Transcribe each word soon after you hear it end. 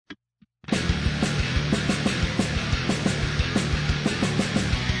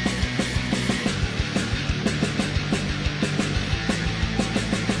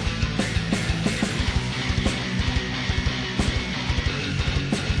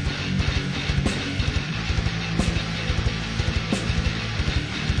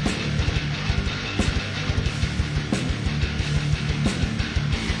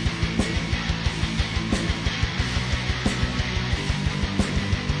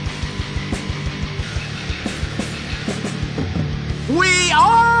We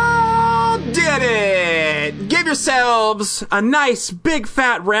all did it! Give yourselves a nice big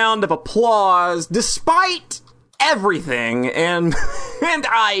fat round of applause despite everything, and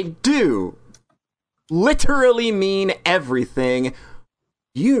I do literally mean everything.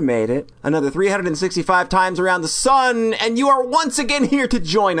 You made it another 365 times around the sun, and you are once again here to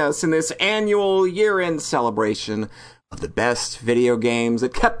join us in this annual year-end celebration of the best video games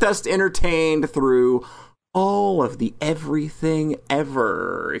that kept us entertained through all of the everything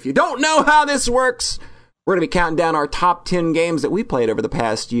ever. If you don't know how this works, we're going to be counting down our top 10 games that we played over the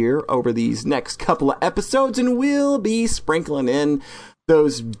past year over these next couple of episodes, and we'll be sprinkling in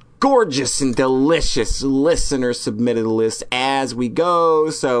those gorgeous and delicious listener-submitted lists as we go.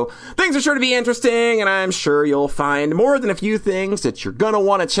 So things are sure to be interesting, and I'm sure you'll find more than a few things that you're going to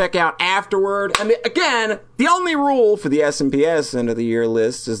want to check out afterward. And again, the only rule for the SNPS end of the year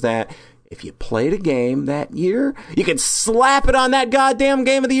list is that if you played a game that year, you can slap it on that goddamn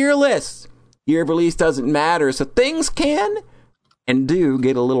game of the year list. Year of release doesn't matter, so things can and do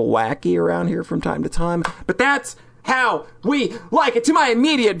get a little wacky around here from time to time, but that's how we like it. To my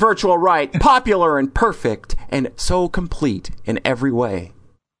immediate virtual right, popular and perfect and so complete in every way,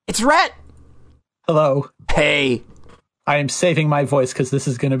 it's Rhett. Hello. Hey. I am saving my voice because this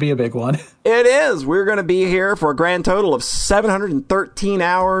is going to be a big one. It is. We're going to be here for a grand total of 713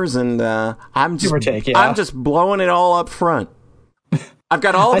 hours, and I'm just blowing it all up front. I've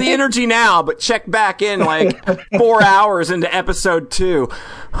got all the energy now, but check back in like 4 hours into episode 2.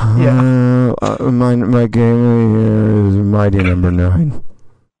 Yeah. My game here is Mighty Number 9.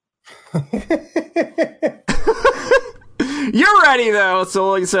 You're ready though,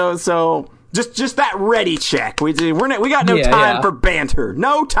 so just that ready check. We got no time for banter,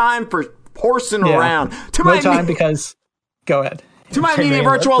 no time for horsing around. Because go ahead. To my immediate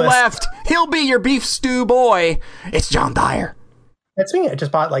virtual left, he'll be your beef stew boy. It's John Dyer. That's me. I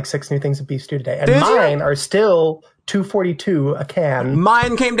just bought like 6 new things of beef stew today, and mine are still $2.42 a can.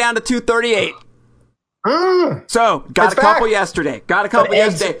 Mine came down to $2.38. So, got a couple yesterday. We are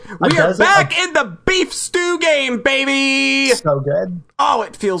back in the beef stew game, baby! So good. Oh,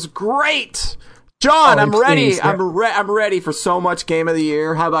 it feels great! John, I'm ready. I'm ready for so much game of the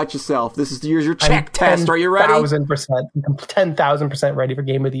year. How about yourself? This is your check test. Are you ready? 10,000% ready for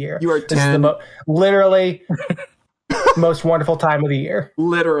game of the year. You are 10. This is literally most wonderful time of the year.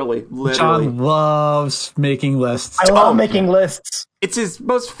 Literally. John loves making lists. I love making lists. It's his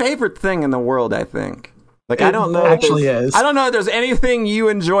most favorite thing in the world, I think. I don't know. I don't know if there's anything you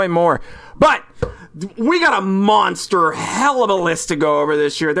enjoy more. But we got a monster hell of a list to go over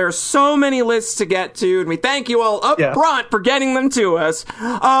this year. There are so many lists to get to, and we thank you all up front for getting them to us.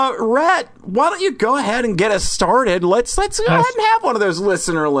 Rhett, why don't you go ahead and get us started? Let's go ahead and have one of those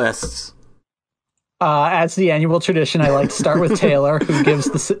listener lists. As the annual tradition, I like to start with Taylor, who gives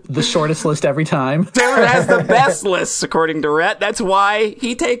the shortest list every time. Taylor has the best lists, according to Rhett. That's why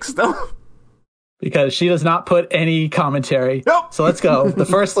he takes them. Because she does not put any commentary. Nope. So let's go. The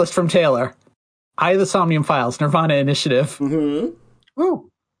first list from Taylor. Eye of the Somnium Files, Nirvana Initiative. Mm-hmm. Ooh.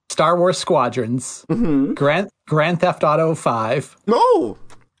 Star Wars Squadrons. Mm-hmm. Grand Theft Auto 5. Oh.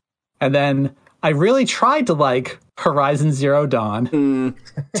 And then I really tried to like Horizon Zero Dawn.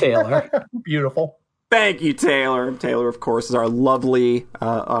 Taylor. Beautiful. Thank you, Taylor. Taylor, of course, is our lovely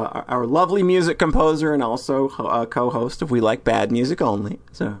music composer and also co-host of We Like Bad Music Only.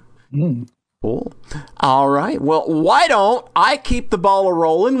 So, cool. All right. Well, why don't I keep the ball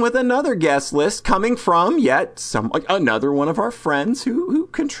rolling with another guest list coming from another one of our friends who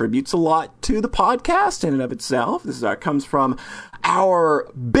contributes a lot to the podcast in and of itself. This comes from our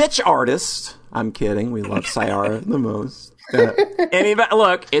bitch artist. I'm kidding. We love Sayara the most.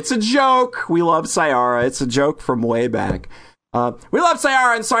 Look, it's a joke. We love Sayara. It's a joke from way back. We love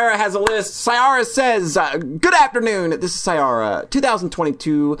Sayara, and Sayara has a list. Sayara says, good afternoon. This is Sayara.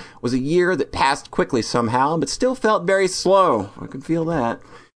 2022 was a year that passed quickly somehow, but still felt very slow. I can feel that.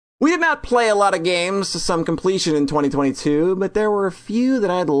 We did not play a lot of games to some completion in 2022, but there were a few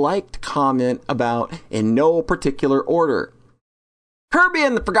that I'd like to comment about in no particular order. Kirby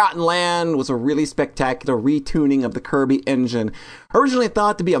and the Forgotten Land was a really spectacular retuning of the Kirby engine. Originally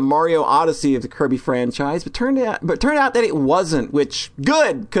thought to be a Mario Odyssey of the Kirby franchise, but turned out that it wasn't, which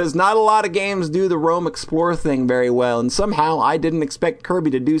good, because not a lot of games do the roam explore thing very well, and somehow I didn't expect Kirby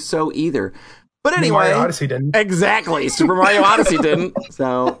to do so either. But anyway, Mario Odyssey didn't. Exactly, Super Mario Odyssey didn't.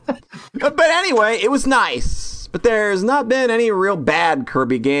 So, but anyway, it was nice. But there's not been any real bad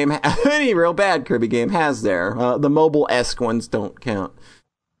Kirby game. Has there? The mobile-esque ones don't count.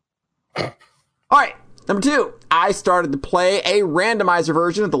 All right, number 2. I started to play a randomizer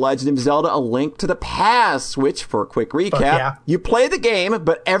version of The Legend of Zelda: A Link to the Past, which, for a quick recap, you play the game,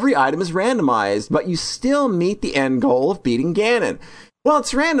 but every item is randomized, but you still meet the end goal of beating Ganon. Well,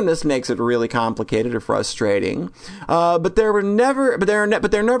 its randomness makes it really complicated or frustrating, but they're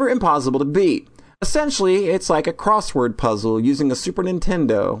never impossible to beat. Essentially, it's like a crossword puzzle using a Super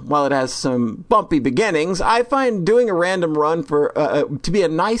Nintendo. While it has some bumpy beginnings, I find doing a random run to be a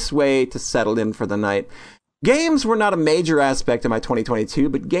nice way to settle in for the night. Games were not a major aspect of my 2022,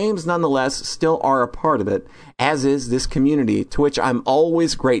 but games nonetheless still are a part of it, as is this community, to which I'm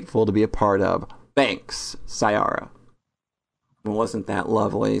always grateful to be a part of. Thanks, Sayara. Wasn't that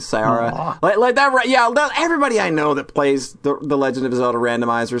lovely, Sayara? Like that, yeah. Everybody I know that plays the Legend of Zelda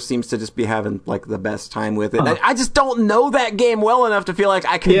randomizer seems to just be having like the best time with it. I just don't know that game well enough to feel like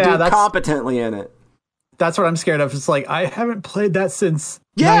I can do competently in it. That's what I'm scared of. It's like I haven't played that since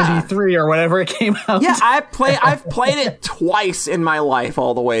 93 or whatever it came out. Yeah, I've played it twice in my life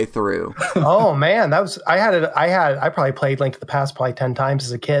all the way through. Oh man, I probably played Link to the Past probably 10 times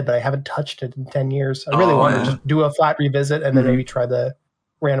as a kid, but I haven't touched it in 10 years. I really want to just do a flat revisit and then maybe try the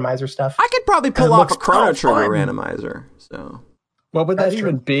randomizer stuff. I could probably pull off a Chrono Trigger randomizer. So what would that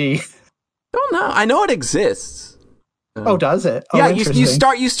even be? Don't know. I know it exists. Does it? Yeah, you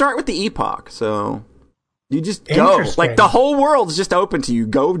start with the Epoch, so you just go. Like, the whole world's just open to you.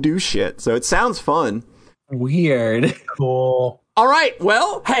 Go do shit. So it sounds fun. Weird. Cool. All right.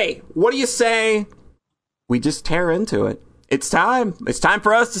 Well, hey, what do you say we just tear into it? It's time. It's time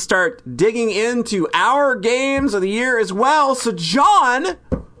for us to start digging into our games of the year as well. So, John,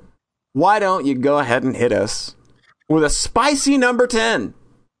 why don't you go ahead and hit us with a spicy number 10?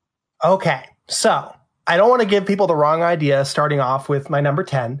 Okay. So I don't want to give people the wrong idea starting off with my number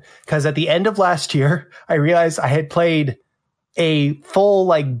 10, because at the end of last year, I realized I had played a full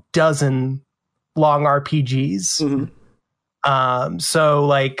dozen long RPGs.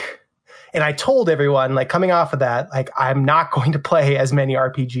 And I told everyone coming off of that, I'm not going to play as many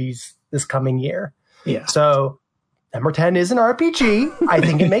RPGs this coming year. Yeah. So number 10 is an RPG. I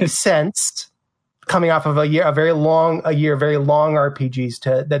think it makes sense coming off of very long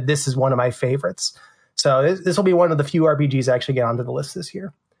RPGs that this is one of my favorites. So this will be one of the few RPGs I actually get onto the list this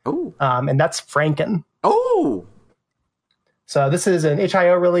year. Oh, and that's Franken. Oh, so this is an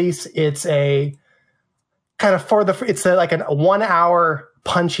itch.io release. It's a kind of it's like a 1 hour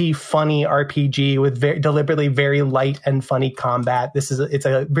punchy, funny RPG with deliberately very light and funny combat. It's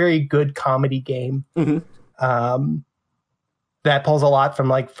a very good comedy game. That pulls a lot from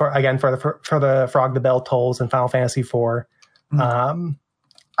for the Frog the Bell Tolls and Final Fantasy IV.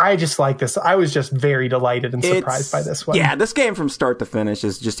 I just like this. I was just very delighted and surprised by this one. Yeah, this game from start to finish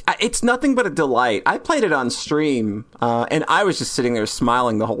is just, it's nothing but a delight. I played it on stream, and I was just sitting there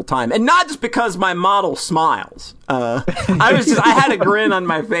smiling the whole time. And not just because my model smiles. I had a grin on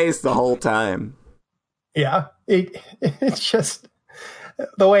my face the whole time. Yeah, it's just,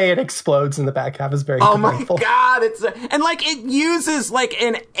 the way it explodes in the back half is very delightful. My god, it uses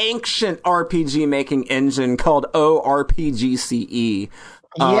an ancient RPG making engine called ORPGCE.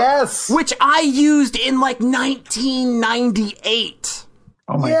 Yes, which I used in 1998.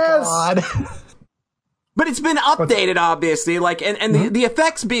 Oh my god! But it's been updated, obviously. The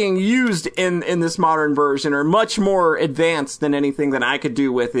effects being used in this modern version are much more advanced than anything that I could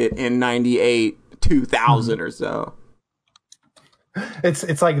do with it in 98, 2000 or so.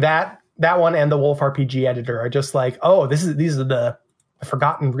 It's like that one and the Wolf RPG editor are just these are the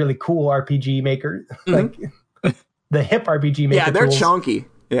forgotten really cool RPG maker the hip RPG maker. Yeah, they're tools. chunky.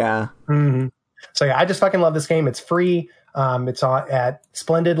 Yeah. Mm-hmm. So yeah, I just fucking love this game. It's free. It's at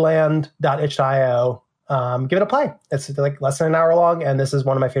splendidland.itch.io. Give it a play. It's less than an hour long, and this is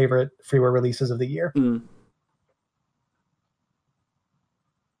one of my favorite freeware releases of the year.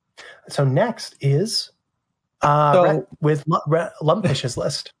 So next is with Lumpfish's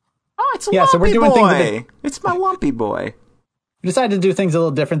list. Oh, it's a lumpy so we're doing boy. It's my lumpy boy. We decided to do things a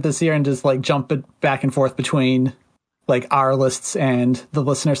little different this year and just jump it back and forth between our lists and the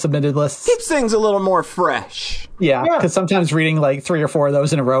listener submitted lists. Keeps things a little more fresh. Yeah, because sometimes reading 3 or 4 of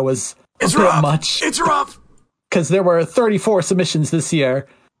those in a row was a bit much. It's rough. Because there were 34 submissions this year.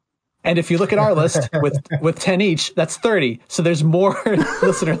 And if you look at our list with 10 each, that's 30. So there's more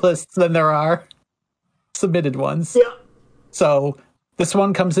listener lists than there are submitted ones. Yeah. So this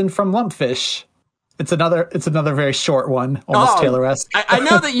one comes in from Lumpfish. It's another very short one, almost Taylor-esque. I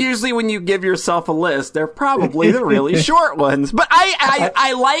know that usually when you give yourself a list, they're probably the really short ones. But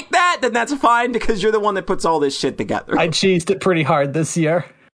I like that, then that's fine, because you're the one that puts all this shit together. I cheesed it pretty hard this year.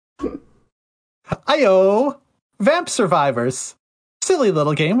 Ayo! Vamp Survivors. silly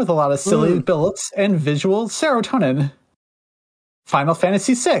little game with a lot of silly bullets and visual serotonin. Final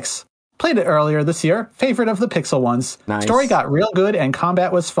Fantasy VI. Played it earlier this year. Favorite of the Pixel ones. Nice. Story got real good and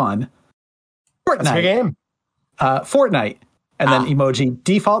combat was fun. Fortnite. That's a good game. Fortnite. And then emoji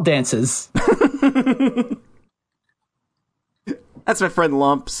default dances. That's my friend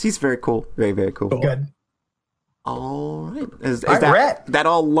Lumps. He's very cool. Very, very cool. Good. All right. Is All right, Rhett. that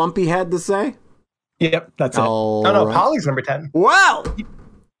all Lumpy had to say? Yep, that's it. All No, right. Polly's number 10. Well,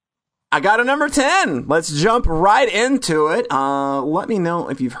 I got a number 10. Let's jump right into it. Let me know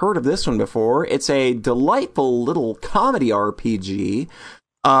if you've heard of this one before. It's a delightful little comedy RPG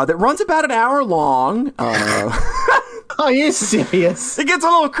that runs about an hour long. Are you serious? It gets a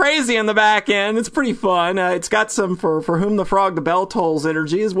little crazy in the back end. It's pretty fun. It's got some for whom the frog the bell tolls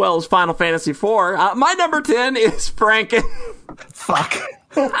energy, as well as Final Fantasy IV. My number 10 is Franken. Fuck.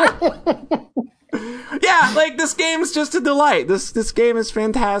 Yeah, like this game's just a delight. This game is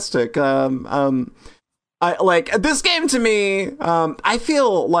fantastic. I like this game to me. I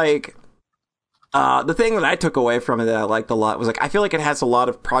feel like the thing that I took away from it that I liked a lot was like I feel like it has a lot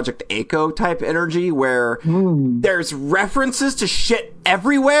of Project Echo type energy where there's references to shit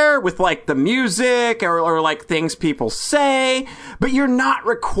everywhere with like the music or like things people say, but you're not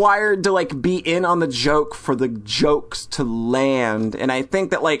required to like be in on the joke for the jokes to land. And I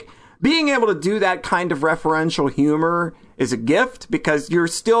think that like being able to do that kind of referential humor is a gift because you're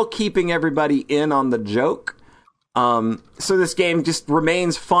still keeping everybody in on the joke. So this game just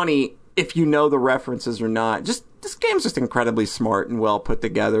remains funny if you know the references or not. Just this game's just incredibly smart and well put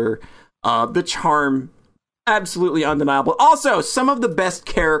together. The charm, absolutely undeniable. Also, some of the best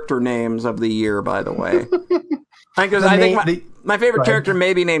character names of the year, by the way. I think my favorite character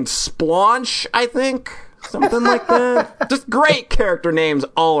may be named Splaunch, I think. Something like that. Just great character names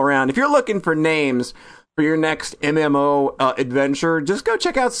all around. If you're looking for names for your next MMO adventure, just go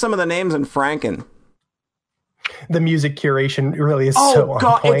check out some of the names in Franken. The music curation really is so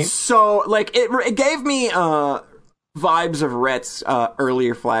on point. It's so like it gave me vibes of Rhett's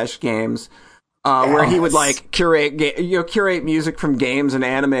earlier Flash games. Where he would like curate music from games and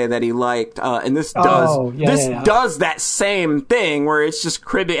anime that he liked, and this does that same thing where it's just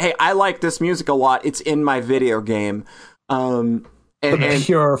cribbing. Hey, I like this music a lot. It's in my video game, and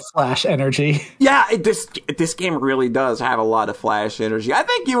pure Flash energy. Yeah, this game really does have a lot of Flash energy. I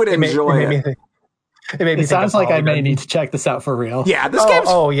think you would enjoy it. It sounds like I may need to check this out for real. Yeah, this game's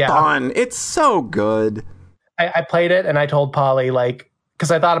fun. It's so good. I played it and I told Polly like. Because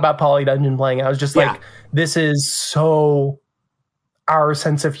I thought about Poly Dungeon playing, I was just like, this is so our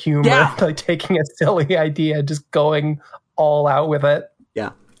sense of humor, like taking a silly idea, just going all out with it.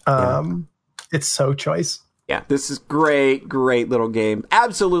 Yeah. It's so choice. Yeah, this is great little game.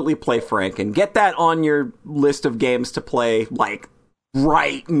 Absolutely play Franken. Get that on your list of games to play, like,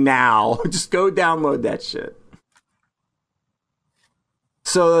 right now. Just go download that shit.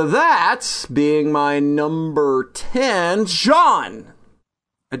 So that being my number 10, John,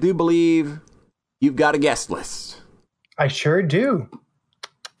 I do believe you've got a guest list. I sure do.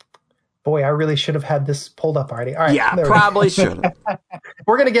 Boy, I really should have had this pulled up already. All right. Yeah, probably should have.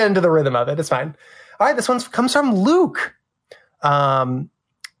 We're going to get into the rhythm of it. It's fine. All right, this one comes from Luke.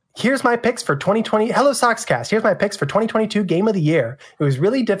 Here's my picks for 2020. Hello, Soxcast. Here's my picks for 2022 Game of the Year. It was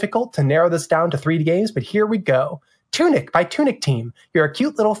really difficult to narrow this down to 3 games, but here we go. Tunic by Tunic Team. You're a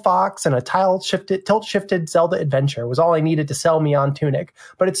cute little fox and a tilt-shifted Zelda adventure was all I needed to sell me on Tunic.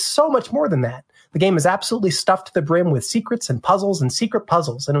 But it's so much more than that. The game is absolutely stuffed to the brim with secrets and secret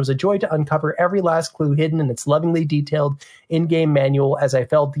puzzles, and it was a joy to uncover every last clue hidden in its lovingly detailed in-game manual as I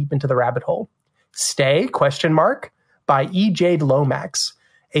fell deep into the rabbit hole. Stay, ? By E. Jade Lomax.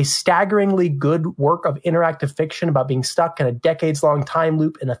 A staggeringly good work of interactive fiction about being stuck in a decades-long time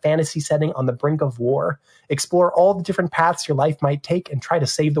loop in a fantasy setting on the brink of war. Explore all the different paths your life might take and try to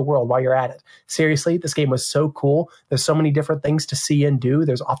save the world while you're at it. Seriously, this game was so cool. There's so many different things to see and do.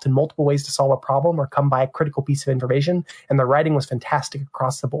 There's often multiple ways to solve a problem or come by a critical piece of information, and the writing was fantastic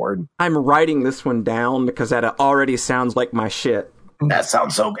across the board. I'm writing this one down because that already sounds like my shit. That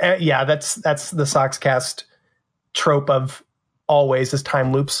sounds so... yeah, that's the Soxcast trope of... always is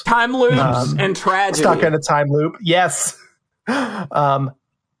time loops. Time loops and tragedy. Stuck in a time loop. Yes.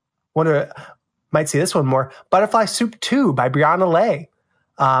 Wonder, might see this one more. Butterfly Soup 2 by Brianna Lay.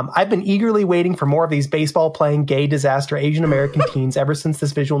 I've been eagerly waiting for more of these baseball-playing, gay disaster Asian American teens ever since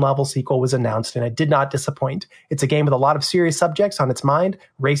this visual novel sequel was announced, and it did not disappoint. It's a game with a lot of serious subjects on its mind: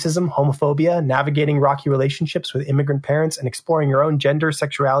 racism, homophobia, navigating rocky relationships with immigrant parents, and exploring your own gender,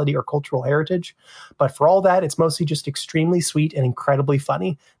 sexuality, or cultural heritage. But for all that, it's mostly just extremely sweet and incredibly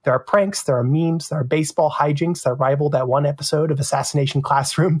funny. There are pranks, there are memes, there are baseball hijinks that rival that one episode of Assassination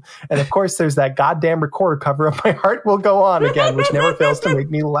Classroom, and of course there's that goddamn recorder cover of My Heart Will Go On Again, which never fails to make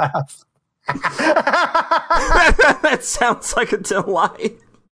me laugh. That sounds like a delight.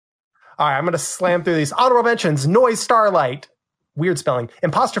 All right, I'm going to slam through these. Honorable mentions: Noise Starlight, weird spelling,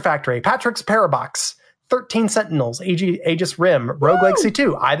 Imposter Factory, Patrick's Parabox, 13 Sentinels, Aegis Rim, Rogue Legacy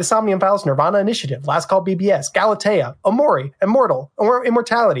 2, I, the Somnium Files, Nirvana Initiative, Last Call BBS, Galatea, Omori, Immortal, or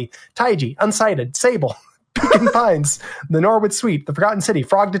Immortality, Taiji, Unsighted, Sable, Pekin Pines, The Norwood Suite, The Forgotten City,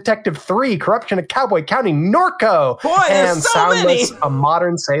 Frog Detective 3, Corruption of Cowboy County, Norco, Boy, and there's so Soundless, many. A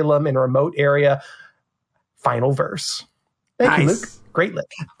Modern Salem in a Remote Area, Final Verse. Thank you, Nice. Luke. Great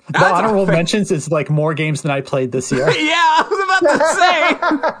list. The honorable mentions is like more games than I played this year. Yeah, I was about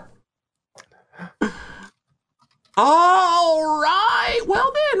to say. All right.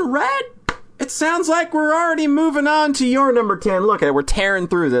 Well then, Red, it sounds like we're already moving on to your number 10. Look at it. We're tearing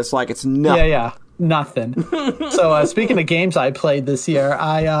through this like it's nothing. Yeah, nothing. So speaking of games I played this year,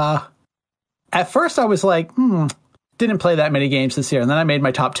 I at first I was like, didn't play that many games this year, and then I made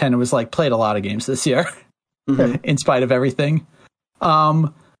my top 10 and was like, played a lot of games this year, in spite of everything.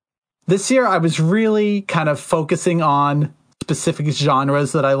 This year I was really kind of focusing on specific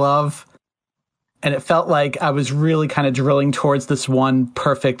genres that I love, and it felt like I was really kind of drilling towards this one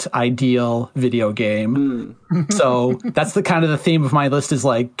perfect ideal video game. So that's the kind of the theme of my list, is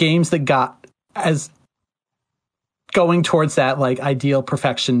like games that got as going towards that like ideal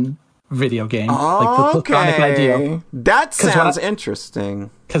perfection video game, like the platonic ideal. That sounds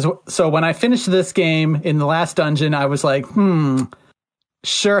interesting. So when I finished this game in the last dungeon, I was like,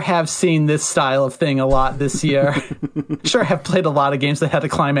 sure have seen this style of thing a lot this year. Sure have played a lot of games that had a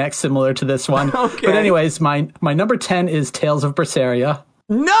climax similar to this one. Okay. But anyways, my number 10 is Tales of Berseria.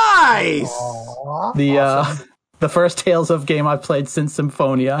 Nice. Awesome. The first Tales of game I've played since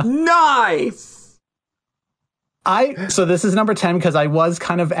Symphonia. Nice. So this is number 10 because I was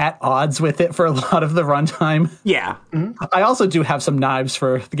kind of at odds with it for a lot of the runtime. Yeah. I also do have some knives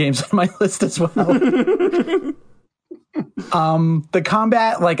for the games on my list as well. The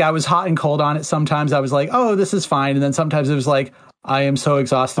combat, like I was hot and cold on it. Sometimes I was like, oh, this is fine. And then sometimes it was like, I am so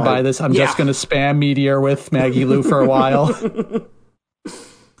exhausted by this. I'm just going to spam Meteor with Maggie Lou for a while.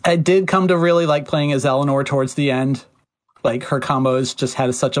 I did come to really like playing as Eleanor towards the end. Like her combos just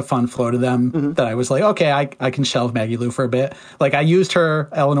had such a fun flow to them that I was like, okay, I can shelve Maggie Lou for a bit. Like I used her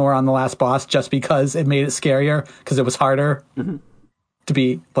Eleanor on the last boss just because it made it scarier, because it was harder to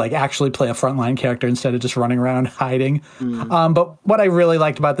be like actually play a frontline character instead of just running around hiding. But what I really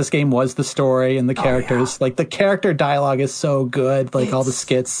liked about this game was the story and the characters. Like the character dialogue is so good. Like all the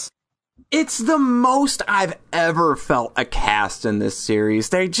skits. It's the most I've ever felt a cast in this series.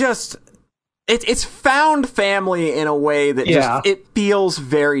 They just... It's found family in a way that just it feels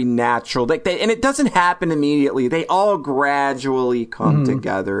very natural. Like and it doesn't happen immediately. They all gradually come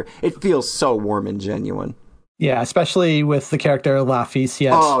together. It feels so warm and genuine. Yeah, especially with the character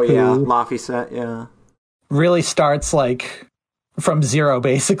Lafayette. Oh yeah, Lafayette. Yeah, really starts like from zero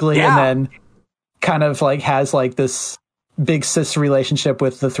basically, and then kind of like has like this big sis relationship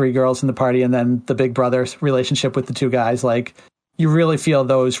with the three girls in the party, and then the big brother's relationship with the two guys. Like you really feel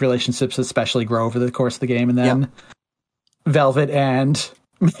those relationships especially grow over the course of the game, and then Velvet and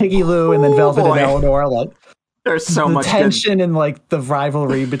Maggie Lou, and then Velvet and Eleanor. Like there's so much tension and like the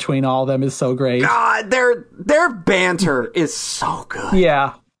rivalry between all of them is so great. God, their banter is so good.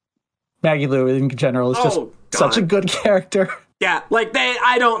 Yeah, Maggie Lou in general is just such a good character. Yeah, like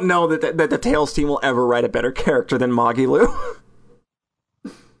I don't know that the Tales team will ever write a better character than Maggie Lou.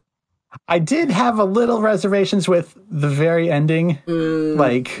 I did have a little reservations with the very ending.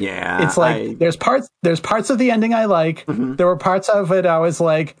 It's like there's parts of the ending I like. There were parts of it I was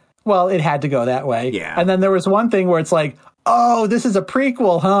like, well, it had to go that way. Yeah. And then there was one thing where it's like, oh, this is a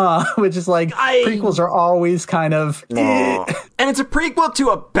prequel, huh? Which is like, prequels are always kind of... And it's a prequel to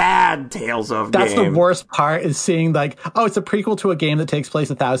a bad Tales of That's game. the worst part, is seeing like, oh, it's a prequel to a game that takes place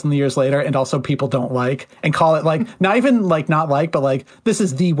 1,000 years later and also people don't like, and call it like, not even like not like, but like, this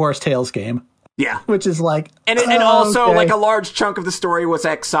is the worst Tales game. Yeah. Which is like... And also like a large chunk of the story was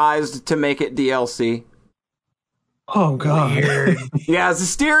excised to make it DLC. Oh, God. Yeah,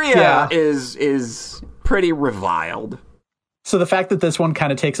 Zestiria is pretty reviled. So the fact that this one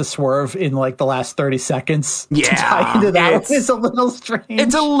kind of takes a swerve in like the last 30 seconds to Yeah, tie into that it's- one is a little strange.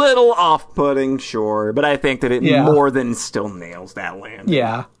 It's a little off-putting, sure, but I think that it more than still nails that landing.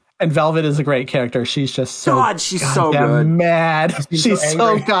 Yeah. And Velvet is a great character. She's just so God, she's so goddamn good. mad. She's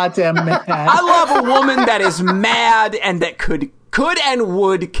so angry. goddamn mad. I love a woman that is mad and that could and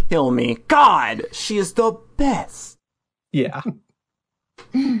would kill me. God, she is the best. Yeah.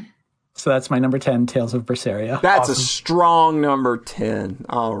 So that's my number 10, Tales of Berseria. That's a strong number 10.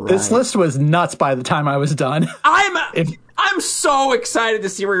 All right. This list was nuts by the time I was done. I'm so excited to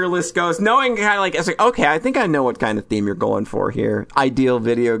see where your list goes, knowing kind of like, it's like, okay, I think I know what kind of theme you're going for here. Ideal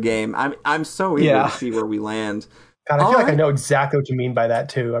video game. I'm so eager to see where we land. God, I feel like I know exactly what you mean by that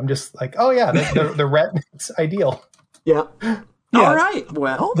too. I'm just like, oh yeah, the ret is ideal. Yeah. Yeah. All right.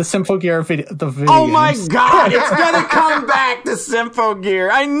 Well, The Symphogear video. The video oh my games. God, it's gonna come back to Symphogear.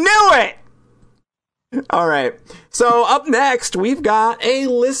 I knew it. All right. So up next, we've got a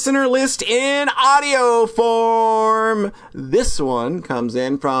listener list in audio form. This one comes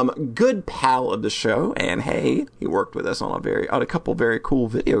in from good pal of the show, and hey, he worked with us on a couple very cool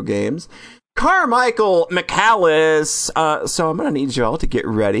video games. Carmichael McCallis. So I'm gonna need y'all to get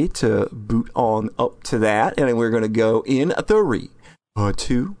ready to boot on up to that, and we're gonna go in a 3, a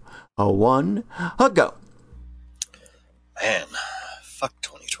 2, a 1, a go. Man, fuck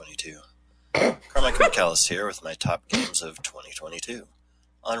 2022. Carmichael McCallis here with my top games of 2022.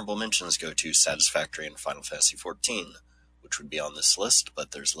 Honorable mentions go to Satisfactory and Final Fantasy XIV, which would be on this list,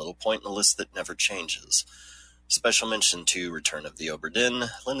 but there's little point in the list that never changes. Special mention to Return of the Obra Dinn,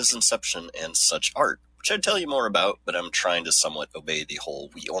 Linda's Inception, and Such Art, which I'd tell you more about, but I'm trying to somewhat obey the whole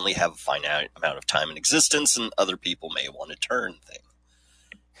we only have a finite amount of time in existence and other people may want to turn thing.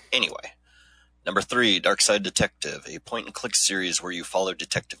 Anyway. Number 3, Darkside Detective, a point-and-click series where you follow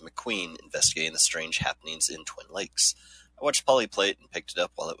Detective McQueen investigating the strange happenings in Twin Lakes. I watched Polly play it and picked it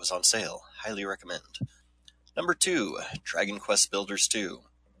up while it was on sale. Highly recommend. Number 2, Dragon Quest Builders 2.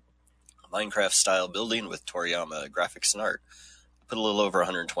 Minecraft-style building with Toriyama graphics and art. I put a little over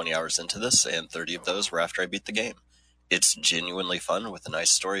 120 hours into this, and 30 of those were after I beat the game. It's genuinely fun with a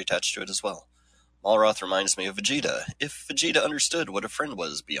nice story attached to it as well. Malroth reminds me of Vegeta, if Vegeta understood what a friend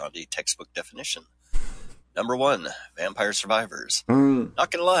was beyond a textbook definition. Number 1, Vampire Survivors.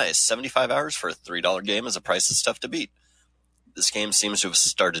 Not gonna lie, 75 hours for a $3 game is a price that's tough to beat. This game seems to have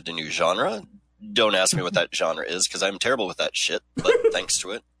started a new genre. Don't ask me what that genre is, because I'm terrible with that shit, but thanks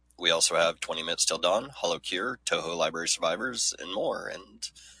to it, we also have 20 Minutes Till Dawn, Hollow Cure, Toho Library Survivors, and more, and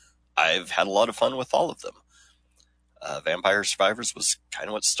I've had a lot of fun with all of them. Vampire Survivors was kind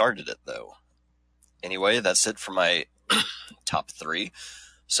of what started it, though. Anyway, that's it for my top 3.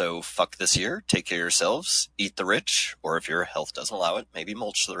 So fuck this year, take care of yourselves, eat the rich, or if your health doesn't allow it, maybe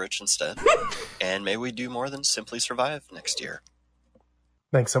mulch the rich instead. And may we do more than simply survive next year.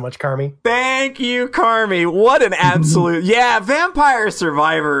 Thanks so much, Carmi. Thank you, Carmi. What an absolute... Yeah, Vampire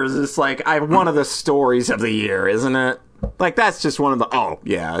Survivors is like one of the stories of the year, isn't it? Like, that's just one of the... Oh,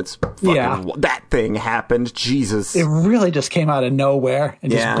 yeah, it's fucking... That thing happened. Jesus. It really just came out of nowhere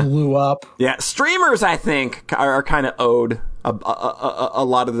and just blew up. Yeah, streamers, I think, are kind of owed a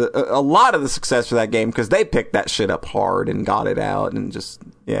lot of the success for that game because they picked that shit up hard and got it out and just...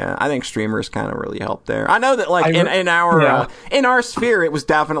 Yeah, I think streamers kind of really helped there. I know that, like, in our sphere, it was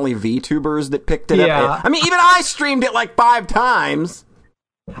definitely VTubers that picked it up. I mean, even I streamed it like 5 times.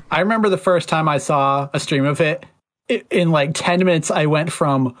 I remember the first time I saw a stream of it, in like 10 minutes, I went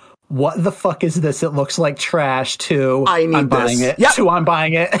from, what the fuck is this? It looks like trash, to I'm buying it, to I'm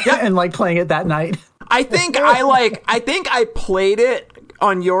buying it, and like playing it that night. I think I played it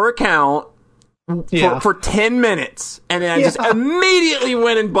on your account for 10 minutes, and then I just immediately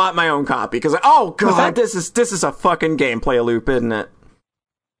went and bought my own copy because, oh god, this is a fucking gameplay loop, isn't it?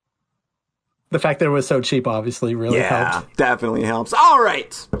 The fact that it was so cheap obviously really helped. Definitely helps. All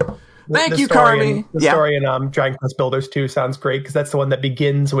right. Thank you, Carmi. The story in Dragon Quest Builders 2 sounds great because that's the one that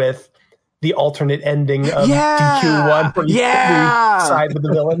begins with the alternate ending of DQ1 where you side with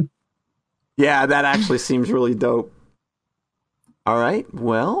the villain. Yeah, that actually seems really dope. All right.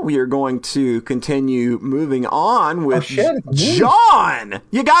 Well, we are going to continue moving on with John.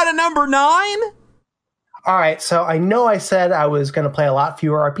 You got a number 9? All right, so I know I said I was going to play a lot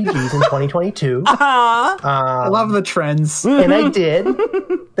fewer RPGs in 2022. I love the trends. And I did.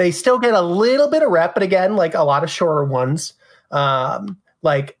 They still get a little bit of rep, but again, like a lot of shorter ones.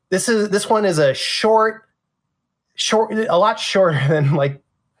 Like this one is a a lot shorter than like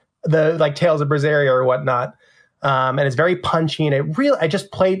the Tales of Berseria or whatnot. And it's very punchy, and I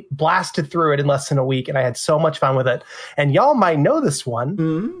just blasted through it in less than a week, and I had so much fun with it. And y'all might know this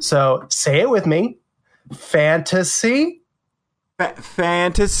one, so say it with me. Fantasy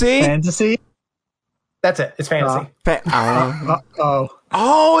Fantasy? Fantasy? That's it. It's fantasy.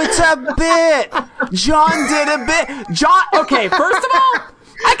 Oh, it's a bit. John did a bit. John, okay, first of all,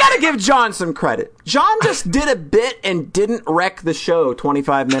 I gotta give John some credit. John just did a bit and didn't wreck the show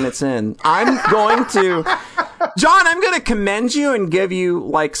 25 minutes in. I'm going to commend you and give you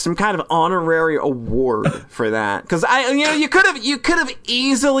like some kind of honorary award for that. Cause you could have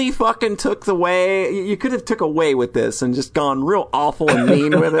easily fucking took away with this and just gone real awful and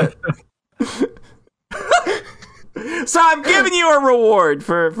mean with it. So I'm giving you a reward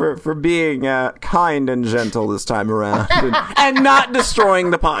for being kind and gentle this time around and not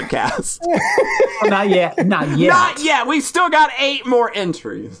destroying the podcast. Not yet. Not yet. We've still got 8 more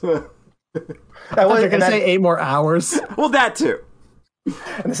entries. I was going to say 8 more hours. Well, that too.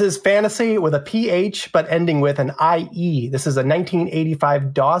 And this is fantasy with a PH, but ending with an IE. This is a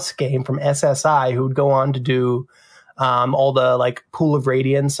 1985 DOS game from SSI, who would go on to do all the like Pool of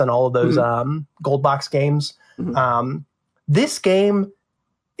Radiance and all of those gold box games. This game,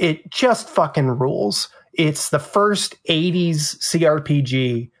 it just fucking rules. It's the first 80s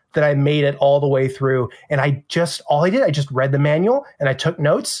CRPG that I made it all the way through. And I just read the manual and I took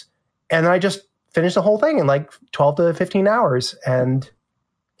notes and then I just finished the whole thing in like 12 to 15 hours. And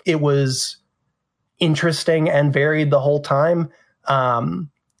it was interesting and varied the whole time.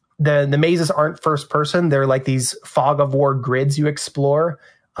 The mazes aren't first person. They're like these fog of war grids you explore.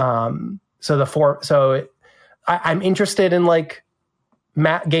 I'm interested in like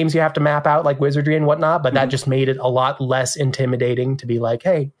games you have to map out like Wizardry and whatnot, but that just made it a lot less intimidating to be like,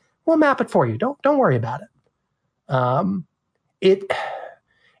 hey, we'll map it for you. Don't worry about it.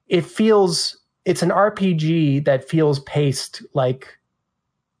 It's an RPG that feels paced like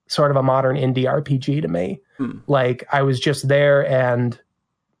sort of a modern indie RPG to me. Like I was just there and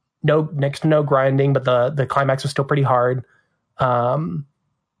next to no grinding, but the climax was still pretty hard.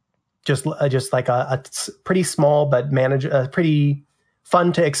 Just like a pretty small but pretty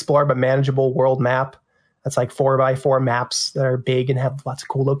fun to explore but manageable world map. That's like 4x4 maps that are big and have lots of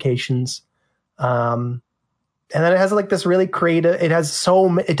cool locations. And then it has like this really creative. It does so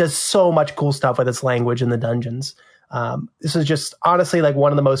much cool stuff with its language in the dungeons. This is just honestly like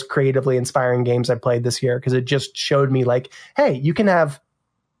one of the most creatively inspiring games I played this year, because it just showed me like, hey, you can have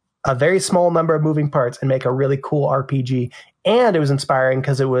a very small number of moving parts and make a really cool RPG. And it was inspiring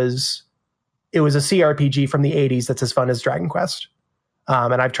because it was a CRPG from the 80s that's as fun as Dragon Quest.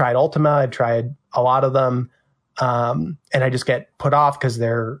 And I've tried Ultima, I've tried a lot of them, and I just get put off because they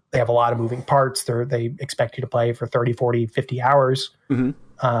have a lot of moving parts. They expect you to play for 30, 40, 50 hours.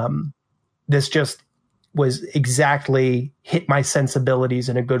 This just was exactly hit my sensibilities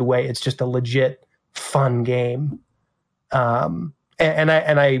in a good way. It's just a legit fun game. And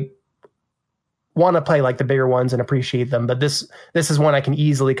I want to play like the bigger ones and appreciate them, but this is one I can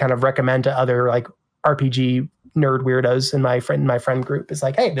easily kind of recommend to other like RPG nerd weirdos in my friend group. It's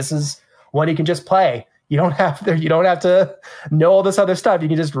like, hey, this is one you can just play. You don't have to know all this other stuff. You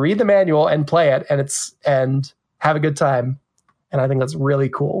can just read the manual and play it, and have a good time. And I think that's really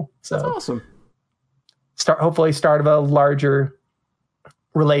cool. So that's awesome. Hopefully start of a larger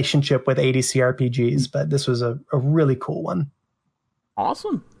relationship with 80 CRPGs, but this was a really cool one.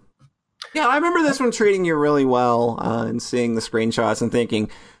 Awesome. Yeah, I remember this one treating you really well, and seeing the screenshots and thinking,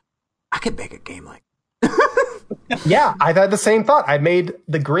 I could make a game like Yeah, I've had the same thought. I made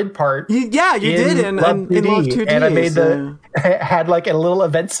the grid part. You did in Love 2D. And I made had like a little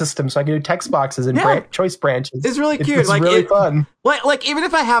event system so I could do text boxes and choice branches. It's really cute. It's like really fun. Like even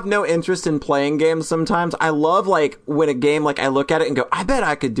if I have no interest in playing games sometimes, I love like when a game, like I look at it and go, I bet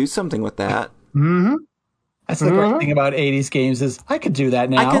I could do something with that. Mm-hmm. That's the great thing about 80s games is I could do that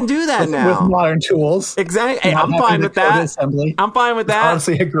now. I can do that now. With modern tools. Exactly. Hey, I'm fine with that. Assembly. I'm fine with that. It's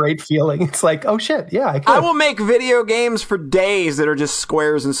honestly a great feeling. It's like, oh shit, yeah, I could. I will make video games for days that are just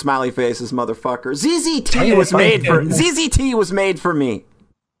squares and smiley faces, motherfucker. ZZT was made for me.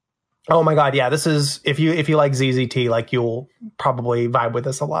 Oh my god, yeah. This is if you like ZZT, like you'll probably vibe with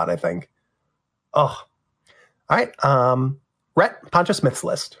this a lot, I think. Oh. All right. Rhett, Poncho Smith's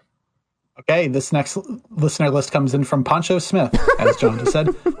list. Okay, this next listener list comes in from Poncho Smith, as John just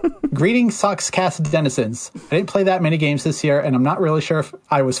said. Greetings, Soxcast denizens. I didn't play that many games this year, and I'm not really sure if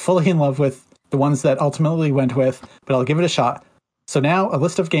I was fully in love with the ones that ultimately went with, but I'll give it a shot. So now, a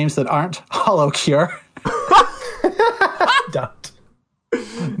list of games that aren't Hollow Cure. Don't.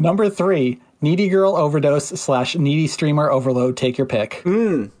 Number 3, Needy Girl Overdose / Needy Streamer Overload, take your pick.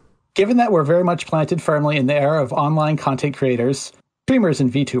 Given that we're very much planted firmly in the era of online content creators, streamers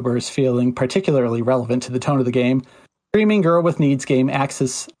and VTubers feeling particularly relevant to the tone of the game, Streaming Girl with Needs game acts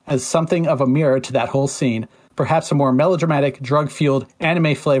as something of a mirror to that whole scene, perhaps a more melodramatic, drug-fueled,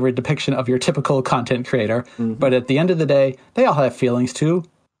 anime-flavored depiction of your typical content creator. But at the end of the day, they all have feelings too.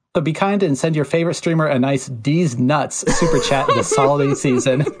 So be kind and send your favorite streamer a nice D's Nuts super chat this holiday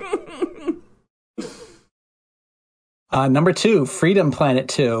season. Number 2, Freedom Planet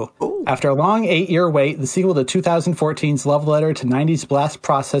 2. Ooh. After a long 8-year wait, the sequel to 2014's love letter to 90s blast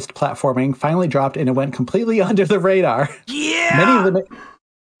processed platforming finally dropped, and it went completely under the radar. Yeah!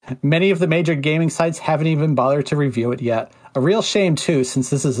 Many of the major gaming sites haven't even bothered to review it yet. A real shame, too,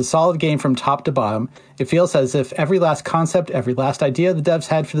 since this is a solid game from top to bottom. It feels as if every last concept, every last idea the devs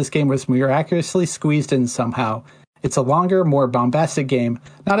had for this game was miraculously squeezed in somehow. It's a longer, more bombastic game.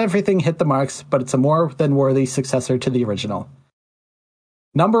 Not everything hit the marks, but it's a more than worthy successor to the original.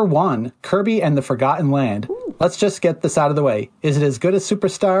 Number 1, Kirby and the Forgotten Land. Let's just get this out of the way. Is it as good as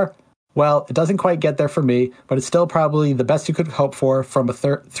Superstar? Well, it doesn't quite get there for me, but it's still probably the best you could hope for from a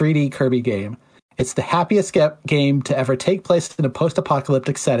 3D Kirby game. It's the happiest game to ever take place in a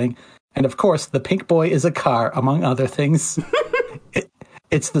post-apocalyptic setting, and of course, the pink boy is a car, among other things.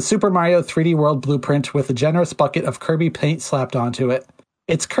 It's the Super Mario 3D World blueprint with a generous bucket of Kirby paint slapped onto it.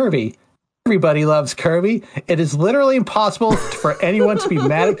 It's Kirby. Everybody loves Kirby. It is literally impossible for anyone to be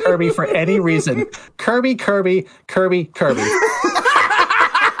mad at Kirby for any reason. Kirby, Kirby, Kirby, Kirby.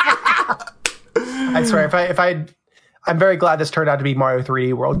 I swear, I'm very glad this turned out to be Mario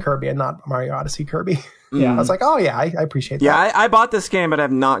 3D World Kirby and not Mario Odyssey Kirby. Yeah, I was like, oh yeah, I appreciate that. Yeah, I bought this game, but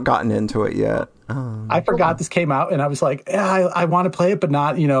I've not gotten into it yet. I forgot this came out, and I was like, yeah, I want to play it, but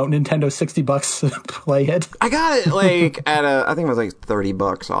not, Nintendo $60 to play it. I got it I think it was like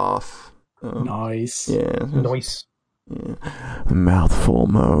 $30 off. Nice. Yeah. Nice. Yeah. Mouthful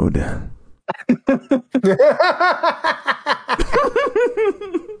mode.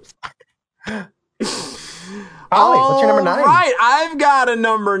 Ollie, what's your number 9? Right, I've got a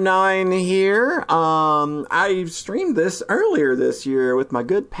number 9 here. I streamed this earlier this year with my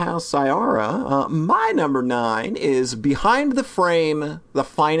good pal Sayara. My number 9 is Behind the Frame, The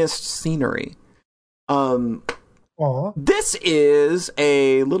Finest Scenery. This is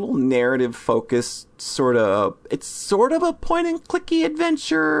a little narrative-focused it's sort of a point-and-clicky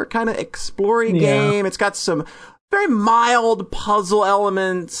adventure, kind of exploring game. It's got some very mild puzzle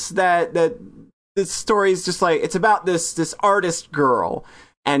elements that this story is just like, it's about this artist girl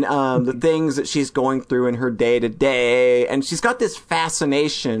and the things that she's going through in her day-to-day, and she's got this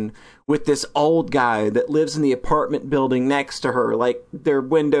fascination with this old guy that lives in the apartment building next to her. Like, their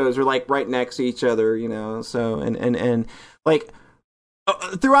windows are like right next to each other, so and like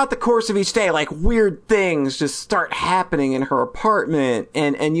throughout the course of each day, like weird things just start happening in her apartment,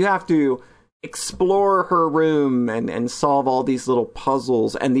 and you have to explore her room and solve all these little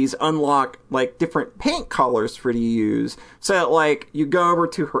puzzles, and these unlock like different paint colors for you to use. So like you go over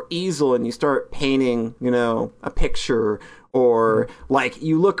to her easel and you start painting, a picture, or like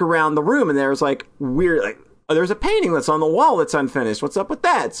you look around the room and there's like weird, like there's a painting that's on the wall that's unfinished. What's up with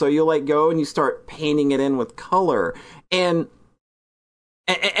that? So you like go and you start painting it in with color, and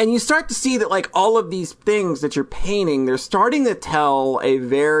you start to see that like all of these things that you're painting, they're starting to tell a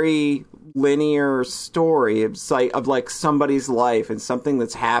very linear story of like somebody's life and something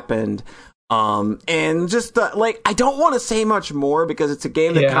that's happened, and just I don't want to say much more because it's a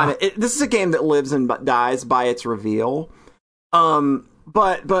game that this is a game that lives and dies by its reveal,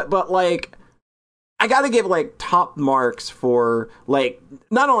 but like I gotta give like top marks for like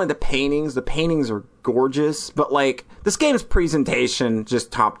not only the paintings are gorgeous, but like this game's presentation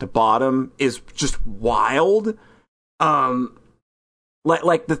just top to bottom is just wild.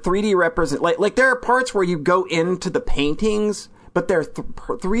 Like the 3D represent, like there are parts where you go into the paintings, but they're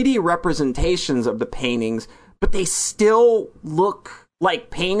 3D representations of the paintings, but they still look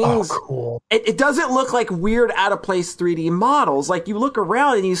like paintings. Oh, cool. It doesn't look like weird out of place 3D models. Like you look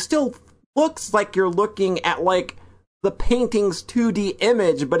around and you still looks like you're looking at like the painting's 2D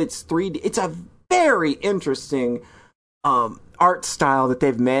image, but it's 3D. It's a very interesting art style that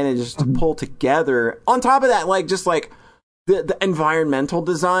they've managed to pull together. On top of that, like just like the environmental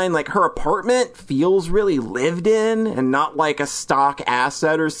design, like her apartment feels really lived in and not like a stock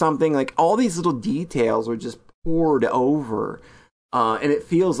asset or something. Like all these little details are just poured over, and it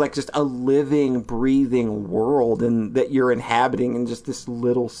feels like just a living, breathing world and that you're inhabiting in just this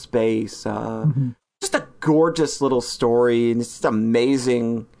little space. Just a gorgeous little story, and it's just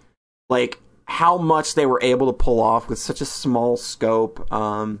amazing like how much they were able to pull off with such a small scope.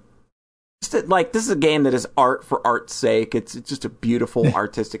 Like this is a game that is art for art's sake. It's just a beautiful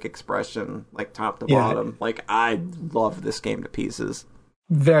artistic expression, like top to bottom. Like I love this game to pieces.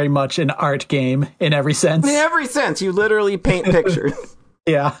 Very much an art game in every sense. In every sense, you literally paint pictures.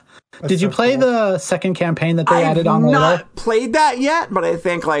 Yeah. Did you so play cool. the second campaign that they I've added on later? not played that yet, but I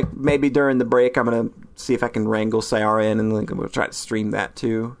think like maybe during the break I'm gonna see if I can wrangle Sayara in, and like, we'll try to stream that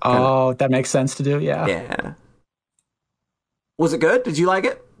too. Oh, that makes sense to do. Yeah. Yeah. Was it good? Did you like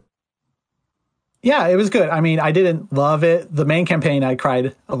it? Yeah, it was good. I mean, I didn't love it. The main campaign, I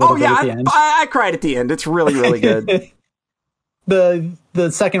cried a little Oh bit yeah, at the end. I cried at the end. It's really, really good.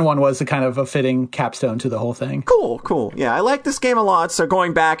 The second one was a kind of a fitting capstone to the whole thing. Cool. Yeah, I like this game a lot. So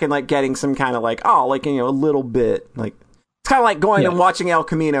going back and like getting some kind of like, oh, like, you know, a little bit like, it's kind of like going and watching El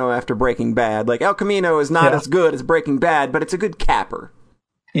Camino after Breaking Bad. Like El Camino is not as good as Breaking Bad, but it's a good capper.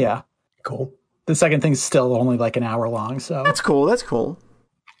 Yeah. Cool. The second thing's still only like an hour long, so That's cool.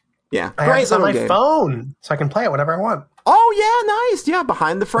 Yeah, I have great this on little my game. phone, so I can play it whenever I want. Oh yeah, nice. Yeah,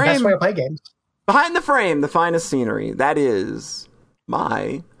 Behind the Best Frame. way to play games. Behind the Frame, the finest scenery. That is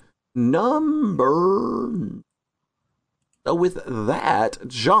my number. So with that,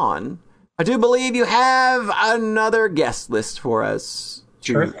 John, I do believe you have another guest list for us.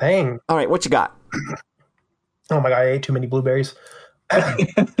 Sure thing. All right, what you got? Oh my god, I ate too many blueberries.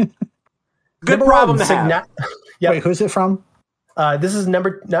 Good Number problem one, to have. Yep. Wait, who's it from? This is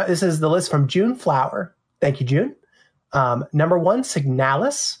the list from June Flower. Thank you, June. Number one,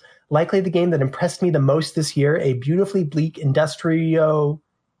 Signalis. Likely the game that impressed me the most this year. A beautifully bleak industrial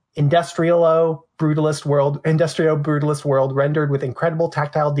brutalist world rendered with incredible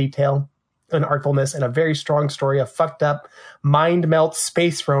tactile detail and artfulness, and a very strong story of fucked up mind melt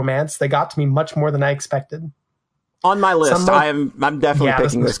space romance that got to me much more than I expected. On my list, I'm definitely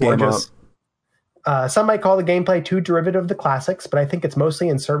picking this game up. Some might call the gameplay too derivative of the classics, but I think it's mostly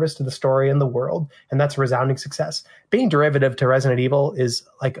in service to the story and the world, and that's a resounding success. Being derivative to Resident Evil is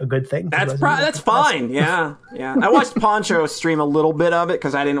like a good thing. That's fine. Yeah. I watched Poncho stream a little bit of it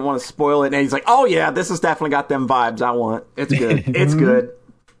because I didn't want to spoil it, and he's like, "Oh yeah, this has definitely got them vibes I want. It's good. It's good."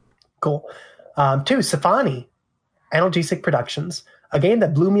 Cool. Two, Safani, Analgesic Productions. A game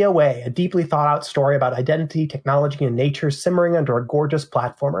that blew me away, a deeply thought-out story about identity, technology, and nature simmering under a gorgeous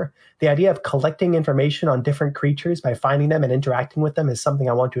platformer. The idea of collecting information on different creatures by finding them and interacting with them is something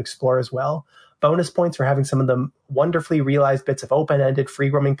I want to explore as well. Bonus points for having some of the wonderfully realized bits of open-ended,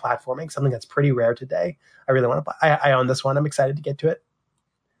 free-roaming platforming, something that's pretty rare today. I really want to play. I own this one. I'm excited to get to it.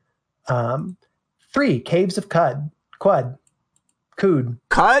 3, Caves of Cood. Cood.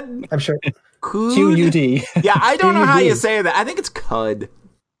 I'm sure. QUD. Yeah, I don't know how you say that. I think it's Cud.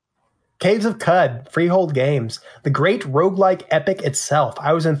 Caves of Cood, Freehold Games, the great roguelike epic itself.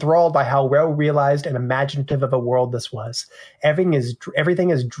 I was enthralled by how well realized and imaginative of a world this was. Everything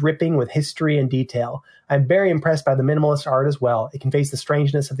is dripping with history and detail. I'm very impressed by the minimalist art as well. It conveys the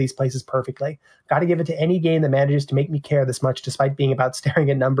strangeness of these places perfectly. Gotta give it to any game that manages to make me care this much despite being about staring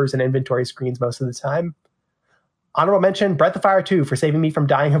at numbers and inventory screens most of the time. Honorable mention, Breath of Fire 2 for saving me from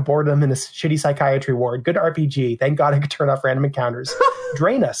dying of boredom in a shitty psychiatry ward. Good RPG. Thank God I could turn off random encounters.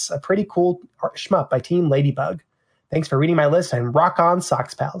 Drainus, a pretty cool shmup by Team Ladybug. Thanks for reading my list, and rock on,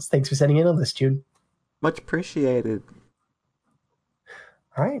 Socks Pals. Thanks for sending in a list, June. Much appreciated.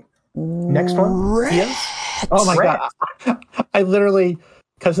 All right. Next one. Yes. Oh my God. I literally,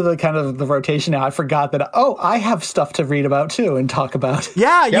 because of the kind of the rotation now, I forgot that, I have stuff to read about too and talk about.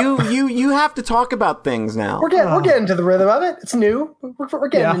 Yeah, you have to talk about things now. We're getting to the rhythm of it. It's new. We're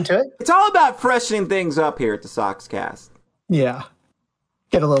getting into it. It's all about freshening things up here at the Soxcast. Yeah.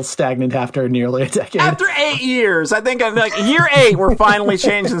 Get a little stagnant after nearly a decade. After 8 years, I think like year 8, we're finally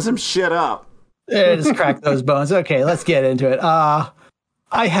changing some shit up. Just crack those bones. Okay, let's get into it.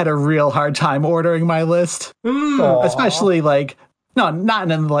 I had a real hard time ordering my list, especially like, no, not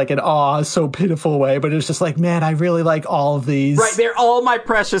in like an so pitiful way, but it was just like, man, I really like all of these. Right, they're all my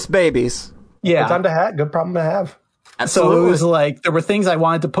precious babies. Yeah. Good time to have. Good problem to have. Absolutely. So it was like, there were things I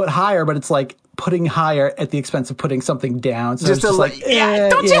wanted to put higher, but it's like putting higher at the expense of putting something down. So just it's like,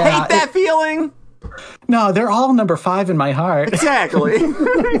 don't you hate that feeling? No, they're all number 5 in my heart. Exactly.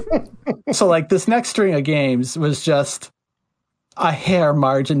 So like this next string of games was just a hair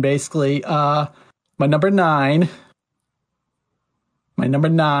margin, basically. My number 9. My number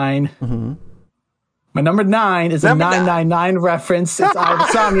 9. Mm-hmm. My number 9 is a 999 reference. It's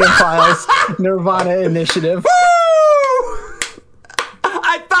Insomnium Files Nirvana Initiative. Woo!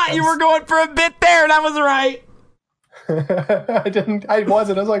 I thought you were going for a bit there, and I was right. I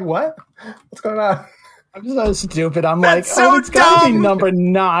wasn't. I was like, what? What's going on? I'm so stupid. I'm That's like, so it's gotta be dumb. number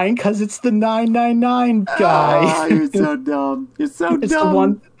 9 because it's the 999 guy. Oh, you're so dumb. You're so It's dumb. the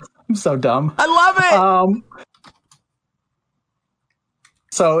one. I'm so dumb. I love it.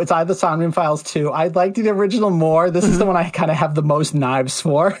 So it's either Somnium Files 2. I liked the original more. This is the one I kind of have the most knives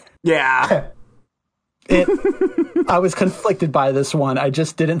for. Yeah. I was conflicted by this one. I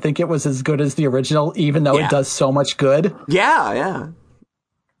just didn't think it was as good as the original, even though it does so much good. Yeah.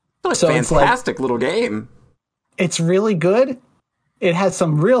 It's a fantastic little game. It's really good. It has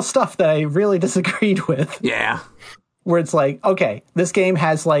some real stuff that I really disagreed with. Yeah. Where it's like, okay, this game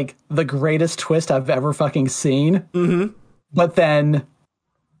has like the greatest twist I've ever fucking seen. Mm-hmm. But then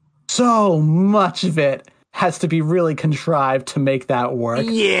so much of it has to be really contrived to make that work.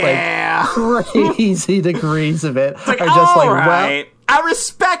 Yeah. Like, crazy degrees of it like, are just like, right. Well, I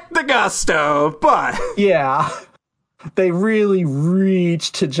respect the gusto, but yeah, they really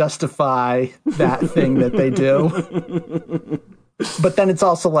reach to justify that thing that they do. But then it's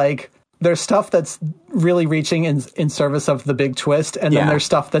also like, there's stuff that's really reaching in service of the big twist, and then there's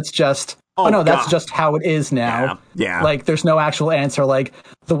stuff that's just, that's just how it is now. Yeah. Like, there's no actual answer. Like,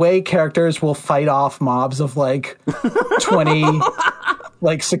 the way characters will fight off mobs of, like, 20,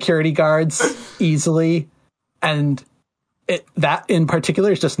 like, security guards easily, and that in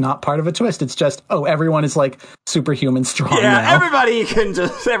particular is just not part of a twist. It's just, everyone is, like, superhuman strong now.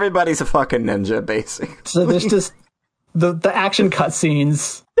 Everybody's a fucking ninja, basically. So there's just... The action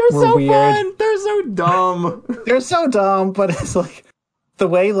cutscenes were so weird. Fun. They're so dumb. They're so dumb, but it's like the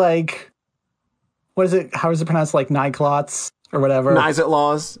way, like, what is it? How is it pronounced? Like Nightclots or whatever.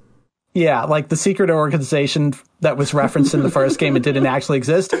 Nizet Yeah, like the secret organization that was referenced in the first game and didn't actually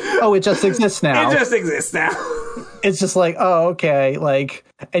exist. Oh, it just exists now. It just exists now. It's just like, oh, okay, like,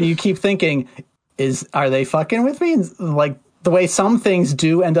 and you keep thinking, are they fucking with me? And, like, the way some things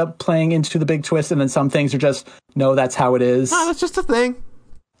do end up playing into the big twist, and then some things are just, no, that's how it is. No, that's just a thing.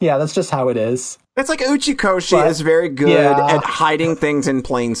 Yeah, that's just how it is. It's like Uchikoshi is very good at hiding things in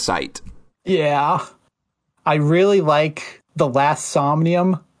plain sight. Yeah. I really like the last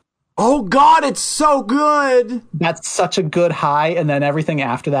Somnium. Oh god, it's so good! That's such a good high, and then everything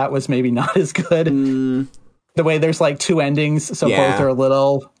after that was maybe not as good. The way there's like two endings, so both are a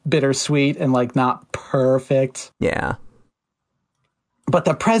little bittersweet and like not perfect. Yeah. But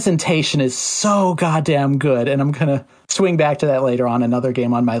the presentation is so goddamn good, and I'm going to swing back to that later on, another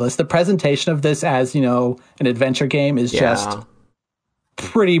game on my list. The presentation of this as, an adventure game is just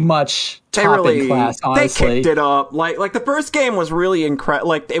pretty much top in class, honestly. They kicked it up. Like the first game was really incredible.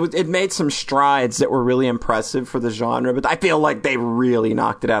 Like, it made some strides that were really impressive for the genre, but I feel like they really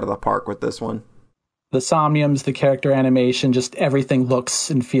knocked it out of the park with this one. The Somniums, the character animation, just everything looks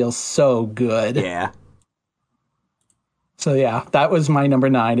and feels so good. Yeah. So yeah, that was my number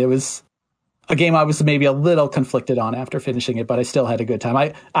 9. It was a game I was maybe a little conflicted on after finishing it, but I still had a good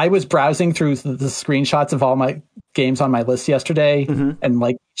time. I was browsing through the screenshots of all my games on my list yesterday, and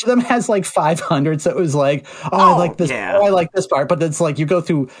like each of them has like 500. So it was like, I like this. Yeah. I like this part. But it's like you go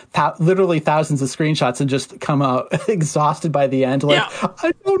through literally thousands of screenshots and just come out exhausted by the end. Like,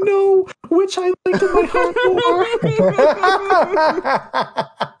 I don't know which I liked in my heart more.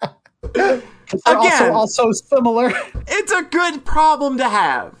 Again, also similar. It's a good problem to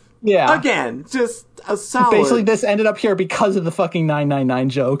have. Yeah. Again, just a solid. Basically, this ended up here because of the fucking 999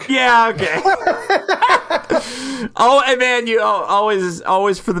 joke. Yeah. Okay. And man, you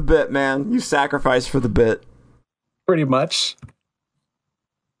always for the bit, man. You sacrifice for the bit. Pretty much.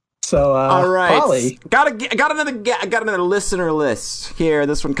 So, all right, Polly. got another listener list here.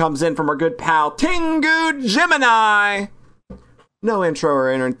 This one comes in from our good pal Tingu Gemini. No intro or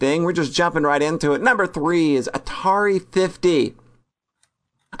anything. We're just jumping right into it. Number 3 is Atari 50.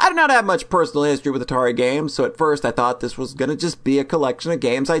 I do not have much personal history with Atari games, so at first I thought this was going to just be a collection of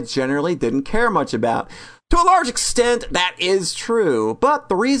games I generally didn't care much about. To a large extent, that is true, but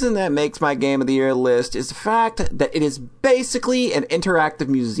the reason that makes my Game of the Year list is the fact that it is basically an interactive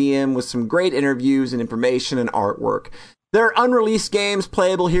museum with some great interviews and information and artwork. There are unreleased games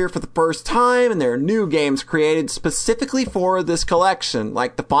playable here for the first time, and there are new games created specifically for this collection,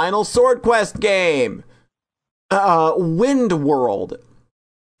 like the final Sword Quest game, Wind World.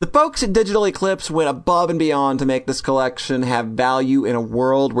 The folks at Digital Eclipse went above and beyond to make this collection have value in a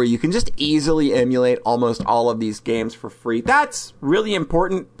world where you can just easily emulate almost all of these games for free. That's really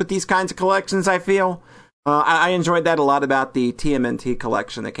important with these kinds of collections, I feel. I enjoyed that a lot about the TMNT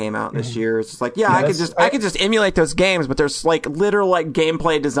collection that came out this year. It's just like, I could just emulate those games, but there's like literal like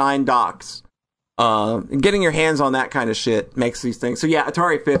gameplay design docs. Getting your hands on that kind of shit makes these things. So yeah,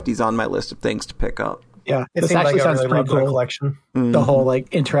 Atari 50's on my list of things to pick up. Yeah, it this seems actually like sounds a really pretty cool. Collection. The whole like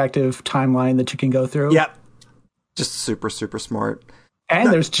interactive timeline that you can go through. Yep, just super smart.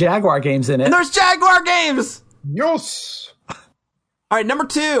 And there's Jaguar games in it. And there's Jaguar games. Yes. All right, number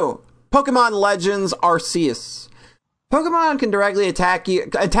 2. Pokemon Legends Arceus. Pokemon can directly attack you,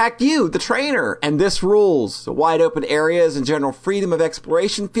 the trainer, and this rules. The wide open areas and general freedom of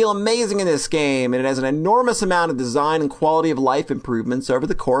exploration feel amazing in this game, and it has an enormous amount of design and quality of life improvements over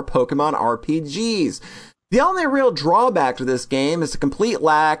the core Pokemon RPGs. The only real drawback to this game is the complete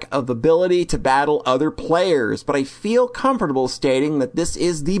lack of ability to battle other players, but I feel comfortable stating that this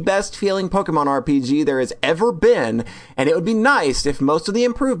is the best feeling Pokemon RPG there has ever been, and it would be nice if most of the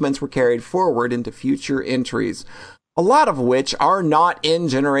improvements were carried forward into future entries. A lot of which are not in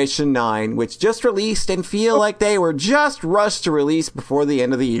Generation 9, which just released and feel like they were just rushed to release before the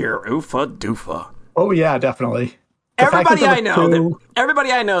end of the year. Oofa doofa. Oh yeah, definitely. Everybody I know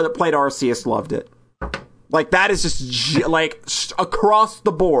that played Arceus loved it. Like, that is just, across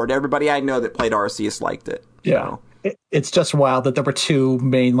the board, everybody I know that played Arceus liked it. Yeah. It's just wild that there were two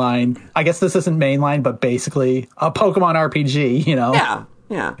mainline, I guess this isn't mainline, but basically a Pokemon RPG, you know?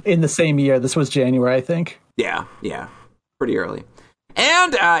 Yeah. In the same year. This was January, I think. Yeah. Pretty early.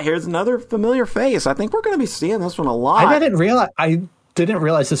 And here's another familiar face. I think we're going to be seeing this one a lot. I didn't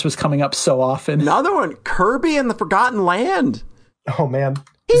realize this was coming up so often. Another one, Kirby and the Forgotten Land. Oh, man.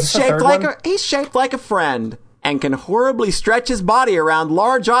 He's shaped like a friend and can horribly stretch his body around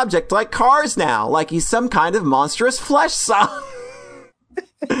large objects like cars now, like he's some kind of monstrous flesh song.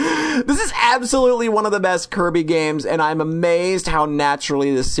 This is absolutely one of the best Kirby games, and I'm amazed how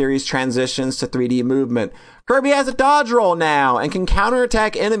naturally this series transitions to 3D movement. Kirby has a dodge roll now and can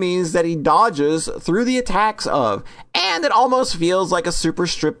counterattack enemies that he dodges through the attacks of, and it almost feels like a super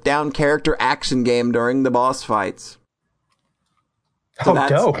stripped down character action game during the boss fights. So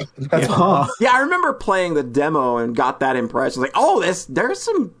dope. Yeah, I remember playing the demo and got that impression. Like, there's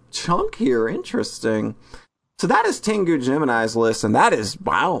some chunk here. Interesting. So that is Tengu Gemini's list, and that is,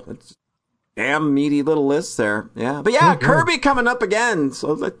 wow, it's a damn meaty little list there. Yeah. But yeah, Kirby coming up again.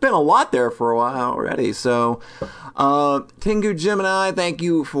 So it's been a lot there for a while already. So, Tengu Gemini, thank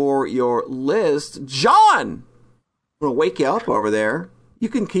you for your list. John, I'm going to wake you up over there. You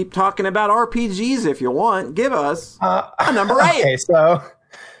can keep talking about RPGs if you want. Give us a number 8. Okay,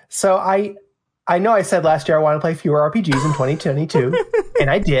 so I know I said last year I want to play fewer RPGs in 2022, and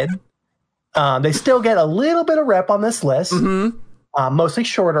I did. They still get a little bit of rep on this list, mostly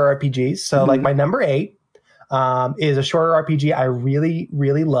shorter RPGs. So like my number 8 is a shorter RPG I really,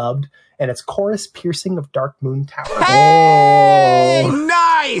 really loved, and it's Chorus Piercing of Dark Moon Tower. Hey,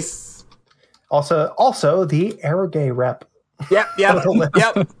 nice! Also the Aerogay rep. Yep.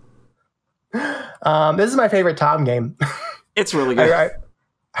 This is my favorite Tom game. It's really good.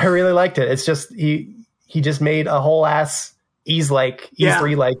 I really liked it. It's just he just made a whole ass Ease3 like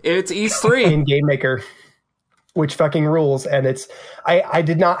it's Ease3 in Game Maker, which fucking rules. And it's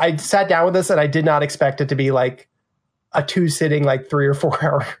I sat down with this and I did not expect it to be like a 2-sitting like 3 or 4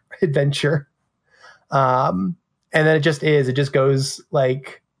 hour adventure. And then it just goes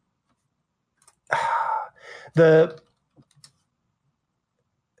like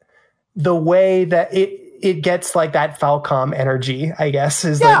the way that it gets like that Falcom energy, I guess,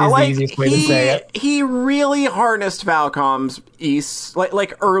 is the easiest way to say it. He really harnessed Falcom's East,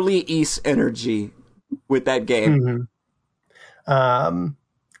 like early East energy with that game.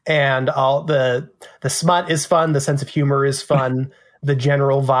 And all the smut is fun, the sense of humor is fun, the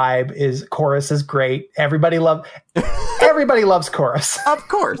general vibe is Chorus is great. Everybody loves Chorus. Of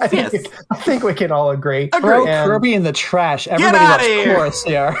course, I think we can all agree. Throw Kirby in the trash. Everybody loves Chorus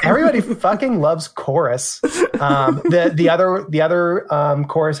here. Everybody fucking loves Chorus. The other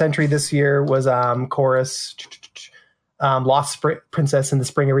Chorus entry this year was Chorus Lost Princess in the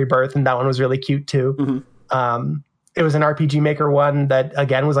Spring of Rebirth, and that one was really cute too. It was an RPG Maker one that,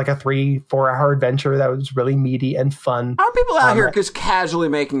 again, was like a 3-4 hour adventure that was really meaty and fun. How are people out here just casually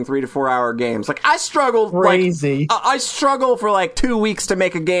making 3 to 4 hour games? Like, I struggled. Crazy. I struggle for like 2 weeks to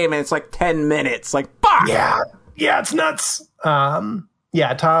make a game, and it's like 10 minutes. Like, fuck! Yeah, it's nuts. Tom,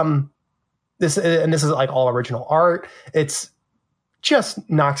 this is like all original art. It's just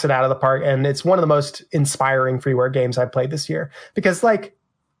knocks it out of the park, and it's one of the most inspiring freeware games I've played this year. Because like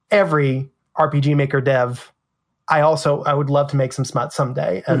every RPG Maker dev, I would love to make some smut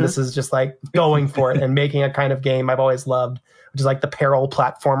someday. And this is just like going for it and making a kind of game I've always loved, which is like the Peril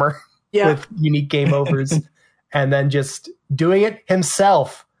platformer with unique game overs, and then just doing it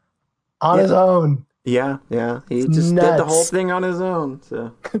himself on his own. Yeah. He just did the whole thing on his own.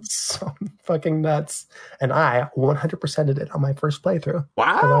 So it's so fucking nuts. And I 100%ed it on my first playthrough.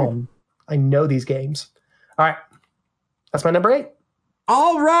 Wow. I know these games. All right. That's my number 8.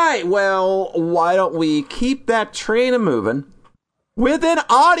 All right, well, why don't we keep that train a-moving with an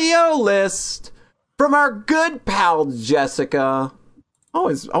audio list from our good pal Jessica.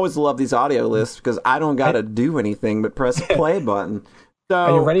 Always love these audio lists because I don't got to do anything but press a play button. So,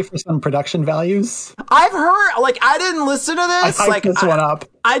 Are you ready for some production values? I've heard, like, I didn't listen to this. I hyped this one up.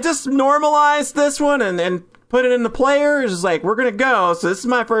 I just normalized this one and put it in the player. It's just like, we're going to go. So this is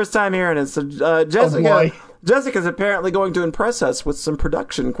my first time hearing it. So Jessica's apparently going to impress us with some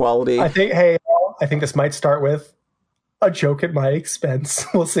production quality. I think this might start with a joke at my expense.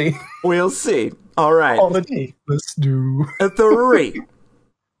 We'll see. We'll see. All right. All the day. Let's do. 3,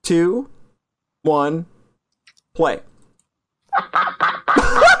 2, 1, play.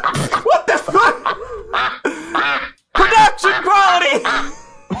 What the fuck? Production quality!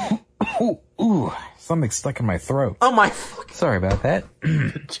 Ooh, something stuck in my throat. Oh my fuck. Sorry about that.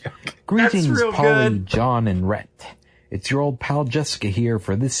 Joke. Greetings, real Polly, good. John, and Rhett. It's your old pal Jessica here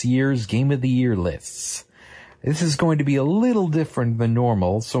for this year's Game of the Year lists. This is going to be a little different than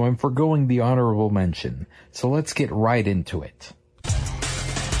normal, so I'm foregoing the honorable mention. So let's get right into it.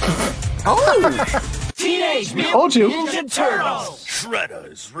 Oh! Teenage Mutant Told you. Ninja Turtles.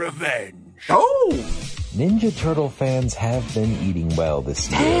 Shredder's Revenge. Oh! Ninja Turtle fans have been eating well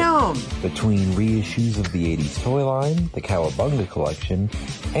this year. Damn! Between reissues of the 80s toy line, the Cowabunga collection,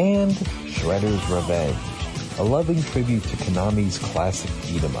 and Shredder's Revenge, a loving tribute to Konami's classic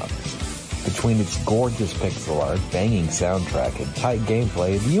beat-em-up. Between its gorgeous pixel art, banging soundtrack, and tight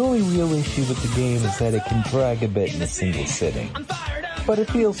gameplay, the only real issue with the game is that it can drag a bit in a single sitting. But it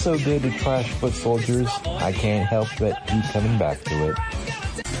feels so good to trash foot soldiers, I can't help but keep coming back to it.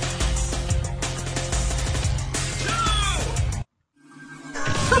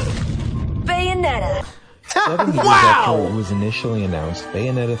 Bayonetta. 7 years after it was initially announced,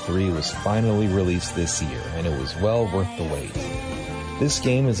 Bayonetta 3 was finally released this year, and it was well worth the wait. This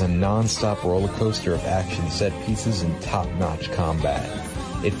game is a non-stop roller coaster of action set pieces and top-notch combat.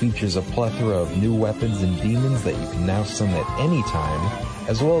 It features a plethora of new weapons and demons that you can now summon at any time,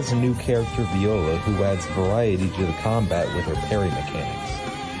 as well as a new character, Viola, who adds variety to the combat with her parry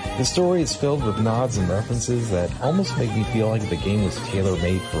mechanics. The story is filled with nods and references that almost make me feel like the game was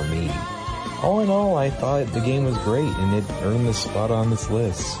tailor-made for me. All in all, I thought the game was great, and it earned the spot on this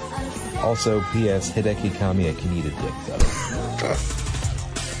list. Also, P.S. Hideki Kamiya can eat a dick, though.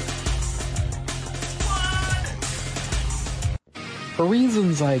 For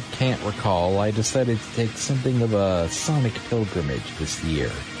reasons I can't recall, I decided to take something of a Sonic pilgrimage this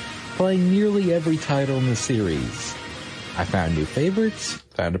year, playing nearly every title in the series. I found new favorites,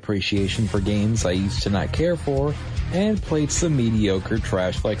 found appreciation for games I used to not care for, and played some mediocre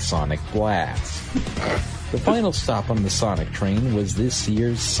trash like Sonic Blast. The final stop on the Sonic train was this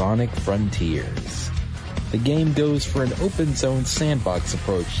year's Sonic Frontiers. The game goes for an open zone sandbox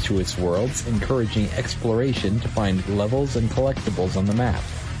approach to its worlds, encouraging exploration to find levels and collectibles on the map.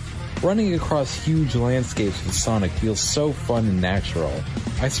 Running across huge landscapes with Sonic feels so fun and natural.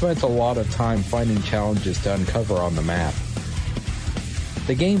 I spent a lot of time finding challenges to uncover on the map.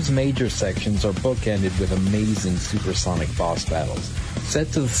 The game's major sections are bookended with amazing supersonic boss battles, set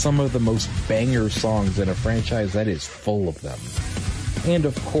to some of the most banger songs in a franchise that is full of them. And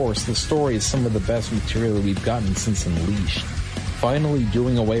of course, the story is some of the best material we've gotten since Unleashed, finally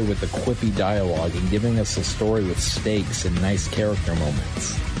doing away with the quippy dialogue and giving us a story with stakes and nice character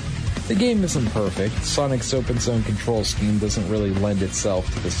moments. The game isn't perfect. Sonic's open zone control scheme doesn't really lend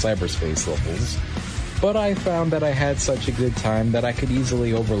itself to the cyberspace levels, but I found that I had such a good time that I could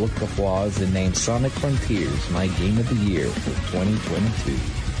easily overlook the flaws and name Sonic Frontiers my Game of the Year for 2022.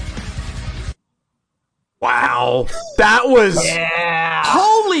 Wow. That was... Yeah.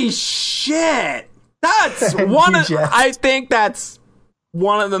 Holy shit! That's one of... Jeff. I think that's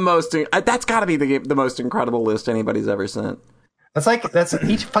one of the most... That's gotta be the most incredible list anybody's ever sent. That's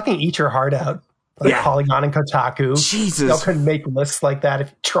eat your heart out. Like Yeah. Polygon and Kotaku. Jesus. Y'all couldn't make lists like that if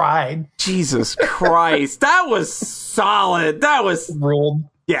you tried. Jesus Christ. That was solid. That was... Ruled.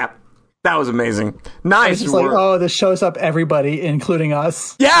 Yeah. That was amazing. It's Nice just like, work. oh, this shows up everybody, including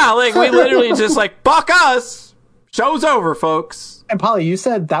us. Yeah, like, we literally just like, fuck us! Show's over, folks. And Polly, you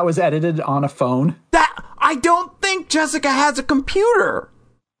said that was edited on a phone. That... I don't think Jessica has a computer.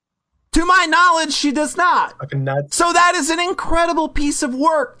 To my knowledge, she does not. Fucking nuts. So that is an incredible piece of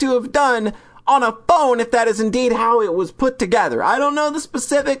work to have done on a phone, if that is indeed how it was put together. I don't know the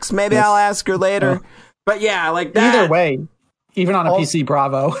specifics. Maybe I'll ask her later. But yeah, like that. Either way, even on a PC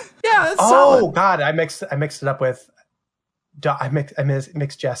Bravo. Yeah, that's Oh solid. God, I mixed it up with. I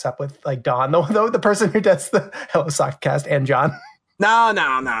mixed Jess up with like Don, the person who does the Hello Softcast, and John. No.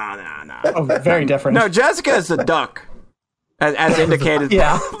 Oh, very different. No, Jessica is the duck, as indicated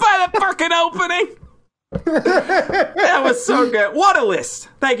Yeah. by the fucking opening. That was so good. What a list.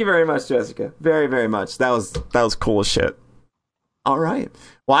 Thank you very much, Jessica. Very, very much. That was cool as shit. All right.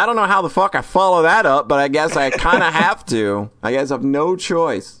 Well, I don't know how the fuck I follow that up, but I guess I kind of have to. I guess I have no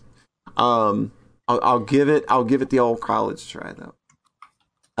choice. I'll give it the old college try though.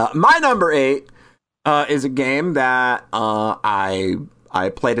 My number 8 is a game that I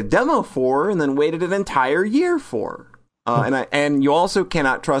played a demo for and then waited an entire year for. And you also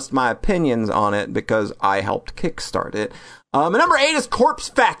cannot trust my opinions on it because I helped kickstart it. My number 8 is Corpse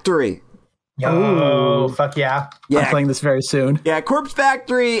Factory. Oh, fuck yeah. I'm playing this very soon. Yeah, Corpse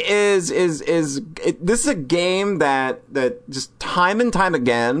Factory is this is a game that just time and time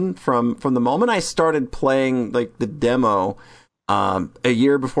again from the moment I started playing like the demo a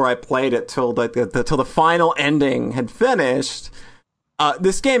year before I played it till the final ending had finished.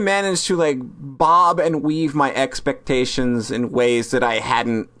 This game managed to like bob and weave my expectations in ways that I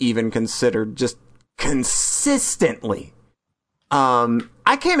hadn't even considered just consistently.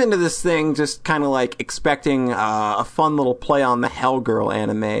 I came into this thing just kind of like expecting a fun little play on the Hellgirl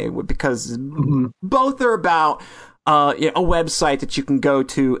anime because both are about a website that you can go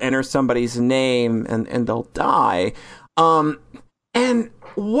to, enter somebody's name, and they'll die. And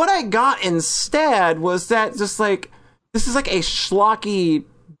what I got instead was that just like this is like a schlocky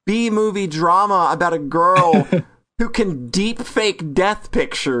B-movie drama about a girl who can deep fake death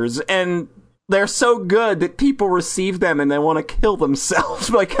pictures, and they're so good that people receive them and they want to kill themselves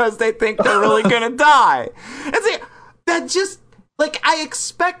because they think they're really gonna die. And see, that just like I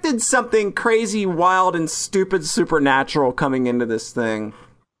expected something crazy, wild, and stupid supernatural coming into this thing.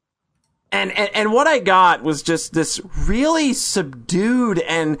 And what I got was just this really subdued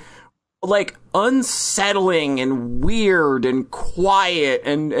and like unsettling and weird and quiet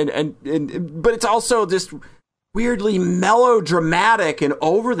and but it's also just weirdly melodramatic and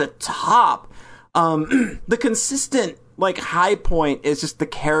over the top. The consistent like high point is just the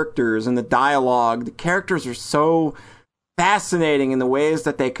characters and the dialogue. The characters are so fascinating in the ways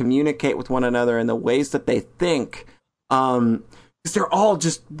that they communicate with one another and the ways that they think. Because they're all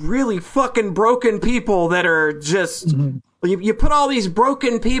just really fucking broken people that are just you put all these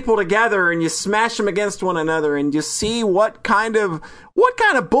broken people together and you smash them against one another and you see what kind of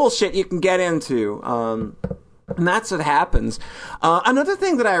bullshit you can get into. And that's what happens. Another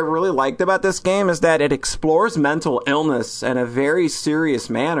thing that I really liked about this game is that it explores mental illness in a very serious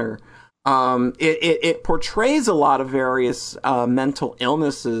manner. It portrays a lot of various mental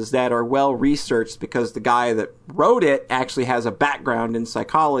illnesses that are well researched because the guy that wrote it actually has a background in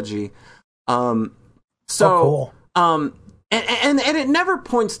psychology. Cool. And it never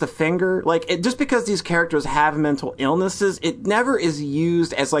points the finger. Like, just because these characters have mental illnesses, it never is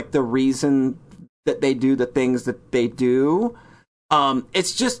used as like the reason that they do the things that they do.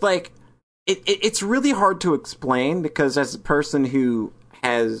 It's just like it's really hard to explain because as a person who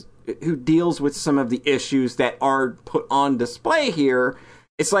deals with some of the issues that are put on display here,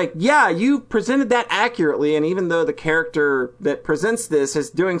 it's like, yeah, you presented that accurately, and even though the character that presents this is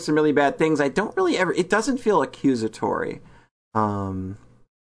doing some really bad things, I don't really it doesn't feel accusatory. And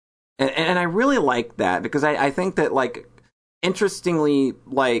I really like that because I think that like interestingly,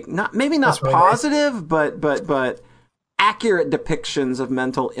 like maybe not really positive, nice. but accurate depictions of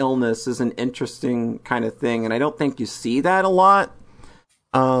mental illness is an interesting kind of thing, and I don't think you see that a lot.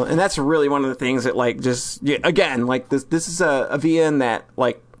 And that's really one of the things that like just again like this is a VN that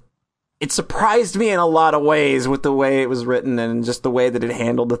like it surprised me in a lot of ways with the way it was written and just the way that it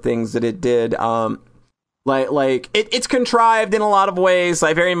handled the things that it did. It's contrived in a lot of ways.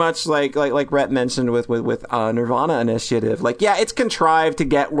 I very much like Rhett mentioned with Nirvana Initiative. Like, yeah, it's contrived to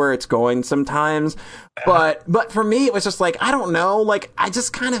get where it's going sometimes. But for me, it was just like, I don't know. Like, it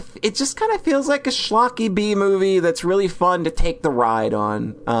just kind of feels like a schlocky B movie that's really fun to take the ride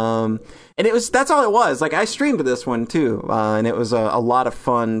on. And that's all it was. Like, I streamed this one too. And it was a lot of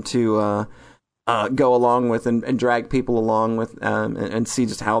fun to, go along with and drag people along with and see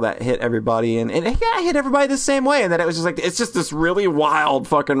just how that hit everybody and yeah, it hit everybody the same way, and that it was just like it's just this really wild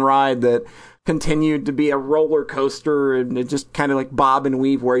fucking ride that continued to be a roller coaster and it just kind of like bob and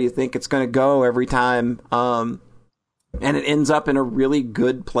weave where you think it's going to go every time, and it ends up in a really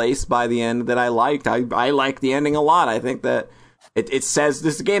good place by the end that I liked. I like the ending a lot. I think that it says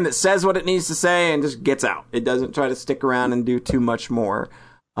this is a game that says what it needs to say and just gets out. It doesn't try to stick around and do too much more.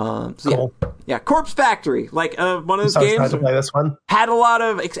 Cool. Yeah, Corpse Factory, like one of those games to play this one. Had a lot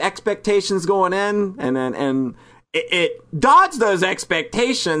of expectations going in, and it dodged those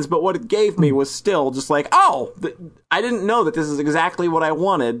expectations, but what it gave me was still just like, I didn't know that this is exactly what I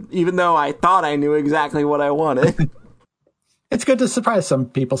wanted, even though I thought I knew exactly what I wanted. It's good to surprise some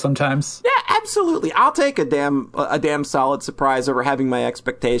people sometimes. Yeah, absolutely. I'll take a damn solid surprise over having my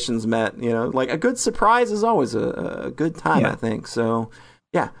expectations met. You know, like a good surprise is always a good time, Yeah. I think. So,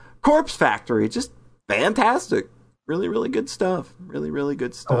 yeah. Corpse Factory, just fantastic. Really, really good stuff. Really, really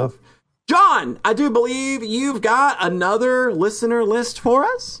good stuff. John, I do believe you've got another listener list for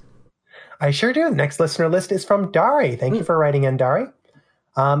us. I sure do. The next listener list is from Dari. Thank you for writing in, Dari.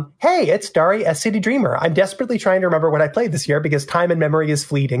 Hey, it's Dari, a City Dreamer. I'm desperately trying to remember what I played this year because time and memory is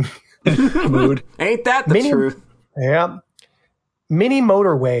fleeting. Mood. Ain't that the truth? Yeah. Mini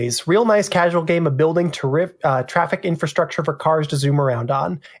Motorways, real nice casual game of building traffic infrastructure for cars to zoom around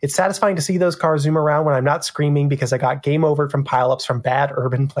on. It's satisfying to see those cars zoom around when I'm not screaming because I got game over from pileups from bad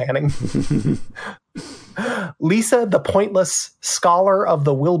urban planning. Lisa, the Pointless, Scholar of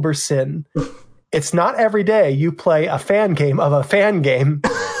the Wilbursin. It's not every day you play a fan game of a fan game.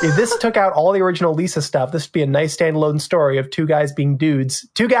 If this took out all the original Lisa stuff, this would be a nice standalone story of two guys being dudes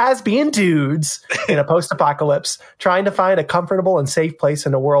in a post-apocalypse, trying to find a comfortable and safe place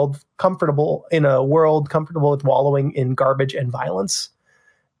in a world comfortable with wallowing in garbage and violence.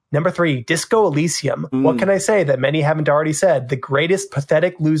 Number 3, Disco Elysium. What can I say that many haven't already said? The greatest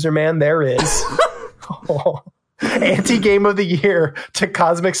pathetic loser man there is. Anti-game of the year to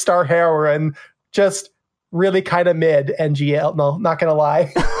Cosmic Star Heroine. Just really kind of mid, NGL. No, not going to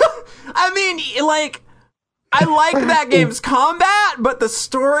lie. I mean, like, I like that game's combat, but the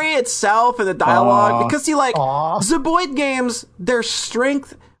story itself and the dialogue, because see, like, Zeboyd games, their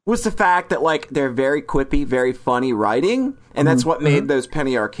strength was the fact that, like, they're very quippy, very funny writing, and that's what made those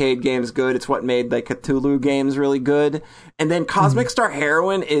Penny Arcade games good. It's what made, like, Cthulhu games really good. And then Cosmic Star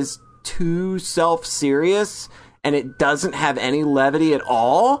Heroine is too self-serious, and it doesn't have any levity at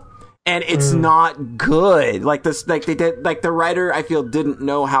all. And it's not good. Like this, like they did, like the writer, I feel, didn't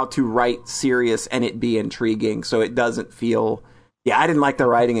know how to write serious and it be intriguing. So it doesn't feel. Yeah, I didn't like the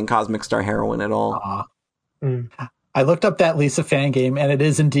writing in Cosmic Star Heroine at all. I looked up that Lisa fan game, and it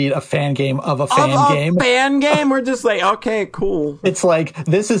is indeed a fan game of a fan game. Fan game? We're just like, okay, cool. It's like,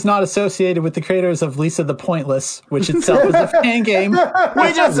 this is not associated with the creators of Lisa the Pointless, which itself is a fan game.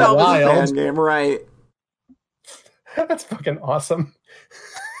 We just sell a fan game, right? That's fucking awesome.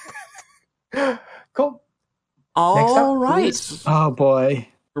 Cool. All right. Oh boy.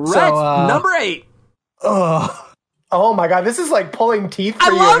 Right. So, Number 8. Oh my god, this is like pulling teeth for I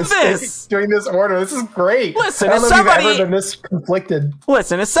you. love this! Doing this order. This is great. Listen, I don't as know if you've somebody- ever been this conflicted.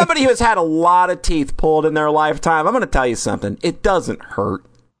 Listen, as somebody who has had a lot of teeth pulled in their lifetime, I'm going to tell you something. It doesn't hurt.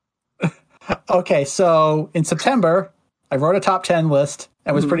 Okay, so in September, I wrote a top 10 list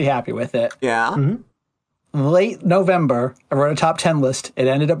and was pretty happy with it. Yeah. Late November, I wrote a top 10 list. It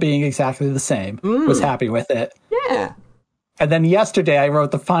ended up being exactly the same. Was happy with it. Yeah. And then yesterday, I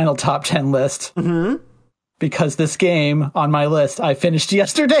wrote the final top 10 list. Because this game on my list, I finished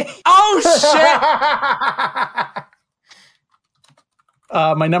yesterday. Oh,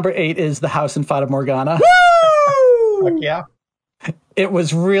 shit! My number 8 is The House in Fata Morgana. Woo! Fuck yeah. It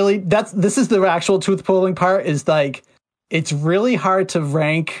was really, this is the actual tooth pulling part, is like, it's really hard to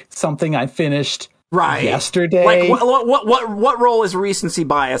rank something I finished Right. yesterday. Like, what role is recency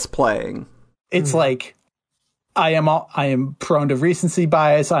bias playing? It's like, I am prone to recency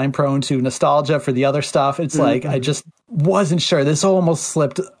bias. I'm prone to nostalgia for the other stuff. It's like, I just wasn't sure. This almost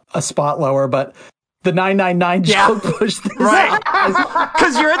slipped a spot lower, but the 999 joke pushed this Right. up.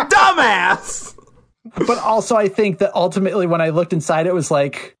 Because you're a dumbass! But also, I think that ultimately, when I looked inside, it was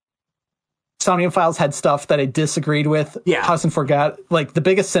like, Somnium Files had stuff that I disagreed with. Yeah. House and Forgot. Like, the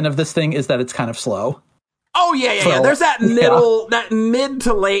biggest sin of this thing is that it's kind of slow. Oh, yeah. So, There's that that mid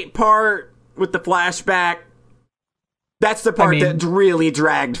to late part with the flashback. That's the part that really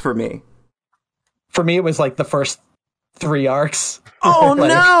dragged for me. For me, it was like the first 3 arcs. Oh, Like,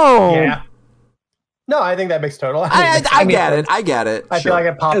 no! Yeah. No, I think that makes total. I get it. I get it. I feel like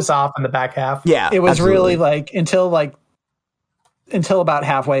it pops off in the back half. Yeah. It was absolutely. really like, until about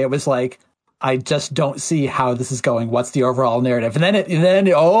halfway, it was like, I just don't see how this is going. What's the overall narrative? And then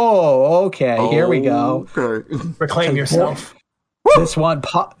okay, here we go. Okay. Reclaim yourself. This one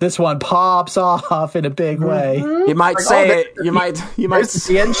pops off in a big way. You might say it. You might. There's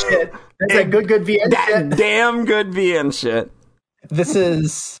VN shit. That's a good VN That shit. damn good VN shit. This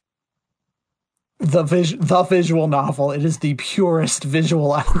is the visual novel. It is the purest visual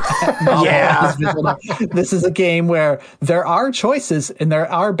novel. Yeah. This is a game where there are choices and there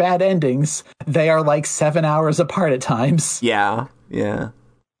are bad endings. They are like 7 hours apart at times. Yeah. Yeah.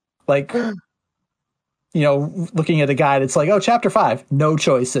 Like, looking at a guide, it's like, oh, chapter 5, no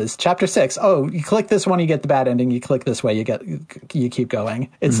choices. Chapter 6, oh, you click this one, you get the bad ending. You click this way, you keep going.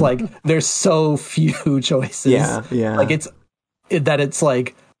 It's like, there's so few choices. Yeah. Yeah. Like, it's that it's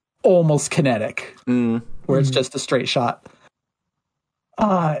like almost kinetic, where it's just a straight shot.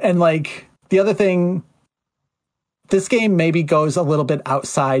 And like the other thing, this game maybe goes a little bit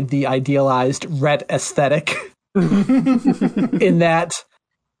outside the idealized ret aesthetic in that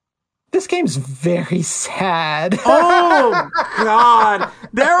this game's very sad. Oh God,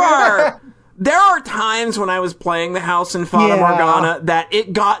 there are times when I was playing the house in Fata Morgana that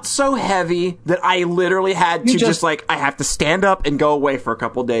it got so heavy that I literally had to just like, I have to stand up and go away for a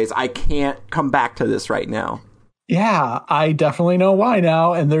couple days. I can't come back to this right now. Yeah, I definitely know why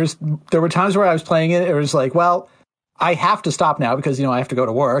now. And there were times where I was playing it. It was like, well, I have to stop now because, I have to go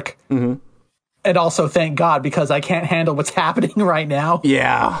to work. Mm-hmm. And also, thank God, because I can't handle what's happening right now.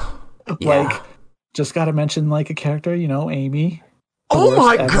 Yeah. Like, just got to mention, like, a character, Amy. Oh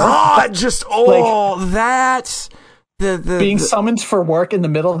my God! Just, that... Being summoned for work in the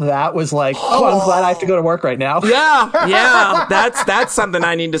middle of that was like, I'm glad I have to go to work right now. Yeah. That's something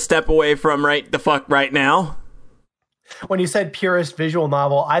I need to step away from right now. When you said purest visual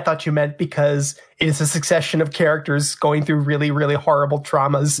novel, I thought you meant because it is a succession of characters going through really, really horrible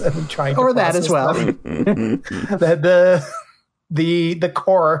traumas and trying to that as well. the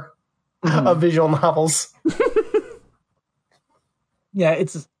core of visual novels. Yeah,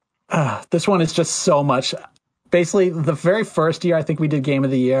 it's this one is just so much. Basically, the very first year I think we did Game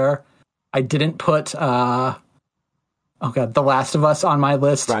of the Year, I didn't put The Last of Us on my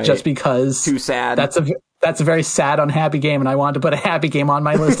list just because too sad. That's a very sad, unhappy game, and I wanted to put a happy game on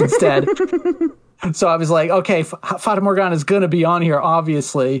my list instead. So I was like, okay, Fata Morgana is going to be on here,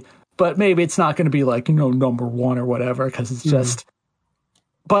 obviously, but maybe it's not going to be like, number one or whatever, because it's just...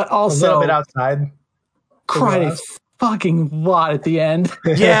 But also... A little bit outside. Cried a fucking lot at the end.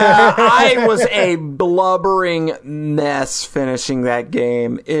 Yeah, I was a blubbering mess finishing that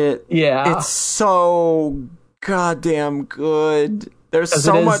game. It's so goddamn good. There's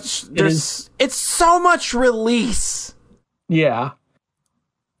so much. It's so much release. Yeah,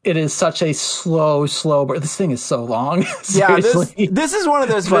 it is such a slow. But this thing is so long. Yeah, this is one of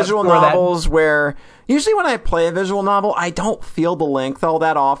those visual novels where usually when I play a visual novel, I don't feel the length all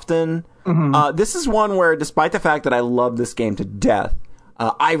that often. Mm-hmm. This is one where, despite the fact that I love this game to death,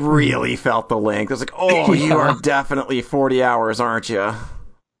 I really felt the length. I was like, you are definitely 40 hours, aren't you?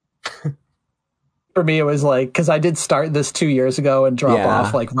 For me, it was like, because I did start this 2 years ago and drop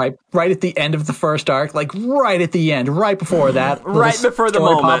off like right at the end of the first arc, like right at the end, right before that, right before the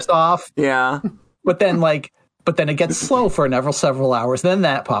moment pops off. Yeah, but then it gets slow for several hours. Then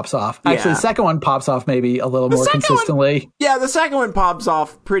that pops off. Actually, the second one pops off maybe a little more consistently. The second one pops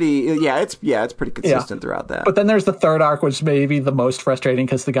off pretty. It's pretty consistent throughout that. But then there's the third arc, which may be the most frustrating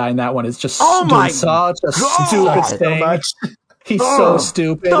because the guy in that one is just doing such a stupid thing. So much. He's so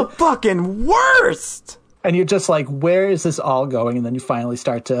stupid. The fucking worst. And you're just like, where is this all going? And then you finally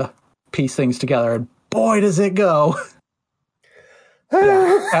start to piece things together, and boy, does it go.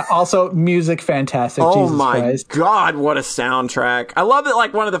 Also, music, fantastic. Oh Jesus my Christ. God, what a soundtrack. I love it.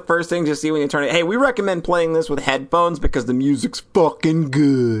 Like, one of the first things you see when you turn it, hey, we recommend playing this with headphones because the music's fucking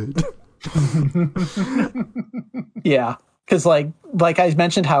good. Yeah, because like I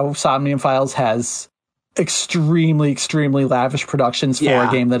mentioned how Somnium Files has extremely lavish productions for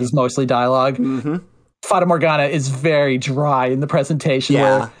a game that is mostly dialogue. Mm-hmm. Fata Morgana is very dry in the presentation.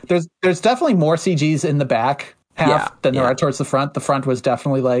 Where there's definitely more CGs in the back half than there are towards the front. The front was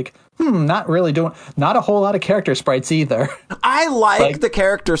definitely like, not a whole lot of character sprites either. I like the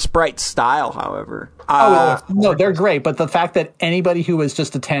character sprite style, however. No, they're great, but the fact that anybody who is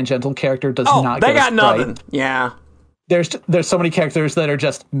just a tangential character does not they get got a sprite. nothing. Yeah. There's so many characters that are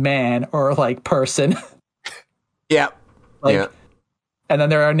just man or like person. Yep. And then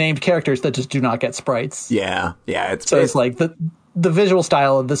there are named characters that just do not get sprites. Yeah. It's like the visual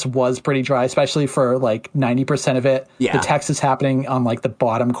style of this was pretty dry, especially for like 90% of it. Yeah. The text is happening on like the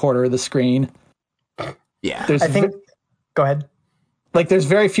bottom quarter of the screen. Yeah. Go ahead. Like there's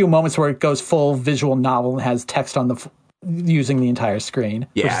very few moments where it goes full visual novel and has text on using the entire screen.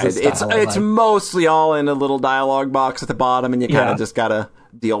 Yeah, it's mostly all in a little dialogue box at the bottom, and you kind of just gotta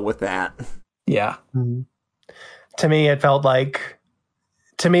deal with that. Yeah. Mm-hmm. To me, it felt like,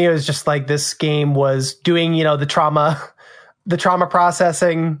 it was just like this game was doing, the trauma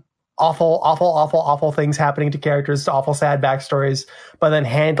processing, awful things happening to characters, awful sad backstories, but then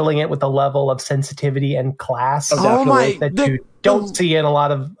handling it with a level of sensitivity and class that you don't see in a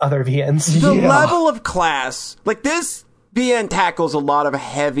lot of other VNs. The level of class, like this VN tackles a lot of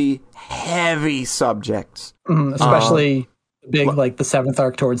heavy subjects. Especially big, like the 7th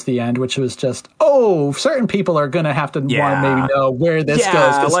arc towards the end, which was just, certain people are going to have to want to maybe know where this goes.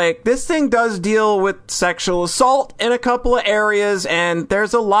 'Cause like this thing does deal with sexual assault in a couple of areas, and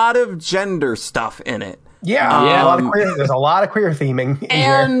there's a lot of gender stuff in it. There's a lot of queer theming in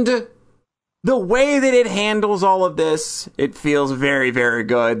And here. the way that it handles all of this, it feels very, very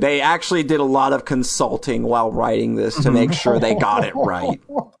good. They actually did a lot of consulting while writing this to make sure they got it right.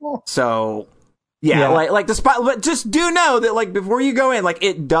 So... Yeah, like despite, but just do know that like before you go in, like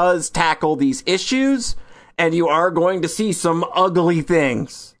it does tackle these issues, and you are going to see some ugly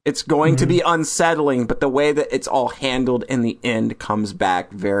things. It's going to be unsettling, but the way that it's all handled in the end comes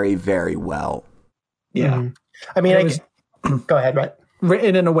back very, very well. Yeah. I mean, go ahead, right?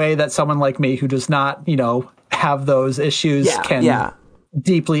 Written in a way that someone like me who does not, have those issues can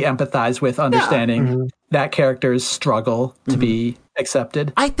deeply empathize with understanding that character's struggle to be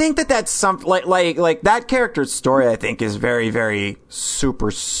accepted. I think that that's something like that character's story, I think, is very, very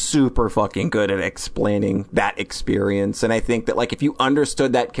super, super fucking good at explaining that experience. And I think that like if you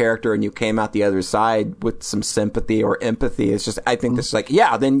understood that character and you came out the other side with some sympathy or empathy, it's just, I think this is like,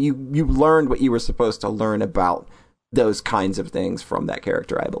 then you learned what you were supposed to learn about those kinds of things from that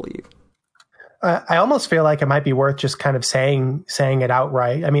character, I believe. I almost feel like it might be worth just kind of saying it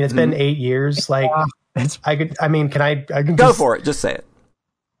outright. I mean, it's been 8 years. Like, I can go for it. Just say it.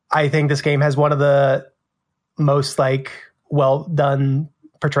 I think this game has one of the most like well done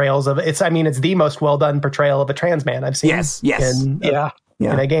portrayals of it's the most well done portrayal of a trans man I've seen. Yes. In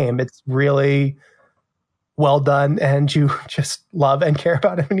a game. It's really well done, and you just love and care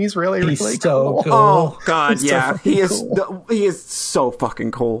about him, and he's really so cool. Oh god, he's so he is cool. He is so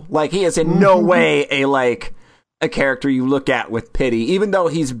fucking cool. Like he is in no way a character you look at with pity, even though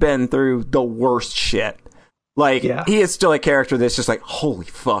he's been through the worst shit. Like he is still a character that's just like, holy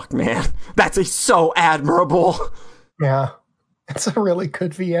fuck, man, he's so admirable. Yeah, it's a really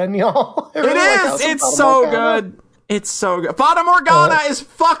good VN, y'all. It is. It's so good. It's so good. Fata Morgana is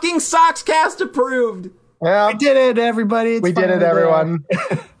fucking Soxcast approved. Yeah, we did it, everybody. We did it, everyone.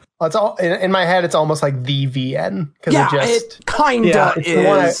 It's all in my head. It's almost like the VN because it kinda is.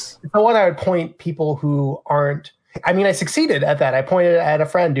 It's the one I would point people who aren't. I mean, I succeeded at that. I pointed at a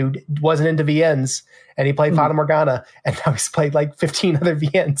friend who wasn't into VNs, and he played Fata Morgana, and now he's played like 15 other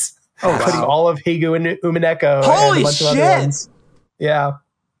VNs, including all of Higu and Umineko. Holy and a bunch shit! Of other ones. Yeah,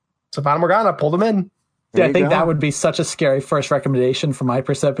 so Fata Morgana pulled him in. Yeah, I think that would be such a scary first recommendation from my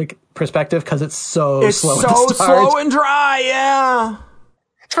perspective because it's slow. It's so slow and dry. Yeah,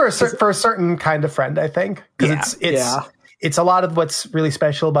 it's for a certain kind of friend, I think, because it's a lot of what's really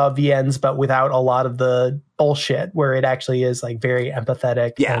special about VNs, but without a lot of the bullshit. Where it actually is like very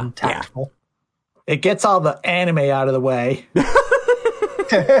empathetic and tactful. It gets all the anime out of the way.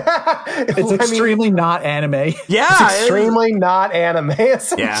 It's extremely not anime. Yeah, it's extremely not anime.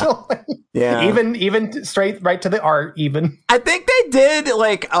 Essentially, yeah. Even straight right to the art. Even I think they did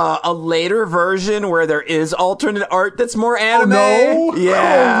like a later version where there is alternate art that's more anime. Oh, no.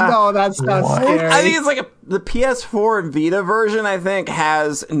 Yeah, no, that's not scary. I think it's like the PS4 and Vita version. I think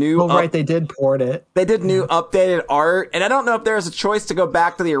has new. Oh, right, they did port it. They did new updated art, and I don't know if there's a choice to go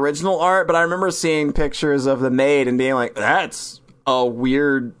back to the original art, but I remember seeing pictures of the maid and being like, that's a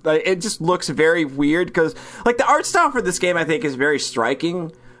weird, it just looks very weird because like the art style for this game I think is very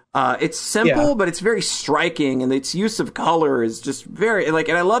striking. It's simple but it's very striking, and its use of color is just very like,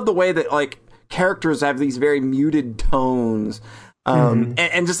 and I love the way that like characters have these very muted tones, and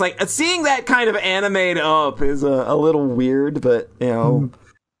just like seeing that kind of animate up is a little weird, but you know,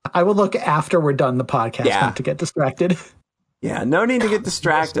 I will look after we're done the podcast not to get distracted. Yeah, no need to get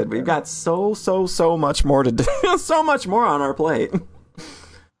distracted. We've got so much more to do. So much more on our plate.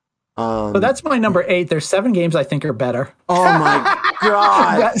 So that's my number 8. There's 7 games I think are better. Oh my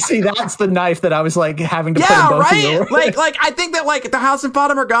god! That's the knife that I was like having to put in both of you. like I think that like the House in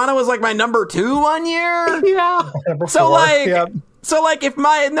Fata Morgana was like my number 2 one year. Yeah. So like if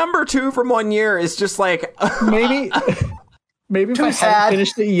my number 2 from 1 year is just like Maybe if I hadn't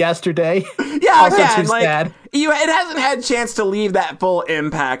finished it yesterday. Yeah, again, like sad. It hasn't had a chance to leave that full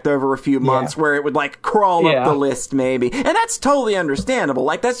impact over a few months where it would like crawl up the list maybe. And that's totally understandable.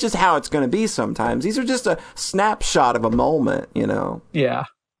 Like that's just how it's going to be sometimes. These are just a snapshot of a moment, you know. Yeah.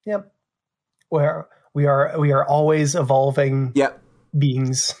 Yep. Where we are always evolving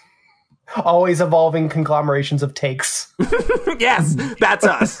beings. Always evolving conglomerations of takes. Yes, that's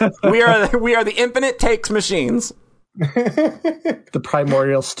us. We are the infinite takes machines. The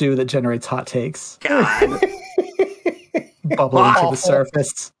primordial stew that generates hot takes. God. Bubbling to the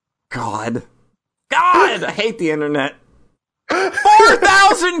surface. God, I hate the internet.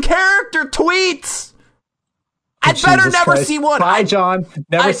 4,000 character tweets. I'd better Jesus never Christ. see one. Bye, John.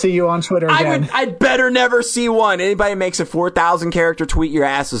 Never see you on Twitter again. I'd better never see one. Anybody makes a 4,000 character tweet, your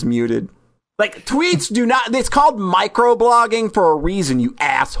ass is muted. Like, tweets do not, it's called microblogging for a reason, you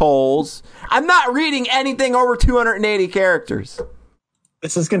assholes. I'm not reading anything over 280 characters.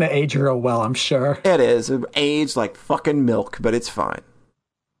 This is going to age real well, I'm sure. It is. It aged like fucking milk, but it's fine.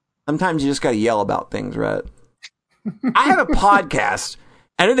 Sometimes you just gotta yell about things, right? I have a podcast,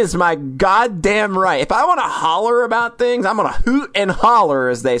 and it is my goddamn right. If I want to holler about things, I'm gonna hoot and holler,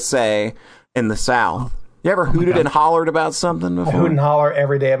 as they say in the South. You ever hooted and hollered about something before? I hoot and holler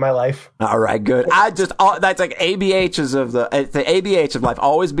every day of my life. All right, good. That's like ABHs of the ABH of life.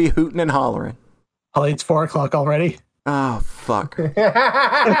 Always be hooting and hollering. Holly, it's 4:00 already. Oh, fuck. All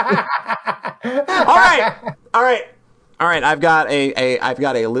right. I've got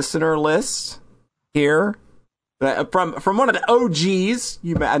a listener list here from one of the OGs.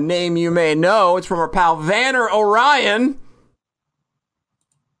 A name you may know. It's from our pal Vanner Orion.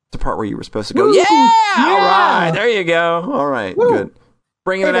 The part where you were supposed to go. Yeah! All right, there you go. All right, good.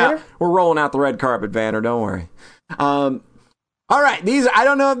 Bringing it out. Vanner. We're rolling out the red carpet, Vanner. Don't worry. All right, I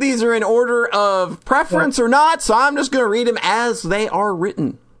don't know if these are in order of preference or not, so I'm just going to read them as they are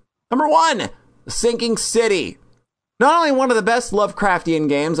written. Number 1, The Sinking City. Not only one of the best Lovecraftian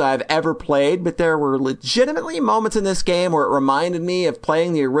games I've ever played, but there were legitimately moments in this game where it reminded me of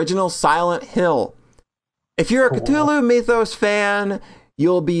playing the original Silent Hill. If you're a Cthulhu Mythos fan,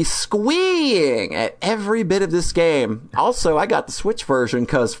 you'll be squeeing at every bit of this game. Also, I got the Switch version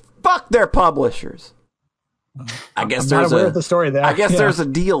because fuck their publishers. I guess I'm not aware of the story there. I guess there's a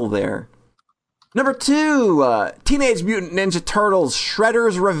deal there. Number 2, Teenage Mutant Ninja Turtles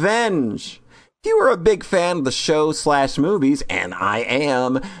Shredder's Revenge. If you were a big fan of the show/movies, and I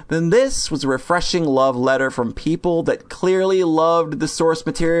am, then this was a refreshing love letter from people that clearly loved the source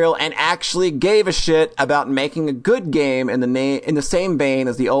material and actually gave a shit about making a good game in the same vein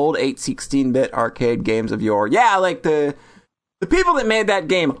as the old 8/16-bit arcade games of yore. Yeah, like the people that made that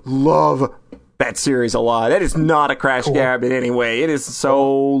game love that series a lot. It is not a Crash Gab in any way. It is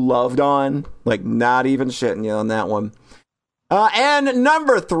so loved on. Like, not even shitting you on that one. And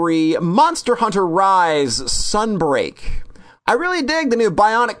number 3, Monster Hunter Rise Sunbreak. I really dig the new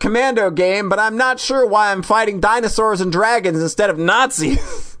Bionic Commando game, but I'm not sure why I'm fighting dinosaurs and dragons instead of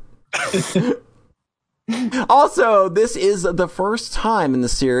Nazis. Also, this is the first time in the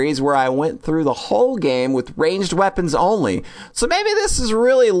series where I went through the whole game with ranged weapons only. So maybe this is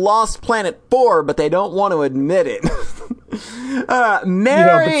really Lost Planet 4, but they don't want to admit it.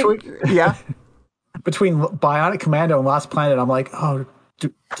 Between Bionic Commando and Lost Planet, I'm like, oh,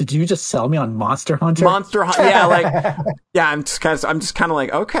 did you just sell me on Monster Hunter? I'm just kind of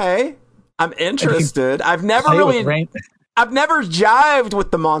like, okay, I'm interested. I've never jived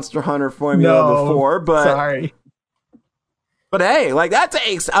with the Monster Hunter formula before, but sorry. But hey, like, that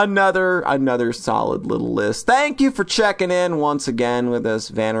takes another solid little list. Thank you for checking in once again with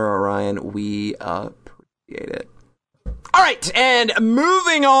us, Vanner Orion. We appreciate it. All right, and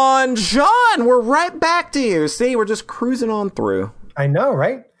moving on, John, we're right back to you. See, we're just cruising on through. I know,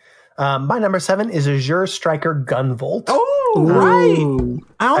 right? My number 7 is Azure Striker Gunvolt. Oh, right.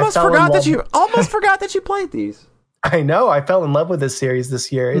 I almost forgot that you played these. I know. I fell in love with this series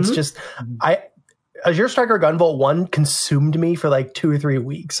this year. It's just, Azure Striker Gunvolt 1 consumed me for like 2 or 3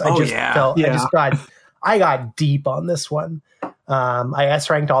 weeks. I got deep on this one. I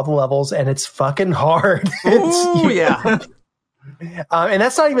S-ranked all the levels, and it's fucking hard. And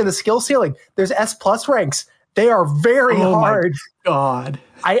that's not even the skill ceiling. There's S+ ranks. They are very hard. My God.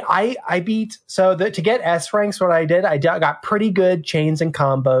 I beat, to get S ranks, what I got pretty good chains and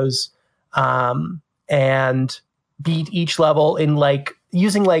combos, and beat each level in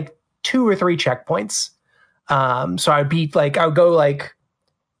using 2 or 3 checkpoints. So I would go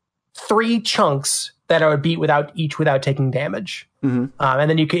 3 chunks that I would beat without taking damage. Mm-hmm. And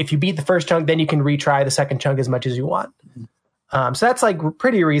then if you beat the first chunk, then you can retry the second chunk as much as you want. So that's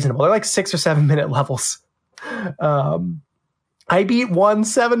pretty reasonable. They're 6 or 7 minute levels. I beat one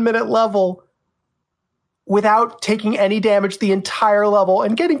 7-minute level without taking any damage the entire level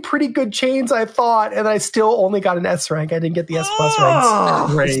and getting pretty good chains, I thought, and I still only got an S rank. I didn't get the S+ ranks.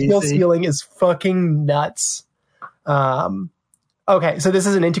 The skill ceiling is fucking nuts. Okay, so this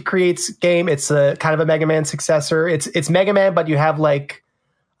is an Inti Creates game. It's a kind of a Mega Man successor. It's Mega Man, but you have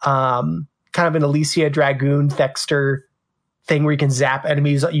kind of an Alicia Dragoon Thexter thing where you can zap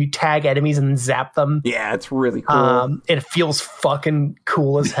enemies. You tag enemies and zap them. Yeah, it's really cool. It feels fucking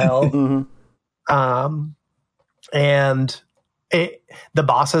cool as hell. Mm-hmm. And the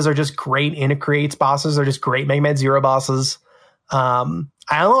bosses are just great. Inti Creates bosses are just great. Mega Man Zero bosses. I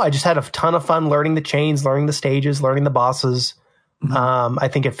don't know. I just had a ton of fun learning the chains, learning the stages, learning the bosses. I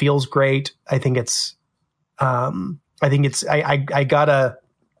think it feels great. I got a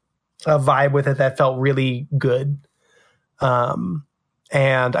vibe with it that felt really good.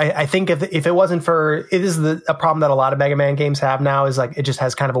 And I think if it wasn't for, it is a problem that a lot of Mega Man games have now, is like, it just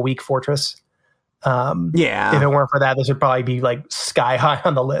has kind of a weak fortress. Yeah. If it weren't for that, this would probably be like sky high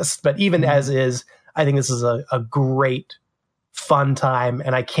on the list. But even as is, I think this is a great, fun time,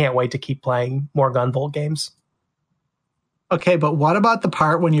 and I can't wait to keep playing more Gunvolt games. Okay, but what about the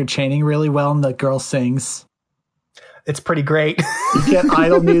part when you're chaining really well and the girl sings? It's pretty great. You get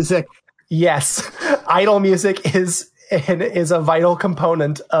idle music. Yes, idle music is a vital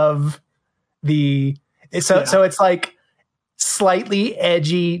component of the. So it's like slightly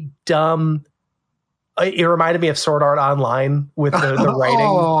edgy, dumb. It reminded me of Sword Art Online with the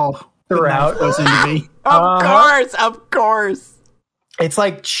writing throughout. Of course. It's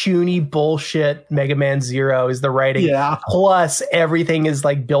like chuny bullshit. Mega Man Zero is the writing. Yeah. Plus, everything is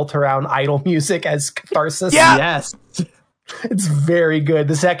like built around idle music as catharsis. Yeah. Yes. It's very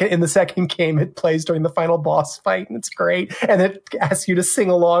good. In the second game, it plays during the final boss fight, and it's great. And it asks you to sing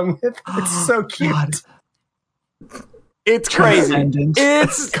along with. It's so cute. God. It's crazy.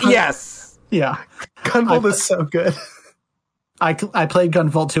 Yes. Yeah. Gunvolt is so good. I played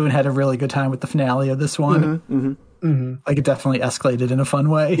Gunvolt 2 and had a really good time with the finale of this one. Like, it definitely escalated in a fun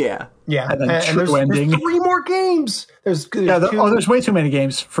way. Yeah. Yeah. And then And true ending. there's 3 more games. There's way too many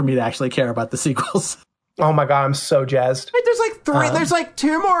games for me to actually care about the sequels. Oh my god, I'm so jazzed. Wait, there's like 3. There's like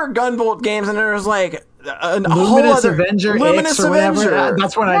 2 more Gunvolt games, and there's like a whole Luminous other Avenger, Luminous X or whatever. Avenger.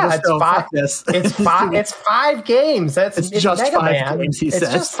 That's when I just go, fuck this. It's 5 games. It's just Mega 5 Man. games, he it's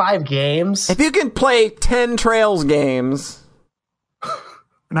says. just 5 games. If you can play 10 Trails games. We're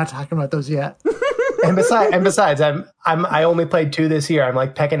not talking about those yet. And besides, I only played 2 this year. I'm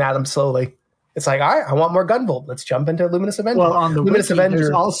like pecking at them slowly. It's like, all right, I want more Gunvolt. Let's jump into Luminous Avenger. Well, on the Luminous Wiki, Avenger, there's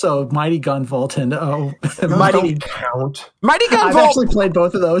also Mighty Gunvolt and Mighty Count. Mighty I've actually Gunvolt. played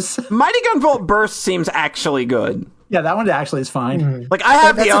both of those. Mighty Gunvolt Burst seems actually good. Yeah, that one actually is fine. Like I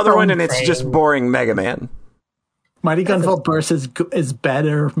have That's the its other own one, and it's thing. just boring Mega Man. Mighty Gunvolt Burst is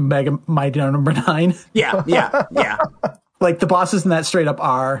better Mighty number 9. Yeah. Like, the bosses in that straight up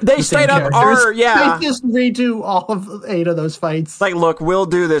are. They the same straight up characters. are, yeah. They just redo all of 8 of those fights. Like, look, we'll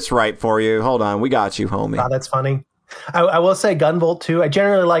do this right for you. Hold on, we got you, homie. Oh, that's funny. I will say Gunvolt 2. I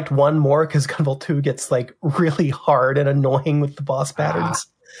generally liked 1 more because Gunvolt 2 gets like really hard and annoying with the boss patterns.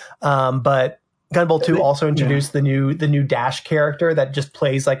 But Gunvolt 2 also introduced the new dash character that just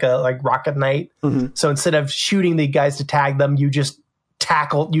plays like Rocket Knight. So instead of shooting the guys to tag them, you just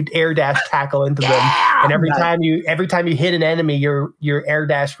you'd air dash tackle into them, and every time you hit an enemy, your air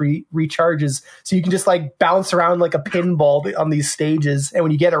dash recharges, so you can just like bounce around like a pinball on these stages, and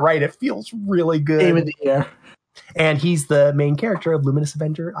when you get it right, it feels really good. Aim in the air. And he's the main character of Luminous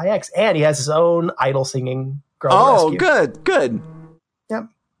Avenger IX, and he has his own idol singing girl. Oh, rescue. good. Yep.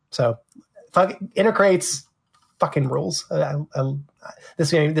 So, Intercrates fucking rules.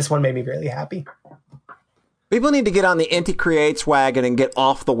 This one made me really happy. People need to get on the Inti Creates wagon and get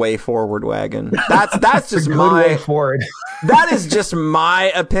off the Way Forward wagon. That's just Good my way forward. That is just my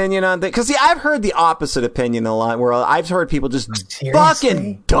opinion on things. Because see, I've heard the opposite opinion a lot, where I've heard people just Seriously?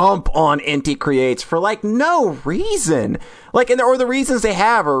 fucking dump on Inti Creates for like no reason. Like, or the reasons they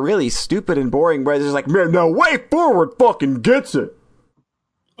have are really stupid and boring. Where it's like, man, no, Way Forward fucking gets it.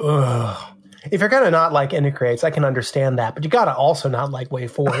 Ugh. If you're gonna not like Intercrates, I can understand that, but you gotta also not like Way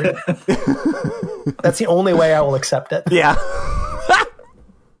Forward. That's the only way I will accept it. Yeah.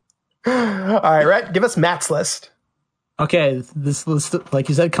 All right, Rhett, give us Matt's list. Okay, this list, like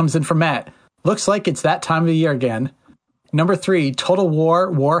you said, comes in from Matt. Looks like it's that time of the year again. Number 3, Total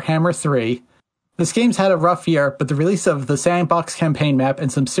War Warhammer 3. This game's had a rough year, but the release of the Sandbox campaign map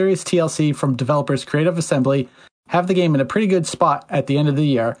and some serious TLC from developers Creative Assembly have the game in a pretty good spot at the end of the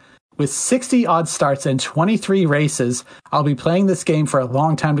year. With 60 odd starts and 23 races, I'll be playing this game for a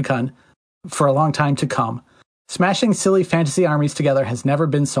long time to come. Smashing silly fantasy armies together has never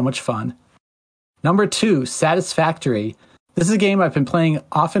been so much fun. Number 2, Satisfactory. This is a game I've been playing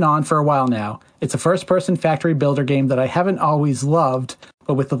off and on for a while now. It's a first-person factory builder game that I haven't always loved,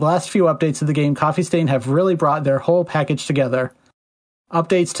 but with the last few updates of the game, Coffee Stain have really brought their whole package together.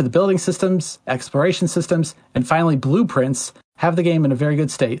 Updates to the building systems, exploration systems, and finally blueprints have the game in a very good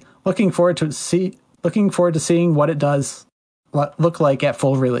state. Looking forward to seeing what it does look like at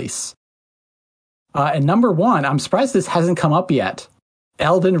full release. And number 1, I'm surprised this hasn't come up yet.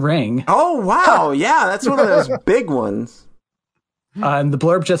 Elden Ring. Oh, wow. Yeah, that's one of those big ones. And the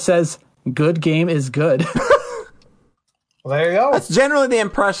blurb just says, good game is good. Well, there you go. That's generally the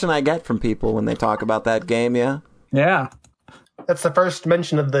impression I get from people when they talk about that game, yeah. Yeah. That's the first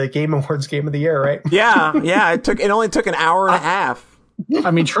mention of the Game Awards Game of the Year, right? Yeah. It only took an hour and a half.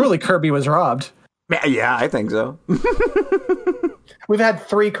 I mean, truly, Kirby was robbed. Yeah, I think so. We've had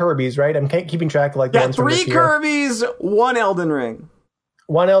 3 Kirbys, right? I'm keeping track of like the Yeah, ones from 3 this year. Kirbys, 1 Elden Ring.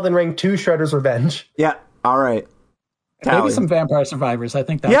 1 Elden Ring, 2 Shredder's Revenge. Yeah, all right. Maybe Tally. some Vampire Survivors. I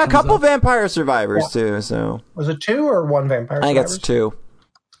think that. Yeah, a comes couple up. Vampire Survivors too. So Was it 2 or 1 Vampire I think it's Survivors?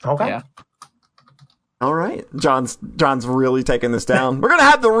 2. Okay. Yeah. All right, John's really taking this down. We're gonna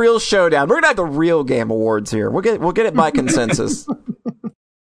have the real showdown. We're gonna have the real Game Awards here. We'll get it by consensus.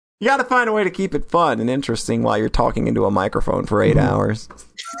 You got to find a way to keep it fun and interesting while you're talking into a microphone for 8 hours.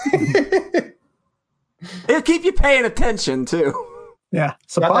 It'll keep you paying attention too. Yeah.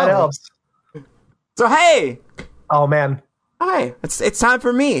 So That helps. So hey, Oh, man. hi, it's time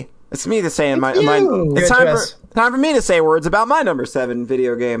for me. It's me to say my you. it's Good time choice. for me to say words about my number 7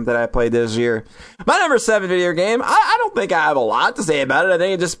 video game that I played this year. My number 7 video game, I don't think I have a lot to say about it. I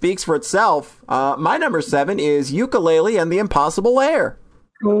think it just speaks for itself. My number 7 is Yooka-Laylee and the Impossible Lair.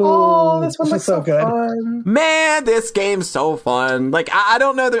 Oh, this one is looks so so good. fun. Man, this game's so fun. Like, I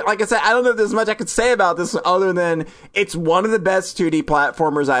don't know that, like I said, I don't know if there's much I could say about this other than it's one of the best 2D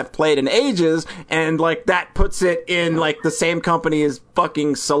platformers I've played in ages, and, like, that puts it in, like, the same company as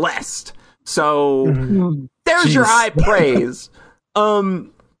fucking Celeste. So, there's your Jeez. high praise.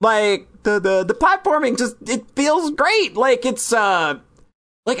 Like, the platforming just, it feels great. Like, it's, like,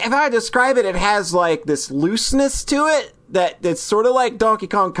 if I describe it, it has, like, this looseness to it. That's sort of like Donkey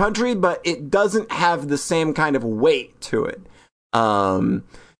Kong Country, but it doesn't have the same kind of weight to it.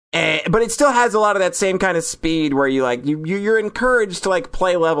 But it still has a lot of that same kind of speed where you're encouraged to like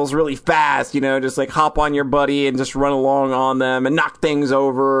play levels really fast, you know, just like hop on your buddy and just run along on them and knock things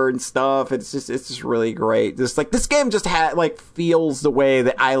over and stuff. It's just really great. Just like this game just feels the way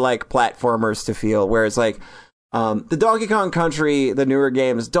that I like platformers to feel, where it's like, the Donkey Kong Country, the newer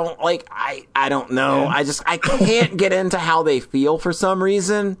games don't like, I don't know. Yeah. I can't get into how they feel for some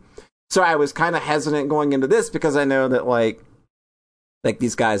reason. So I was kind of hesitant going into this because I know that like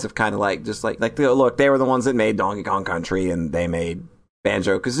these guys have kind of look, they were the ones that made Donkey Kong Country and they made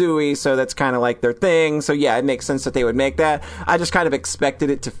Banjo-Kazooie, so that's kind of like their thing. So yeah, it makes sense that they would make that. I just kind of expected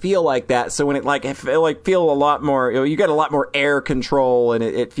it to feel like that. So when it feel a lot more, you get a lot more air control and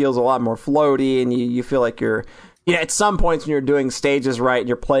it feels a lot more floaty, and you feel like you're, at some points when you're doing stages right and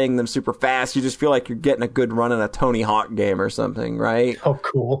you're playing them super fast, you just feel like you're getting a good run in a Tony Hawk game or something, right? Oh,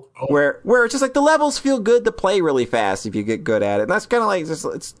 cool. Where it's just like the levels feel good to play really fast if you get good at it. And that's kind of like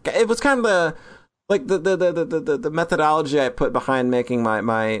it was kind of the methodology I put behind making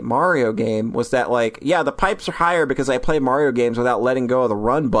my Mario game was that, like, yeah, the pipes are higher because I play Mario games without letting go of the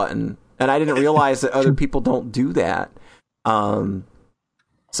run button, and I didn't realize that other people don't do that.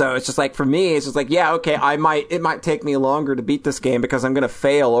 So it's just like, for me, it's just like, yeah, okay, it might take me longer to beat this game because I'm gonna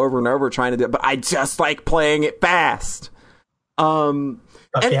fail over and over trying to do it, but I just like playing it fast.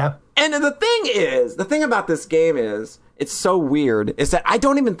 Yeah. And the thing about this game is, it's so weird, is that I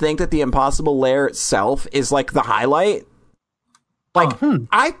don't even think that the Impossible Lair itself is like the highlight. Like,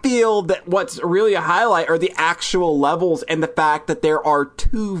 I feel that what's really a highlight are the actual levels and the fact that there are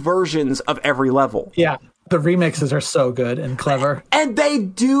 2 versions of every level. Yeah. The remixes are so good and clever. And they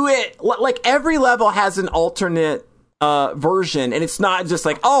do it, like, every level has an alternate version, and it's not just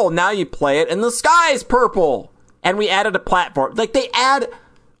like, oh, now you play it and the sky's purple and we added a platform. Like, they add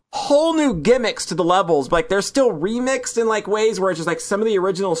whole new gimmicks to the levels, but like they're still remixed in like ways where it's just like some of the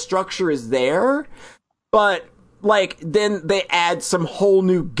original structure is there, but like then they add some whole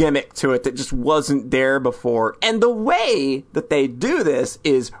new gimmick to it that just wasn't there before. And the way that they do this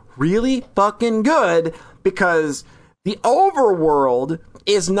is really fucking good, because the overworld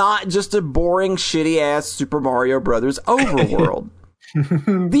is not just a boring shitty ass Super Mario Brothers overworld.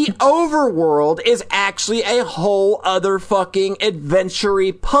 The overworld is actually a whole other fucking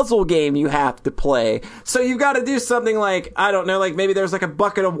adventure-y puzzle game you have to play. So you've got to do something like, I don't know, like maybe there's like a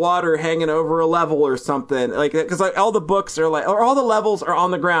bucket of water hanging over a level or something, like, because like all the books are like, or all the levels are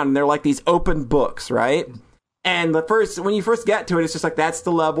on the ground and they're like these open books, right? And when you first get to it, it's just like, that's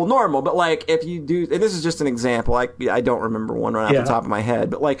the level normal. But like, if you do, and this is just an example, I don't remember one right off the top of my head,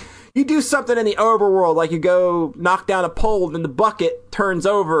 but like, you do something in the overworld, like you go knock down a pole and the bucket turns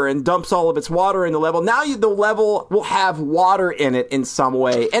over and dumps all of its water in the level. Now the level will have water in it in some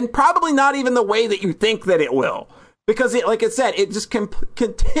way, and probably not even the way that you think that it will. Because it, like I said, it just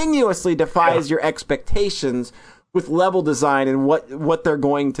continuously defies your expectations with level design and what they're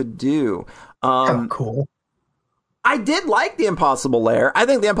going to do. Cool. I did like the Impossible Lair. I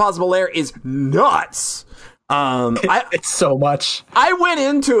think the Impossible Lair is nuts. It's so much. I went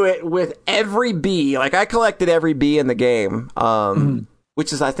into it with every B. Like, I collected every B in the game,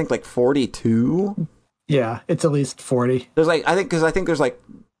 which is, I think, like 42. Yeah, it's at least 40. There's like, I think there's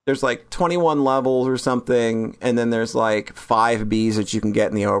like 21 levels or something, and then there's like 5 Bs that you can get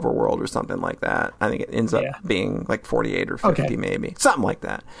in the overworld or something like that. I think it ends up being like 48 or 50 maybe. Something like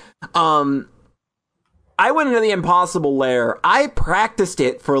that. I went into the Impossible Lair. I practiced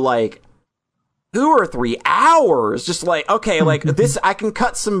it for like 2 or 3 hours, just like, okay, like this, I can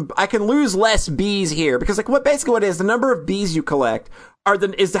lose less Bs here, because like what it is, the number of Bs you collect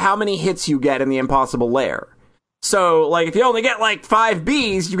is how many hits you get in the Impossible Lair. So like if you only get like 5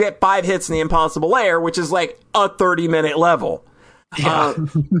 Bs, you get 5 hits in the Impossible Lair, which is like a 30-minute level. Yeah.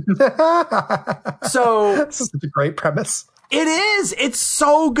 So This is such a great premise. it is. It's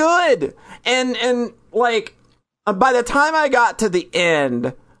so good. And like by the time I got to the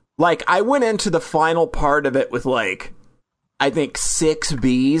end, like, I went into the final part of it with, like, I think 6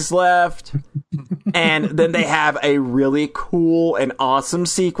 Bs left. And then they have a really cool and awesome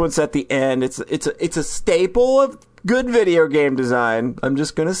sequence at the end. It's a staple of good video game design, I'm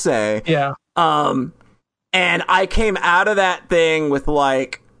just gonna say. Yeah. And I came out of that thing with,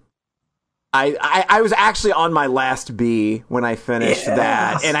 like, I was actually on my last B when I finished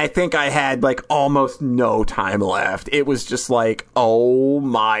that, and I think I had like almost no time left. It was just like, oh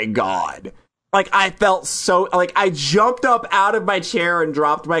my god. Like, I felt so, like, I jumped up out of my chair and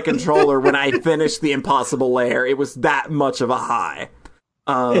dropped my controller when I finished the Impossible Lair. It was that much of a high.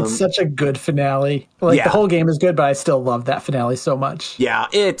 It's such a good finale. Like, the whole game is good, but I still love that finale so much. Yeah,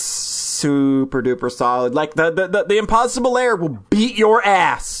 it's super duper solid. Like, the Impossible Lair will beat your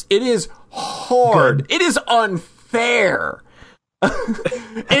ass. It is hard. Good. It is unfair.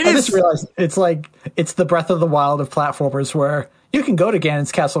 I just realized it's like, it's the Breath of the Wild of platformers, where you can go to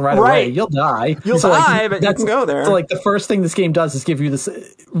Ganon's castle right away. You'll die. You'll die, but you can go there. So, like, the first thing this game does is give you this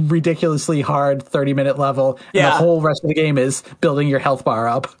ridiculously hard 30-minute level, and the whole rest of the game is building your health bar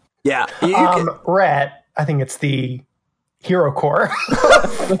up. Yeah. Rhett, I think it's the hero core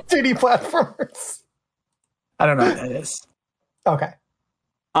of 2D platformers. I don't know what that is. Okay.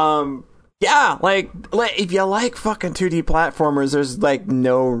 Yeah, like if you like fucking 2D platformers, there's like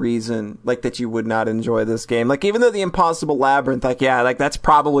no reason like that you would not enjoy this game. Like, even though the Impossible Labyrinth, like, yeah, like that's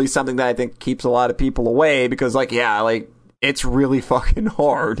probably something that I think keeps a lot of people away, because like, yeah, like it's really fucking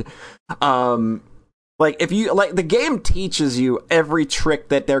hard. Like, if you like, the game teaches you every trick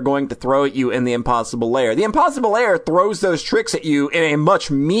that they're going to throw at you in the Impossible Lair. The Impossible Lair throws those tricks at you in a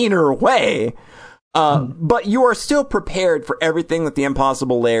much meaner way. But you are still prepared for everything that the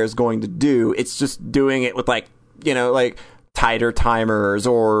Impossible Lair is going to do. It's just doing it with, like, you know, like tighter timers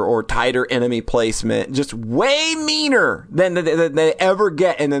or tighter enemy placement, just way meaner than they ever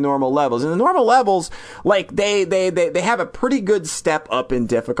get in the normal levels. In the normal levels, like, they have a pretty good step up in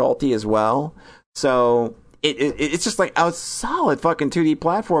difficulty as well. So it's just like a solid fucking 2D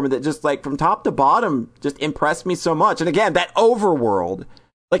platformer that just, like, from top to bottom just impressed me so much. And again, that overworld.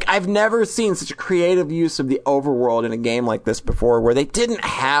 Like, I've never seen such a creative use of the overworld in a game like this before, where they didn't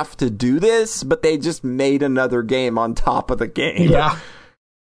have to do this, but they just made another game on top of the game. Yeah.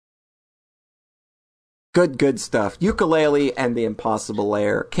 Good stuff. Yooka-Laylee and the Impossible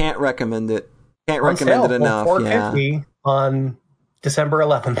Lair. Can't recommend it. Can't recommend it enough. $4.50 on December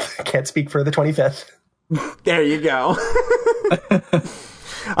 11th. Can't speak for the 25th. There you go.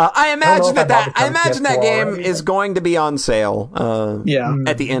 I imagine that game is going to be on sale.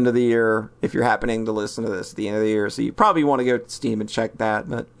 At the end of the year, if you're happening to listen to this at the end of the year, so you probably want to go to Steam and check that.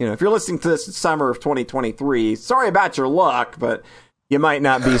 But, you know, if you're listening to this summer of 2023, sorry about your luck, but you might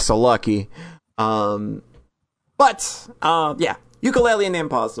not be so lucky. Yeah, Yooka-Laylee and the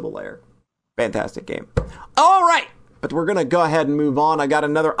Impossible Lair, fantastic game. All right. But we're going to go ahead and move on. I got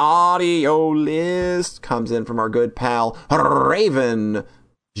another audio list. Comes in from our good pal, Raven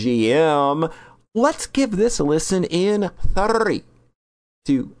GM. Let's give this a listen in 3,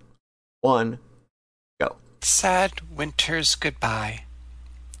 2, 1, go. Sad winter's goodbye.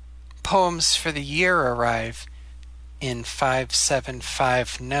 Poems for the year arrive in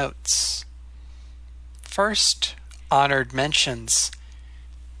 575 notes. First, honored mentions.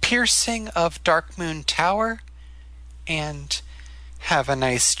 Piercing of Darkmoon Tower and Have a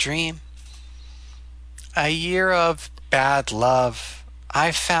Nice Dream. A year of bad love.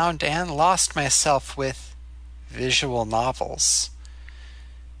 I found and lost myself with visual novels.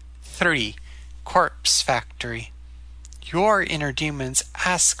 3. Corpse Factory. Your inner demons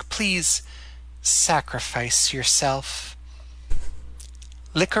ask, please sacrifice yourself.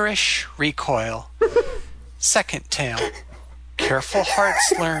 Licorice Recoil. Second tale. Careful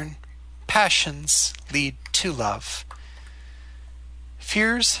hearts learn, passions lead to love.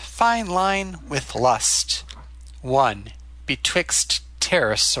 Fear's fine line with lust. One betwixt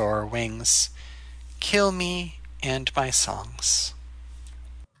pterosaur wings. Kill me and my songs.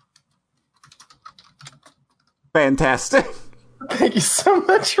 Fantastic. Thank you so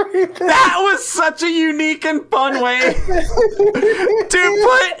much, Raven. That was such a unique and fun way to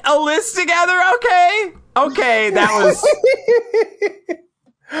put a list together. Okay, that was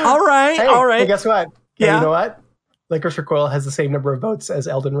all right. Hey, all right. Well, guess what? Yeah. You know what? Licorice Recoil has the same number of votes as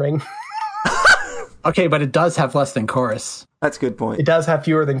Elden Ring. Okay, but it does have less than Chorus. That's a good point. It does have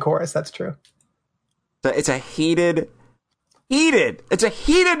fewer than Chorus. That's true. So it's a heated. It's a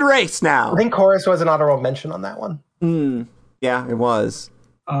heated race now. I think Chorus was an honorable mention on that one. Yeah, it was.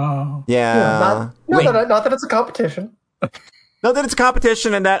 Oh. Yeah. Not that it's a competition. Not that it's a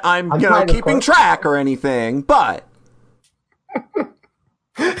competition and that I'm fine with keeping Chorus. track or anything, but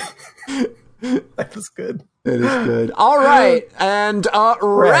That was good. it is good. All right, and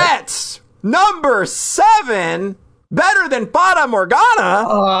Rhett, number 7, better than Fata Morgana.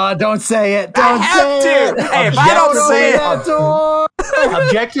 Oh, don't say it. I Don't have say to. it. Hey, if I don't say That it, door.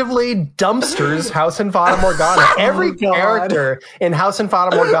 Objectively, dumpsters House and Fata Morgana. Every God. character in House and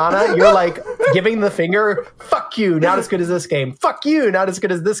Fata Morgana, you're like giving the finger, fuck you, not as good as this game. Fuck you, not as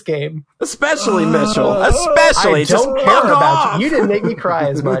good as this game. especially Mitchell, especially I don't just care fuck about off. you. You didn't make me cry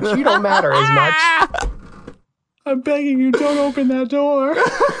as much. You don't matter as much. I'm begging you, don't open that door.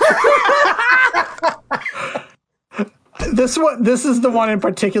 This is the one in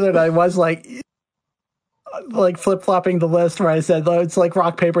particular that I was like flip-flopping the list where I said it's like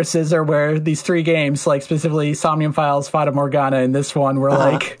rock, paper, scissors, where these 3 games, like specifically Somnium Files, Fata Morgana, and this one were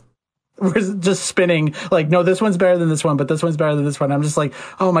like, we're just spinning, like, no, this one's better than this one, but this one's better than this one. I'm just like,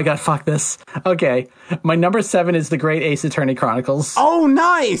 oh my god, fuck this. Okay. My number 7 is the Great Ace Attorney Chronicles. Oh,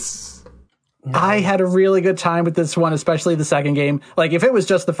 nice. I had a really good time with this one, especially the second game. Like, if it was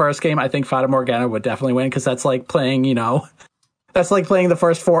just the first game, I think Fata Morgana would definitely win, because that's like playing, that's like playing the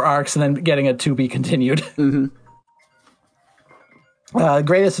first 4 arcs and then getting a to be continued. Mm-hmm.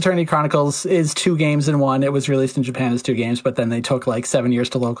 Greatest Attorney Chronicles is 2 games in one. It was released in Japan as 2 games, but then they took like 7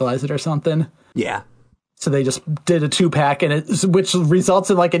 years to localize it or something. Yeah. So they just did a 2-pack, and which results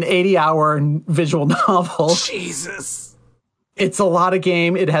in like an 80-hour visual novel. Jesus. It's a lot of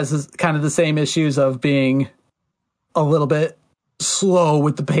game. It has kind of the same issues of being a little bit slow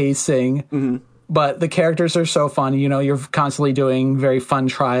with the pacing. Mm-hmm. But the characters are so fun. You're constantly doing very fun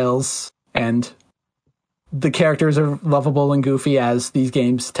trials, and the characters are lovable and goofy, as these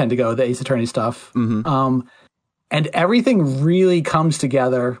games tend to go, the Ace Attorney stuff. Mm-hmm. And everything really comes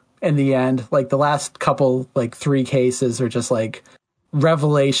together in the end. Like the last couple, like 3 cases are just like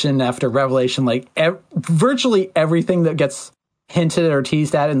revelation after revelation. Like virtually everything that gets hinted or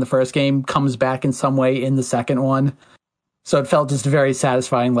teased at in the first game comes back in some way in the second one. So it felt just very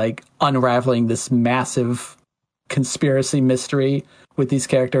satisfying, like unraveling this massive conspiracy mystery with these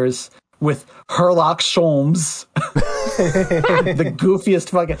characters, with Herlock Sholmes, the goofiest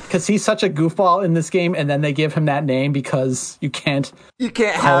fucking, because he's such a goofball in this game, and then they give him that name because you can't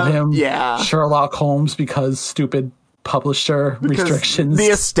call him Sherlock Holmes because stupid publisher restrictions. The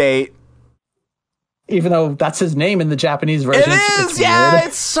estate. Even though that's his name in the Japanese version. It's weird.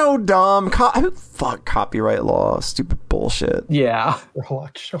 It's so dumb. Fuck copyright law. Stupid bullshit. Yeah.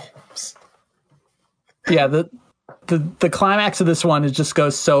 Sherlock Holmes. Yeah, the climax of this one, it just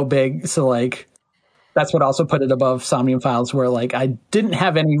goes so big. So, like, that's what also put it above Somnium Files, where, like, I didn't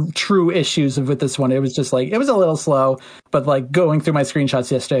have any true issues with this one. It was just, like, it was a little slow. But, like, going through my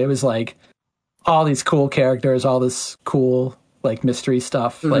screenshots yesterday, it was, like, all these cool characters, all this cool, like, mystery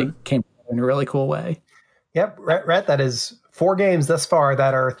stuff, like, came in a really cool way. Yep, Rhett, that is 4 games thus far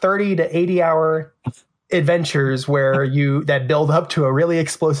that are 30 to 80 hour adventures where that build up to a really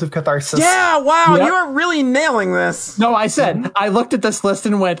explosive catharsis. Yeah, wow, Yep. you are really nailing this. No, I said, I looked at this list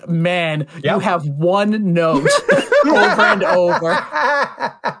and went, man, you Yep. have one note over and over.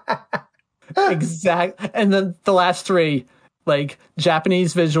 Exact. And then the last 3, like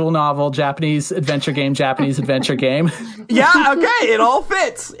Japanese visual novel, Japanese adventure game, Japanese adventure game. Yeah, okay, it all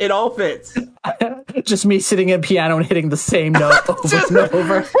fits. It all fits. Just me sitting at a piano and hitting the same note over and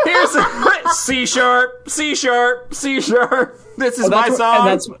over. Here's C sharp, C sharp, C sharp. This is my That's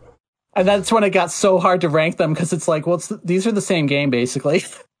song. And that's when it got so hard to rank them, because it's like, well, these are the same game, basically.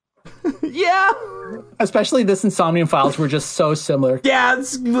 Yeah. Especially this and Somnium Files were just so similar. Yeah,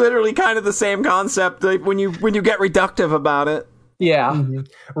 it's literally kind of the same concept, like, when you get reductive about it. Yeah.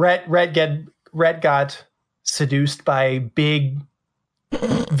 Rhett got seduced by big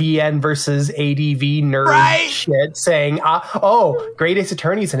VN versus ADV nerd Right. shit, saying, Great Ace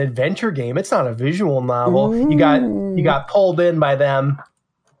Attorney is an adventure game. It's not a visual novel. You got pulled in by them.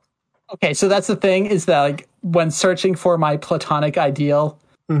 Okay, so that's the thing, is that like when searching for my platonic ideal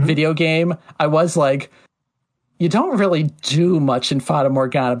video game, I was like, you don't really do much in Fata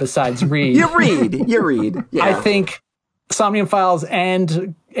Morgana besides read. You read. Yeah. I think Somnium Files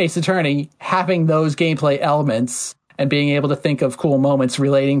and Ace Attorney, having those gameplay elements and being able to think of cool moments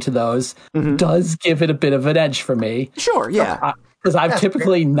relating to those does give it a bit of an edge for me. Sure, yeah. Because I've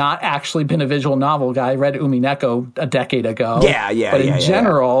typically not actually been a visual novel guy. I read Umineko a decade ago. Yeah. But in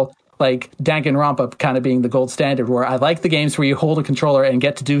general, like Danganronpa kind of being the gold standard, where I like the games where you hold a controller and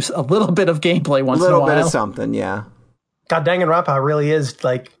get to do a little bit of gameplay once in a while. A little bit of something, yeah. God, Danganronpa really is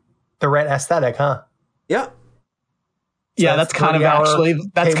like the red aesthetic, huh? Yeah. Yeah, that's kind of actually,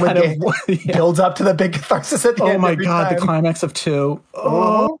 that's kind of builds up to the big catharsis at the end. Oh my every God, time. the climax of 2.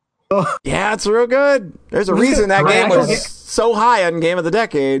 Yeah, it's real good. There's a reason that game was so high on Game of the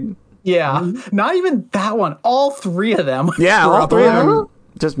Decade. Yeah, not even that one. All 3 of them. Yeah, were all up 3 of there. them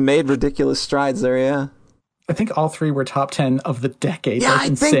just made ridiculous strides there, yeah. I think all 3 were top 10 of the decade. Yeah, That's I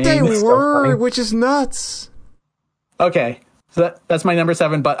insane. think they So were, funny. which is nuts. Okay, so that's my number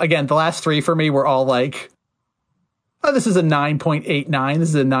 7. But again, the last 3 for me were all like, oh, this is a 9.89. This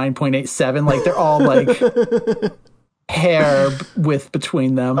is a 9.87. Like, they're all like hair width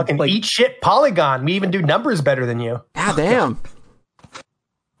between them. Fucking Like, eat shit, Polygon. We even do numbers better than you. God damn.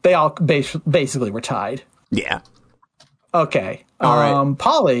 they all basically were tied. Yeah. Okay. All right.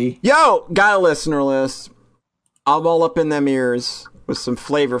 Polly. Yo, got a listener list. I'm all up in them ears with some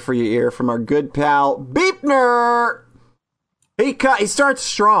flavor for your ear from our good pal Beepner. He starts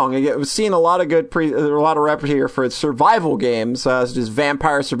strong. We've seen a lot of good a lot of rep here for survival games, such as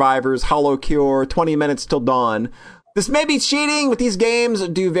Vampire Survivors, Hollow Cure, 20 Minutes Till Dawn. This may be cheating, but these games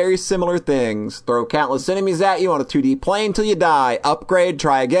do very similar things. Throw countless enemies at you on a 2D plane till you die. Upgrade,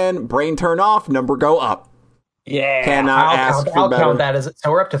 try again, brain turn off, number go up. Yeah. Cannot ask for I'll better. count that as so.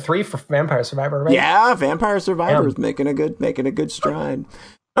 We're up to 3 for Vampire Survivor, right? Yeah, Vampire Survivors making a good stride.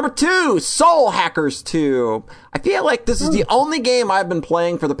 Number 2, Soul Hackers 2. I feel like this is the only game I've been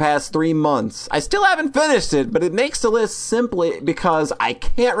playing for the past 3 months. I still haven't finished it, but it makes the list simply because I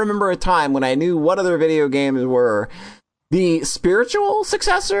can't remember a time when I knew what other video games were. The spiritual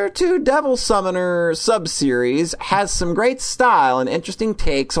successor to Devil Summoner sub-series has some great style and interesting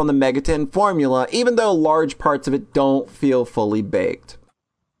takes on the Megaten formula, even though large parts of it don't feel fully baked.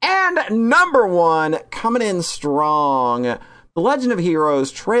 And number 1, coming in strong, The Legend of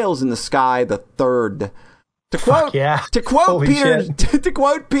Heroes Trails in the Sky the Third. To quote Holy Peter shit. to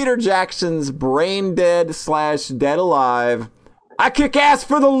quote Peter Jackson's Brain Dead / Dead Alive, I kick ass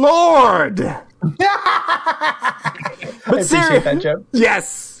for the Lord. I appreciate that joke.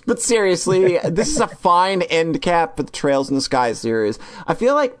 Yes, but seriously, this is a fine end cap for the Trails in the Sky series. I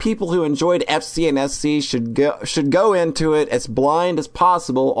feel like people who enjoyed FC and SC should go into it as blind as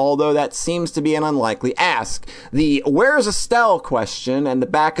possible, although that seems to be an unlikely ask. The "Where's Estelle?" question and the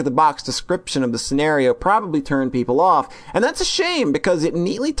back-of-the-box description of the scenario probably turned people off, and that's a shame because it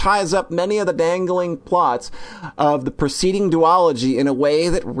neatly ties up many of the dangling plots of the preceding duology in a way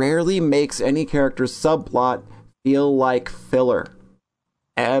that rarely makes any character's subplot feel like filler.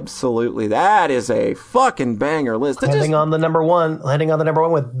 Absolutely. That is a fucking banger list. Heading on the number one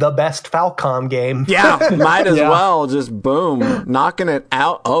with the best Falcom game. Yeah, might as well just boom, knocking it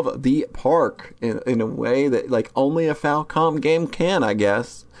out of the park in a way that like only a Falcom game can, I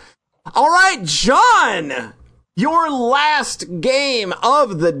guess. All right, John, your last game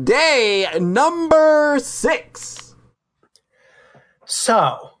of the day, number 6.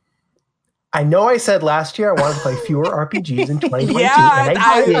 So, I know I said last year I wanted to play fewer RPGs in 2022. Yeah, and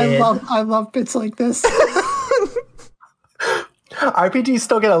I did. I love bits like this. RPGs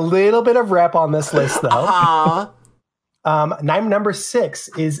still get a little bit of rep on this list, though. Number 6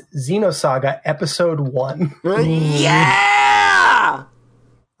 is Xenosaga Episode 1. Yeah!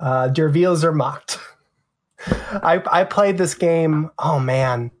 Der Wil Zermacht. I played this game, oh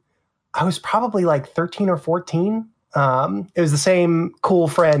man, I was probably like 13 or 14. It was the same cool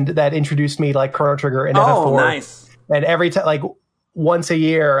friend that introduced me to like Chrono Trigger and FF4. Oh, nice. And every time, like once a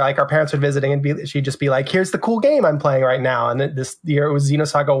year, like our parents would visiting and she'd just be like, here's the cool game I'm playing right now. And this year it was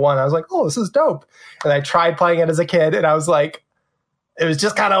Xenosaga 1. I was like, oh, this is dope. And I tried playing it as a kid and I was like, it was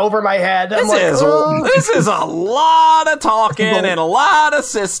just kind of over my head. This is a lot of talking and a lot of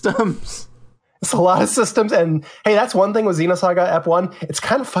systems. It's a lot of systems, and hey, that's one thing with Xenosaga F1. It's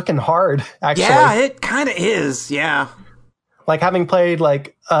kind of fucking hard, actually. Yeah, it kind of is, yeah. Like, having played,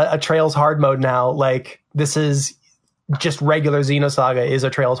 like, a Trails hard mode now, like, this is just regular Xenosaga is a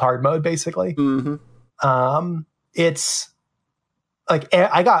Trails hard mode, basically. It's like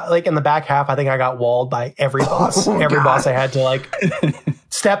I got like in the back half, I think I got walled by every boss. Boss I had to like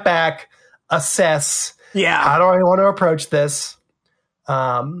step back, assess. Yeah. How do I want to approach this?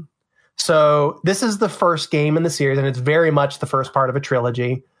 So this is the first game in the series, and it's very much the first part of a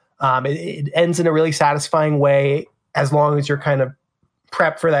trilogy. It ends in a really satisfying way, as long as you're kind of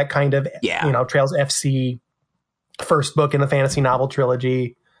prepped for that kind of, Trails FC first book in the fantasy novel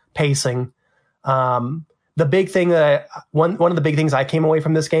trilogy pacing. The big thing that one of the big things I came away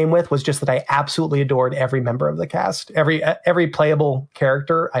from this game with was just that I absolutely adored every member of the cast. Every playable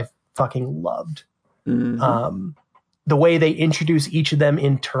character I fucking loved. The way they introduce each of them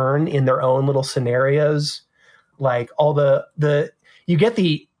in turn in their own little scenarios, like all you get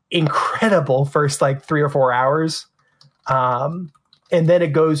the incredible first like 3 or 4 hours. And then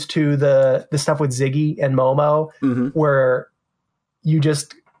it goes to the stuff with Ziggy and Momo, where you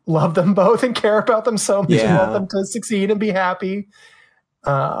just love them both and care about them so much and want them to succeed and be happy.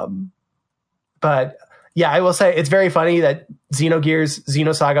 But yeah, I will say it's very funny that Xenogears,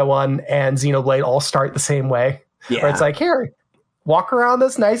 Xenosaga 1, and Xenoblade all start the same way. Yeah. Where it's like, here, walk around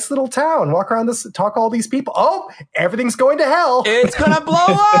this nice little town, talk to all these people. Oh, everything's going to hell. It's going to blow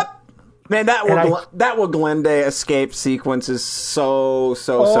up. Man, that Woglende escape sequence is so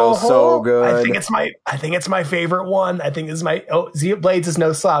good. I think it's my favorite one. I think it's my Xenoblades is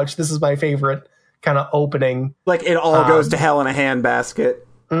no slouch. This is my favorite kind of opening. Like it all goes to hell in a handbasket.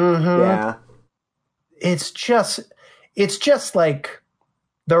 Yeah. It's just like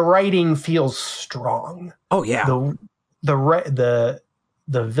the writing feels strong. Oh yeah. The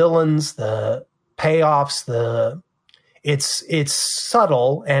villains, the payoffs, it's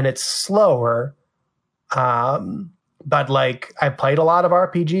subtle and it's slower. But like I've played a lot of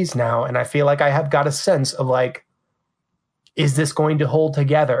RPGs now, and I feel like I have got a sense of like, is this going to hold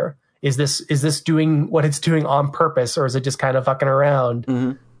together? Is this doing what it's doing on purpose, or is it just kind of fucking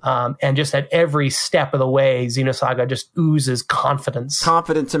around? And just at every step of the way, Xenosaga just oozes confidence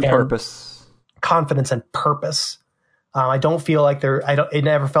and purpose. Confidence and purpose. I don't feel like it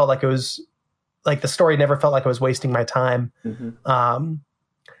never felt like it was like the story never felt like I was wasting my time.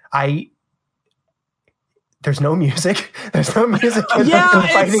 There's no music. And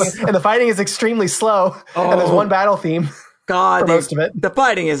the fighting is extremely slow. And there's one battle theme. God, most of it. The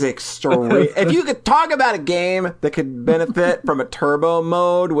fighting is extreme. If you could talk about a game that could benefit from a turbo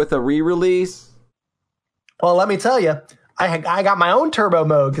mode with a re-release. Well, let me tell you, I got my own turbo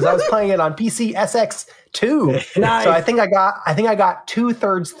mode because I was playing it on PC SX2. Nice. So I think I got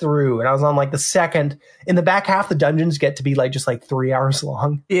 2/3 through, and I was on like the second. In the back half, the dungeons get to be like just like 3 hours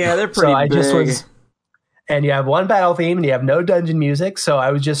long. Yeah, they're pretty big. And you have one battle theme, and you have no dungeon music. So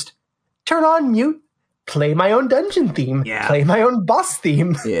I was just turn on mute. Play my own dungeon theme. Yeah. Play my own boss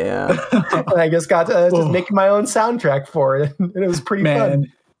theme. Yeah. And I just got to just make my own soundtrack for it. And it was pretty fun.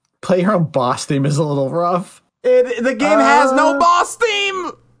 Play your own boss theme is a little rough. The game has no boss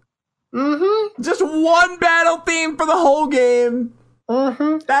theme. Just one battle theme for the whole game.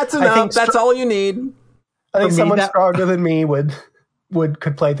 That's enough. That's all you need. I think someone stronger than me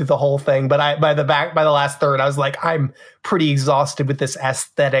could play through the whole thing. But by the last third, I was like, I'm pretty exhausted with this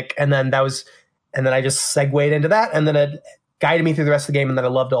aesthetic. And then I just segued into that, and then it guided me through the rest of the game, and then I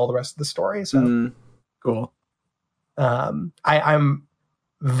loved all the rest of the story. So cool. I'm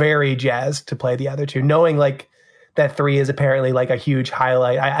very jazzed to play the other two, knowing like that 3 is apparently like a huge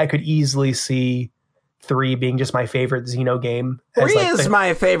highlight. I could easily see 3 being just my favorite Xeno game. 3 is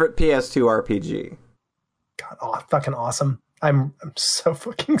my favorite PS2 RPG. God, fucking awesome. I'm so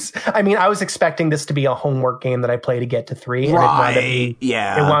fucking. I mean, I was expecting this to be a homework game that I play to get to 3, and it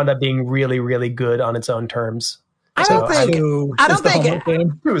wound up being really, really good on its own terms. I don't think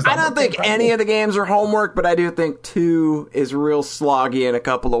any of the games are homework, but I do think 2 is real sloggy in a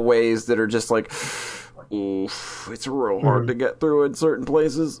couple of ways that are just like, oof, it's real hard to get through in certain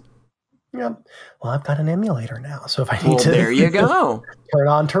places. Yeah. Well, I've got an emulator now, so if I need to, there you go. Turn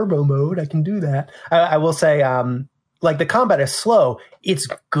on turbo mode, I can do that. I will say, like the combat is slow. It's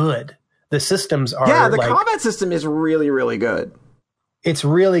good. The systems are. Yeah, the combat system is really, really good. It's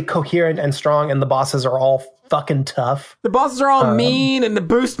really coherent and strong, and the bosses are all fucking tough. The bosses are all mean, and the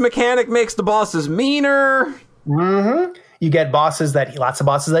boost mechanic makes the bosses meaner. You get lots of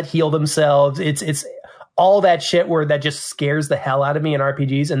bosses that heal themselves. It's all that shit that just scares the hell out of me in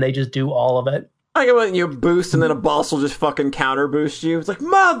RPGs, and they just do all of it. I get when you boost, and then a boss will just fucking counter boost you. It's like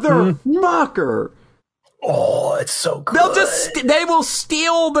motherfucker. Oh, it's so good. They will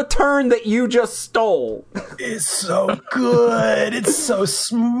steal the turn that you just stole. It's so good. It's so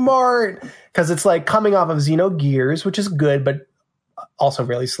smart. Because it's like coming off of Xenogears, which is good, but also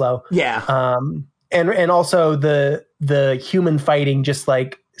really slow. Yeah. And also the human fighting just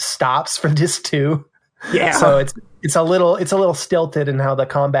like stops for this too. Yeah. So it's a little stilted in how the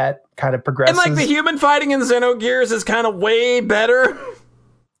combat kind of progresses. And like the human fighting in Xenogears is kind of way better.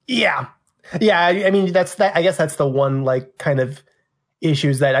 Yeah. Yeah, I mean I guess that's the one like kind of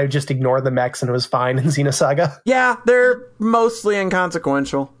issues that I just ignored the mechs and it was fine in Xenosaga. Yeah, they're mostly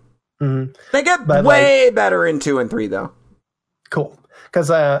inconsequential. Mm-hmm. They get way better in 2 and 3 though. Cool. Because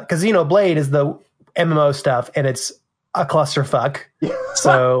Xenoblade is the MMO stuff and it's a clusterfuck.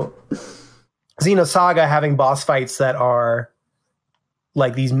 So Xenosaga having boss fights that are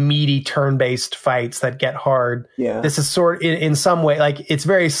like these meaty turn-based fights that get hard. Yeah. This is in some way, like it's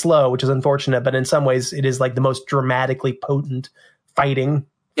very slow, which is unfortunate, but in some ways it is like the most dramatically potent fighting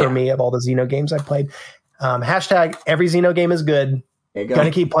for me of all the Xeno games I've played. Hashtag every Xeno game is good.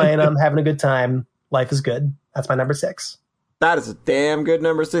 Gonna keep playing them, having a good time. Life is good. That's my number 6. That is a damn good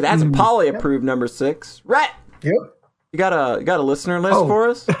number 6. That's a Polly-approved number 6. Rhett! Yep. You got a listener list for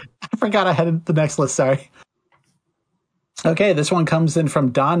us? I forgot I had the next list, sorry. Okay, this one comes in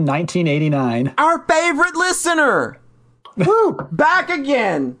from Don1989. Our favorite listener! Woo! Back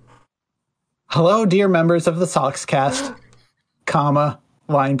again! Hello, dear members of the Soxcast,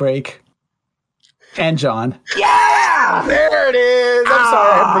 line break, and John. Yeah! There it is! I'm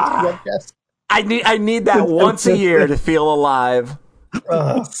sorry, I had mixed up, yes. I need that once a year to feel alive.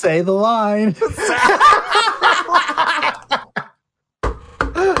 Say the line.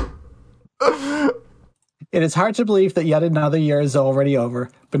 It is hard to believe that yet another year is already over,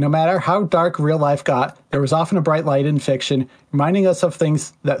 but no matter how dark real life got, there was often a bright light in fiction, reminding us of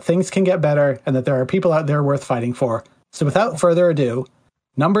things can get better and that there are people out there worth fighting for. So without further ado,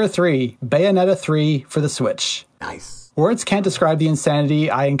 number 3, Bayonetta 3 for the Switch. Nice. Words can't describe the insanity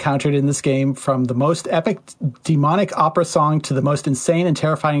I encountered in this game, from the most epic demonic opera song to the most insane and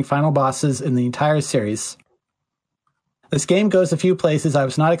terrifying final bosses in the entire series. This game goes a few places I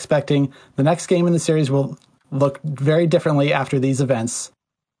was not expecting. The next game in the series will look very differently after these events.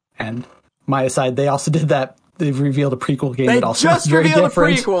 And my aside, they also did that. They've revealed a prequel game that also looks very different. They just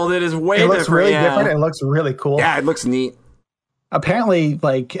revealed a prequel that is way different. It looks really different and it looks really cool. Yeah, it looks neat. Apparently,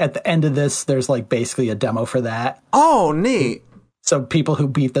 like, at the end of this, there's, like, basically a demo for that. Oh, neat. So people who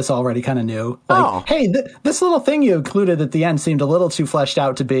beat this already kind of knew. Like, hey, this little thing you included at the end seemed a little too fleshed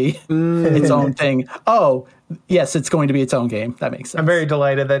out to be its own thing. Oh, yes, it's going to be its own game. That makes sense. I'm very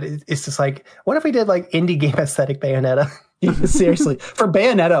delighted that it's just like, what if we did, like, indie game aesthetic Bayonetta? Seriously. For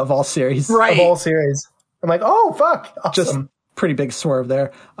Bayonetta of all series. Right. Of all series. I'm like, oh, fuck. Awesome. Just pretty big swerve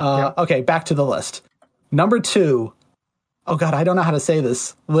there. Okay, back to the list. Number 2. Oh, God, I don't know how to say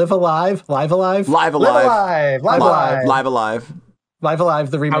this. Live Alive? Live Alive,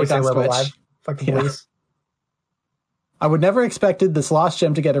 the remake on Switch. Fucking please. I would never expected this lost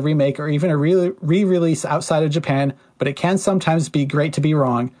gem to get a remake or even a re-release outside of Japan, but it can sometimes be great to be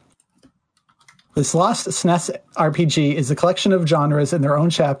wrong. This lost SNES RPG is a collection of genres in their own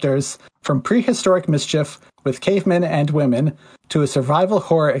chapters, from prehistoric mischief with cavemen and women to a survival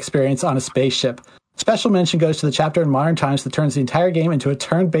horror experience on a spaceship. Special mention goes to the chapter in Modern Times that turns the entire game into a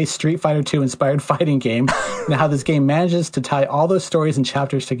turn-based Street Fighter II inspired fighting game, and how this game manages to tie all those stories and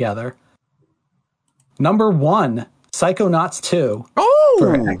chapters together. Number 1, Psychonauts 2.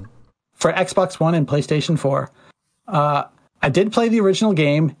 Oh! For Xbox One and PlayStation 4. I did play the original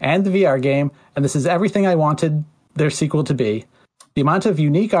game and the VR game, and this is everything I wanted their sequel to be. The amount of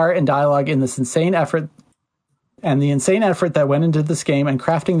unique art and dialogue in this insane effort that went into this game and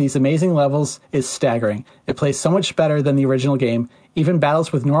crafting these amazing levels is staggering. It plays so much better than the original game. Even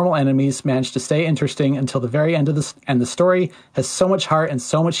battles with normal enemies manage to stay interesting until the very end of this, and the story has so much heart and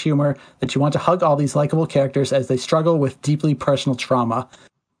so much humor that you want to hug all these likable characters as they struggle with deeply personal trauma.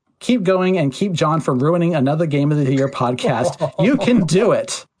 Keep going and keep John from ruining another Game of the Year podcast. You can do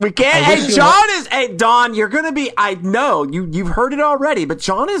it. We can't. Hey, Don, you're going to be, I know, you've heard it already, but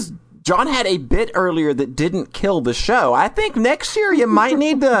John had a bit earlier that didn't kill the show. I think next year you might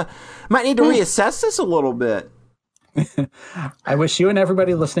need to reassess this a little bit. I wish you and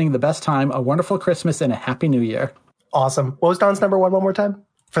everybody listening the best time, a wonderful Christmas, and a happy New Year. Awesome. What was Don's number 1 more time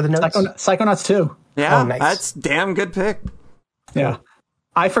for the notes? Psychonauts 2. Yeah, nice. That's a damn good pick. Yeah.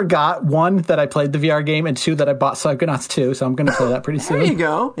 I forgot, 1, that I played the VR game, and 2, that I bought Psychonauts 2, so I'm going to play that pretty soon. There you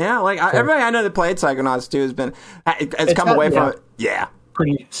go. Yeah, like everybody I know that played Psychonauts 2 has come away from it. Yeah.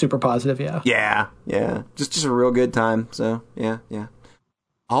 Pretty super positive, yeah. Yeah. Just a real good time. So, yeah.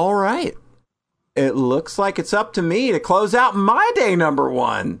 All right. it looks like it's up to me to close out my day number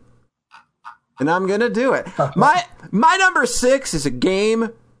 1. And I'm going to do it. My number 6 is a game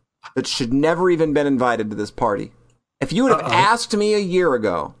that should never even been invited to this party. If you would have asked me a year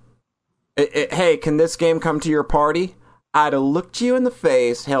ago, hey, can this game come to your party? I'd have looked you in the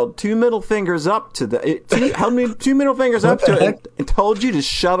face, held 2 middle fingers up to held me 2 middle fingers up to it, and told you to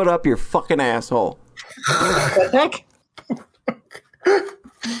shove it up your fucking asshole. What the heck?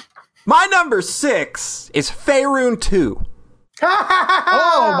 My number 6 is Faerun 2.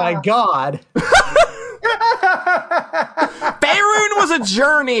 Oh my god. Faerun was a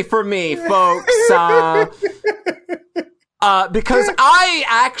journey for me, folks. Because I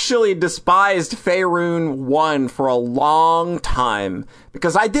actually despised Faerun 1 for a long time.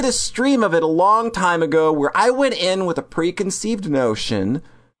 Because I did a stream of it a long time ago where I went in with a preconceived notion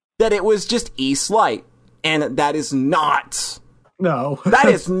that it was just East Light. And that is not... No. That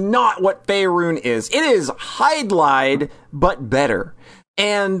is not what Faerun is. It is Hydlide, but better.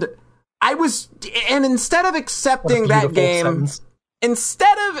 And instead of accepting that game,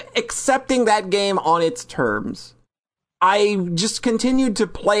 on its terms, I just continued to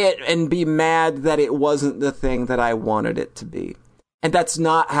play it and be mad that it wasn't the thing that I wanted it to be. And that's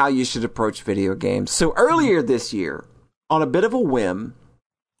not how you should approach video games. So earlier this year, on a bit of a whim,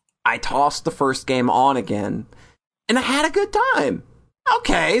 I tossed the first game on again, and I had a good time.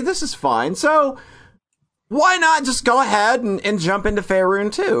 Okay, this is fine. So why not just go ahead and jump into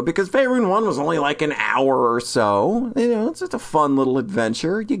Faerun 2? Because Faerun 1 was only like an hour or so. You know, it's just a fun little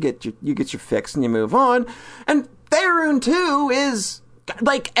adventure. You get your fix and you move on. And Faerun 2 is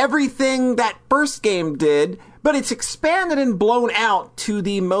like everything that first game did, but it's expanded and blown out to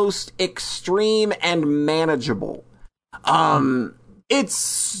the most extreme and manageable.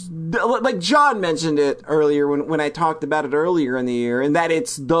 It's like John mentioned it earlier when I talked about it earlier in the year, and that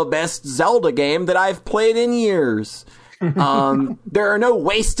it's the best Zelda game that I've played in years. There are no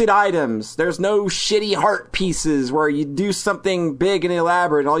wasted items. There's no shitty heart pieces where you do something big and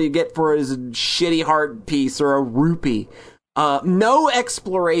elaborate and all you get for it is a shitty heart piece or a rupee. No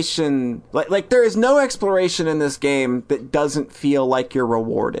exploration. Like there is no exploration in this game that doesn't feel like you're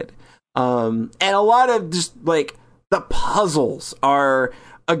rewarded. And a lot of just like the puzzles are,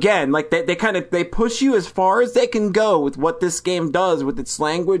 again, like they push you as far as they can go with what this game does with its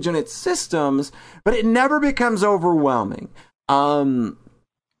language and its systems, but it never becomes overwhelming. There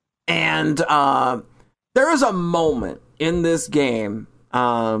is a moment in this game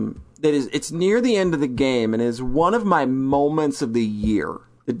it's near the end of the game and is one of my moments of the year.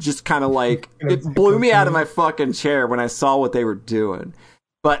 It just kind of like it blew me out of my fucking chair when I saw what they were doing.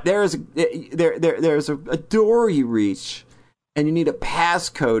 But there's a door you reach, and you need a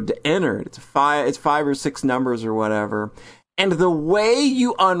passcode to enter it. It's 5 or 6 numbers or whatever. And the way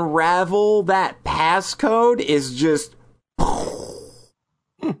you unravel that passcode is just,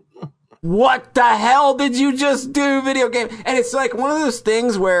 what the hell did you just do, video game? And it's like one of those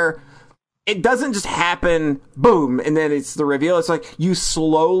things where it doesn't just happen, boom, and then it's the reveal. It's like you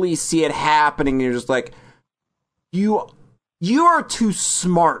slowly see it happening, and you're just like, You are too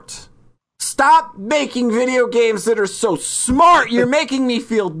smart. Stop making video games that are so smart. You're making me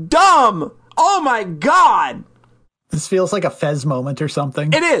feel dumb. Oh my god. This feels like a Fez moment or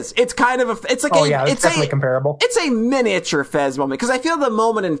something. It is. It's kind of it's definitely comparable. It's a miniature Fez moment because I feel the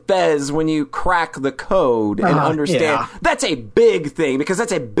moment in Fez when you crack the code and understand that's a big thing because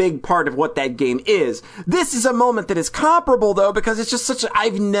that's a big part of what that game is. This is a moment that is comparable though because it's just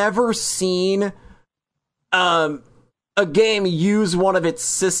I've never seen a game use one of its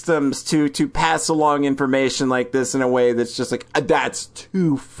systems to pass along information like this in a way that's just like, that's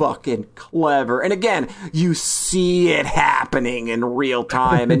too fucking clever. And again, you see it happening in real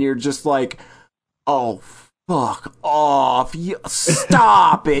time and you're just like, oh, fuck off.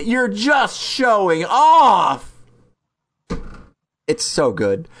 Stop it. You're just showing off. It's so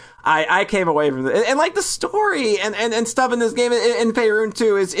good. I came away from it. And like the story and stuff in this game in Faerun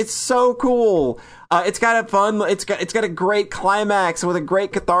 2 it's so cool. It's got it's got a great climax with a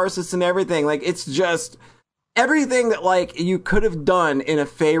great catharsis and everything. Like it's just everything that like you could have done in a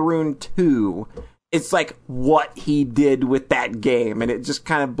Faerun 2. It's like what he did with that game, and it just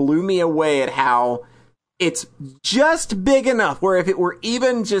kind of blew me away at how it's just big enough where if it were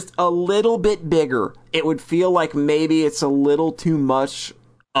even just a little bit bigger, it would feel like maybe it's a little too much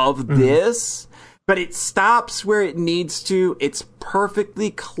of this, but it stops where it needs to. It's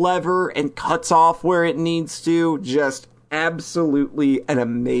perfectly clever and cuts off where it needs to. Just absolutely an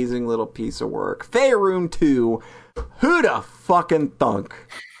amazing little piece of work. Faerun 2, who'da fucking thunk?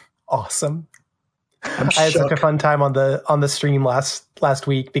 Awesome. I had such a fun time on the stream last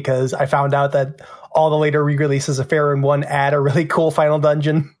week because I found out that all the later re-releases of Faerun 1 add a really cool final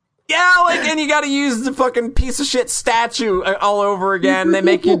dungeon. Yeah, and you gotta use the fucking piece of shit statue all over again. They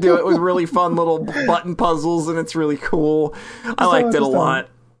make you do it with really fun little button puzzles, and it's really cool. I liked it a lot.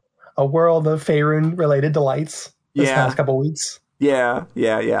 A world of Faerun related delights this past couple weeks. Yeah.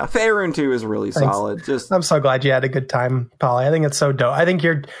 Faerun 2 is really solid. I'm so glad you had a good time, Polly. I think it's so dope. I think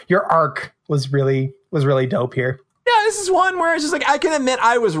your arc was really dope here. Yeah, this is one where it's just like, I can admit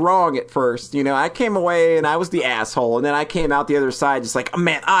I was wrong at first. I came away and I was the asshole, and then I came out the other side just like, oh,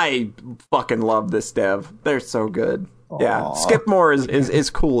 man, I fucking love this dev. They're so good. Aww. Yeah, Skipmore is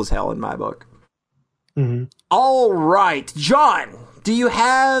cool as hell in my book. Mm-hmm. All right, John, do you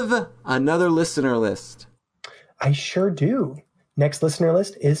have another listener list? I sure do. Next listener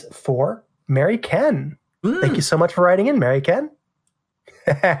list is for Mary Ken. Thank you so much for writing in, Mary Ken.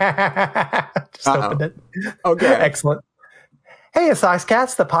 Just opened it. Okay. Excellent. Hey, Sox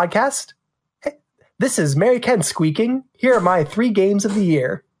Cats, the podcast. Hey, this is Mary Ken squeaking. Here are my 3 games of the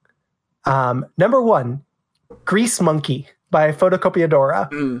year. Number 1, Grease Monkey by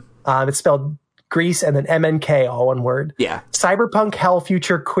Photocopiadora. It's spelled Grease and then MNK, all one word. Yeah. Cyberpunk hell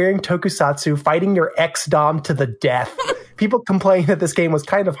future queering tokusatsu fighting your ex-dom to the death. People complain that this game was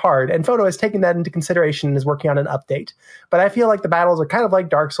kind of hard, and Photo has taken that into consideration and is working on an update. But I feel like the battles are kind of like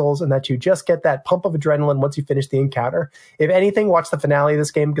Dark Souls in that you just get that pump of adrenaline once you finish the encounter. If anything, watch the finale of this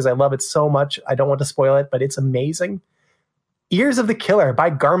game because I love it so much. I don't want to spoil it, but it's amazing. Ears of the Killer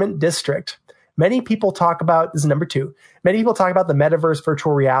by Garment District. Many people talk about, this is number 2, many people talk about the metaverse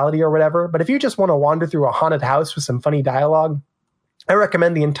virtual reality or whatever, but if you just want to wander through a haunted house with some funny dialogue, I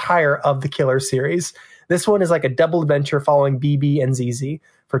recommend the entire of the Killer series. This one is like a double adventure following BB and ZZ.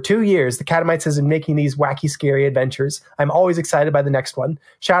 For 2 years, the Catamites has been making these wacky, scary adventures. I'm always excited by the next one.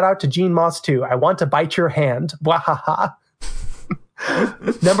 Shout out to Gene Moss 2. I want to bite your hand. Wahaha.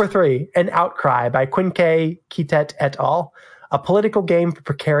 Number 3, An Outcry by Quinque Kitet et al. A political game for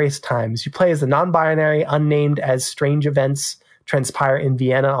precarious times. You play as the non-binary, unnamed as strange events transpire in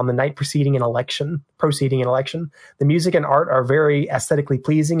Vienna on the night preceding an election. The music and art are very aesthetically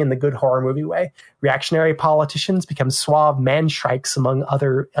pleasing in the good horror movie way. Reactionary politicians become suave man-shrikes among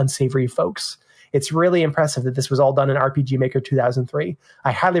other unsavory folks. It's really impressive that this was all done in RPG Maker 2003.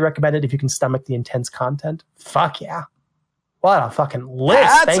 I highly recommend it if you can stomach the intense content. Fuck yeah. What a fucking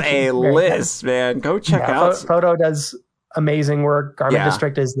list. That's a list, man. Go check out. Photo does amazing work. Garment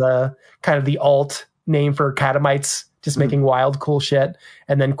District is the kind of the alt name for Catamites, just making wild, cool shit.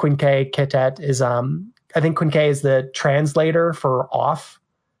 And then Quinque Kitet is, I think Quinque is the translator for Off,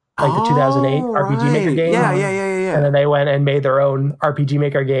 like the 2008 RPG Maker game. Yeah. And then they went and made their own RPG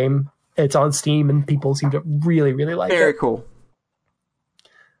Maker game. It's on Steam, and people seem to really, really like it. Very cool.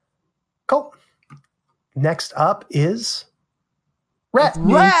 Cool. Next up is Rhett.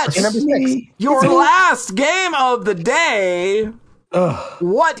 Number 6. Your last game of the day. Ugh.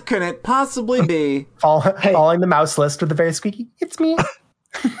 What can it possibly be? Following the mouse list with the very squeaky, it's me.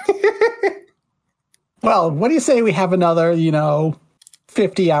 Well, what do you say we have another,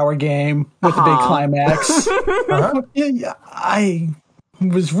 50-hour game with a big climax? Yeah, I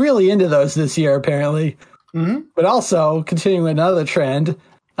was really into those this year, apparently. Mm-hmm. But also, continuing another trend,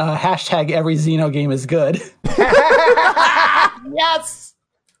 hashtag every Xeno game is good. Yes!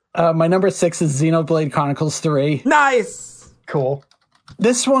 My number 6 is Xenoblade Chronicles 3. Nice! Cool.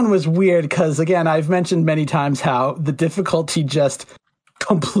 This one was weird because, again, I've mentioned many times how the difficulty just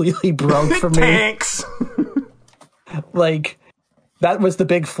completely broke for me. Thanks! Like, that was the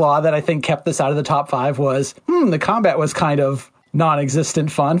big flaw that I think kept this out of the top 5 was, the combat was kind of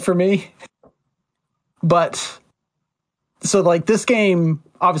non-existent fun for me. But, so, like, this game,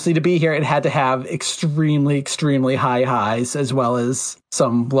 obviously, to be here, it had to have extremely, extremely high highs as well as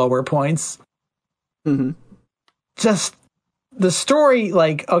some lower points. Mm-hmm. Just the story,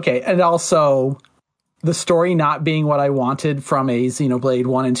 and also the story not being what I wanted from a Xenoblade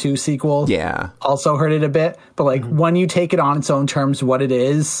 1 and 2 sequel. Yeah. Also hurt it a bit. But, when you take it on its own terms, what it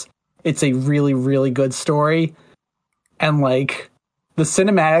is, it's a really, really good story. And, the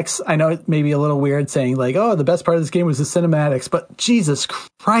cinematics, I know it may be a little weird saying, the best part of this game was the cinematics, but Jesus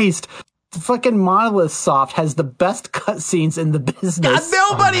Christ, the fucking Monolith Soft has the best cutscenes in the business.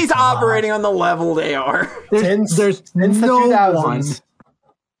 God, nobody's operating on the level they are. There's since no the 2000s.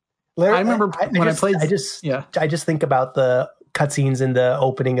 one. I remember when I played... I just think about the cutscenes in the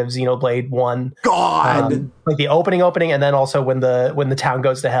opening of Xenoblade 1. God! The opening, and then also when the town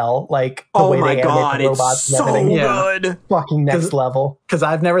goes to hell. The way they animate the robots and everything. Good. Fucking next level. Because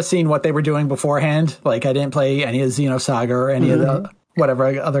I've never seen what they were doing beforehand. I didn't play any of Xenosaga or any of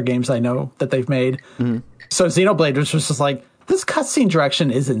whatever other games I know that they've made. So Xenoblade was just like, this cutscene direction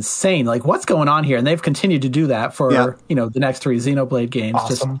is insane. Like, what's going on here? And they've continued to do that for, the next 3 Xenoblade games.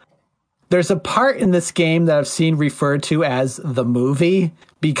 Awesome. There's a part in this game that I've seen referred to as the movie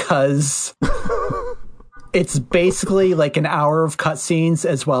because it's basically like an hour of cutscenes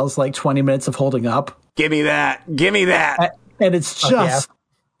as well as like 20 minutes of holding up. Give me that. Give me that. And it's just,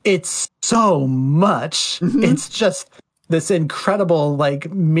 it's so much. It's just this incredible, like,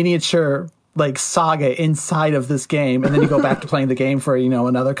 miniature, like, saga inside of this game. And then you go back to playing the game for,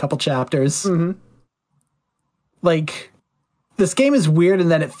 another couple chapters. Like, this game is weird in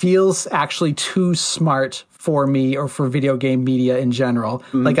that it feels actually too smart for me or for video game media in general.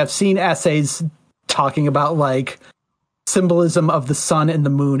 Like, I've seen essays talking about, like, symbolism of the sun and the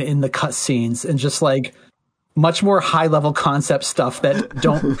moon in the cutscenes and just, like, much more high-level concept stuff that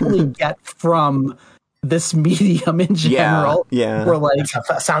don't really get from this medium in general. Yeah. We're like,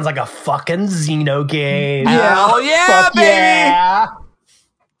 That sounds like a fucking Xeno game. Oh, yeah, Fuck baby! yeah.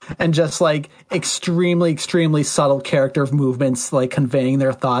 and just like extremely, extremely subtle character movements, like conveying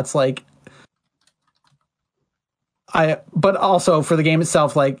their thoughts. Like, but also for the game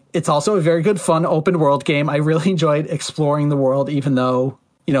itself, like, it's also a very good, fun, open world game. I really enjoyed exploring the world, even though,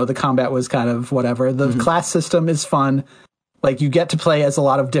 the combat was kind of whatever. The class system is fun. Like, you get to play as a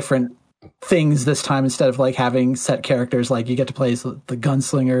lot of different things this time instead of like having set characters. Like, you get to play as the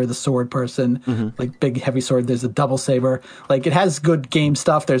gunslinger, the sword person, like big heavy sword. There's a double saber. Like, it has good game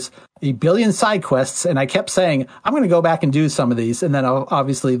stuff. There's a billion side quests, and I kept saying I'm going to go back and do some of these. And then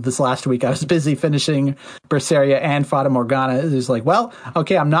obviously this last week I was busy finishing Berseria and Fata Morgana. It was like, well,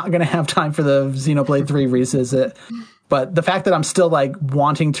 okay, I'm not going to have time for the Xenoblade 3 revisit. But the fact that I'm still like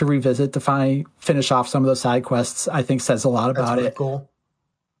wanting to revisit to finish off some of those side quests, I think says a lot about That's really it. cool.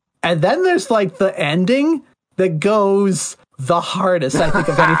 And then there's like the ending that goes the hardest, I think,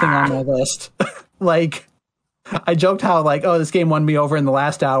 of anything on my list. Like, I joked how like, oh, this game won me over in the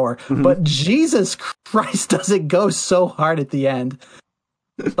last hour, but Jesus Christ, does it go so hard at the end?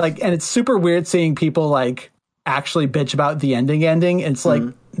 Like, and it's super weird seeing people like actually bitch about the ending. It's like,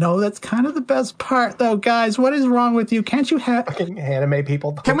 no, that's kind of the best part, though, guys. What is wrong with you? Can't you have Fucking anime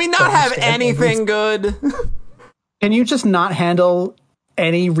people. Can we not have anything good? Can you just not handle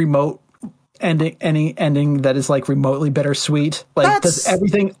any remote ending, any ending that is like remotely bittersweet? Like, does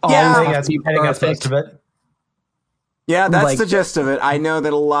everything always I have think to be that's most perfect? of it. Yeah, that's Like- the gist of it. I know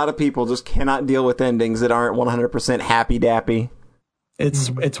that a lot of people just cannot deal with endings that aren't 100% happy-dappy.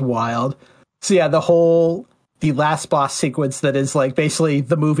 It's wild. So yeah, the last boss sequence that is like basically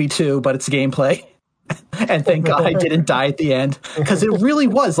the movie 2, but it's gameplay. And thank God I didn't die at the end, because it really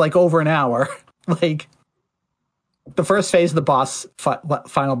was like over an hour. Like, the first phase of the boss,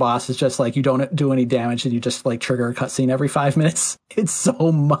 final boss, is just like you don't do any damage and you just like trigger a cutscene every 5 minutes. It's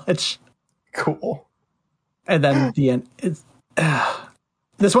so much. Cool. And then the end.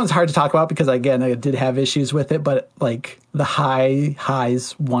 This one's hard to talk about because, again, I did have issues with it, but like the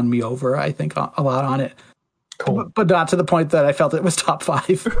highs won me over, I think, a lot on it. Cool. But not to the point that I felt it was top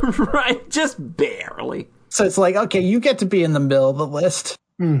 5. Right, just barely. So it's like, okay, you get to be in the middle of the list.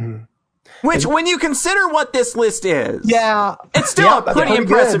 Which, when you consider what this list is, Yeah. it's still Yeah, a that's pretty pretty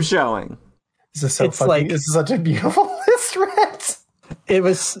impressive good. showing. This is so It's fucking, like- this is such a beautiful list, Rhett. It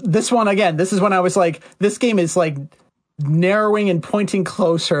was this one again. This is when I was like, this game is like narrowing and pointing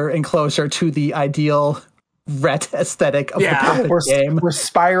closer and closer to the ideal Rhett aesthetic of Yeah. the perfect game. We're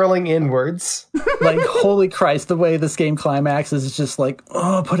spiraling inwards. Like, holy Christ, the way this game climaxes is just like,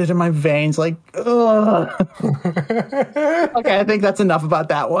 oh, put it in my veins. Like, oh. Okay, I think that's enough about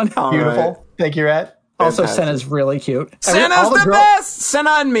that one. All Beautiful. right. Thank you, Rhett. Also, Fantastic. Senna's really cute. Senna's All the girl- best! Senna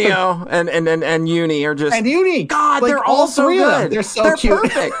and Mio and Uni are just... And Uni. God, Like, they're all so three of good. them. They're so cute.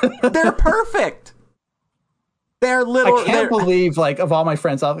 perfect. They're perfect. They're little... I can't believe, like, of all my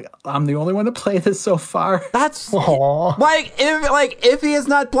friends, I'm the only one to play this so far. That's... Aww. If he has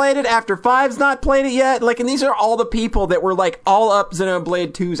not played it, After Five's not played it yet, like, and these are all the people that were, like, all up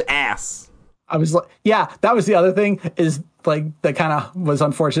Xenoblade 2's ass. I was like, yeah, that was the other thing, is, like, that kind of was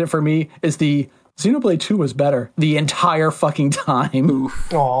unfortunate for me, is the Xenoblade 2 was better the entire fucking time.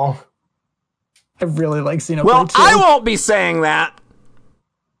 Aww. I really like Xenoblade Well, 2. I won't be saying that.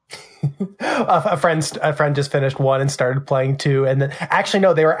 A friend just finished 1 and started playing 2, and then actually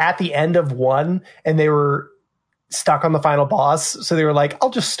no, they were at the end of 1 and they were stuck on the final boss, so they were like, "I'll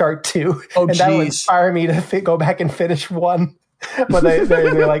just start 2," Oh, and that will jeez. inspire me to go back and finish 1. But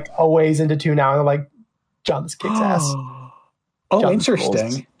they're like a ways into 2 now, and they're like, "John, this kicks ass." Oh, Jump interesting.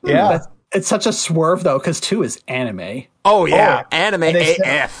 rules. Yeah. It's such a swerve, though, because 2 is anime. Oh, yeah. Oh, Anime and they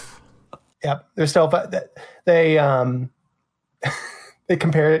AF. Yep, they're still, but they They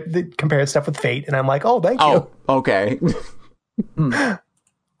compared stuff with Fate, and I'm like, oh, thank you. Oh, okay.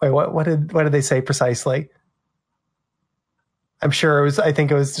 Wait, what did they say precisely? I'm sure it was. I think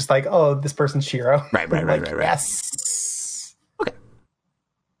it was just like, oh, this person's Shiro. Right. Yes. Okay.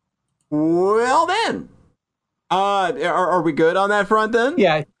 Well then, are we good on that front then?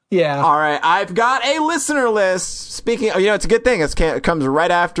 Yeah. All right, I've got a listener list. Speaking, it's a good thing. It comes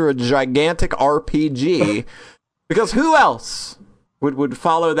right after a gigantic RPG, because who else would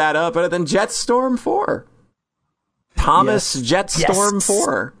follow that up other than Jetstorm 4? Thomas Jetstorm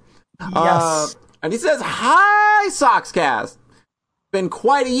 4. Yes. And he says, "Hi, Soxcast. Been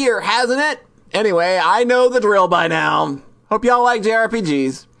quite a year, hasn't it? Anyway, I know the drill by now. Hope y'all like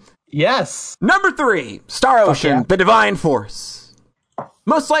JRPGs. Yes. Number 3, Star Ocean, yeah. The Divine Force.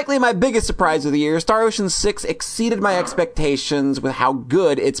 Most likely my biggest surprise of the year, Star Ocean 6 exceeded my expectations with how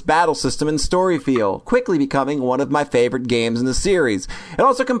good its battle system and story feel, quickly becoming one of my favorite games in the series. It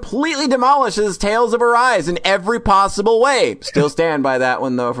also completely demolishes Tales of Arise in every possible way. Still stand by that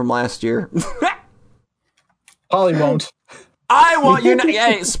one, though, from last year. Holly won't. I want you to...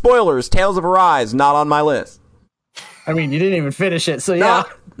 Hey, spoilers, Tales of Arise, not on my list. I mean, you didn't even finish it, so yeah.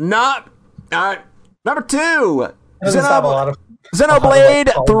 Not. All right. Number 2. Doesn't stop a lot of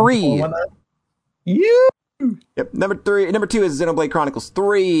Xenoblade 3. You. Yep. Number 2 is Xenoblade Chronicles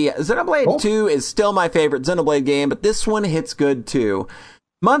 3. Xenoblade 2 is still my favorite Xenoblade game, but this one hits good too.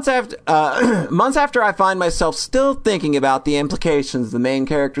 Months after I find myself still thinking about the implications of the main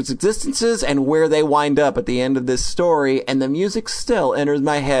characters' existences and where they wind up at the end of this story, and the music still enters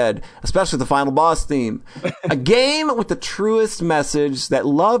my head, especially the final boss theme. A game with the truest message that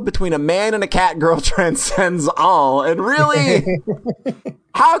love between a man and a cat girl transcends all, and really,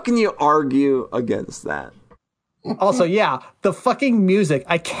 how can you argue against that? Also, yeah, the fucking music.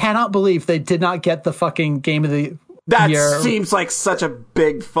 I cannot believe they did not get the fucking game of the That year. seems like such a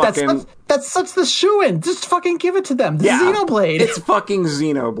big fucking... That's such the shoo-in. Just fucking give it to them. The Xenoblade. It's fucking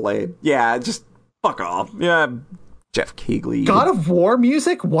Xenoblade. Yeah, just fuck off. Yeah, Jeff Keighley. God of War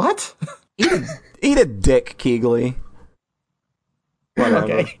music? What? Eat a dick, Keighley. Whatever.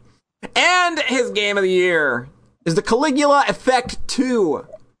 Okay. And his game of the year is the Caligula Effect 2.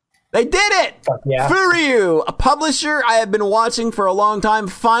 They did it! Fuck yeah. Furyu, a publisher I have been watching for a long time,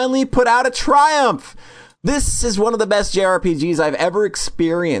 finally put out a triumph. This is one of the best JRPGs I've ever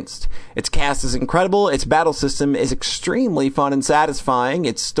experienced. Its cast is incredible, its battle system is extremely fun and satisfying,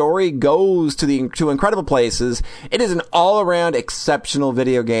 its story goes to incredible places. It is an all-around exceptional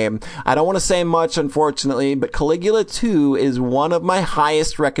video game. I don't want to say much, unfortunately, but Caligula 2 is one of my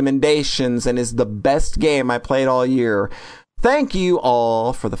highest recommendations and is the best game I played all year. Thank you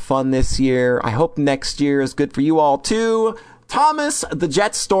all for the fun this year. I hope next year is good for you all too. Thomas, the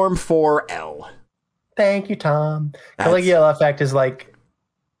Jetstorm 4L. Thank you, Tom. Caligula Effect is like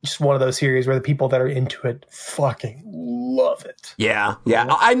just one of those series where the people that are into it fucking love it. Yeah.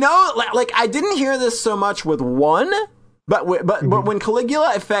 I know, like, I didn't hear this so much with 1, but when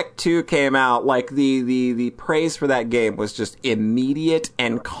Caligula Effect 2 came out, like, the praise for that game was just immediate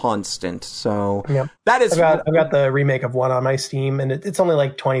and constant. So, that is... I've got the remake of 1 on my Steam, and it's only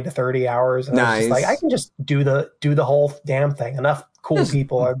like 20 to 30 hours. And I was just like, I can just do the whole damn thing. Enough cool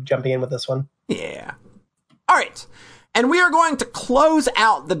people are jumping in with this one. Yeah. All right. And we are going to close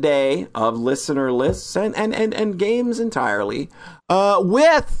out the day of listener lists and games entirely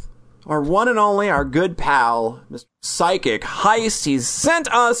with our one and only, our good pal, Mr. Psychic Heist. He's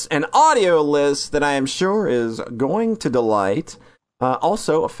sent us an audio list that I am sure is going to delight.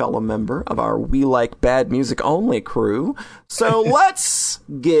 Also a fellow member of our We Like Bad Music Only crew. So let's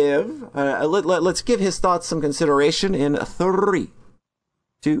give his thoughts some consideration in 3,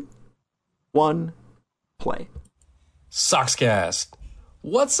 2, 1, play. Soxcast,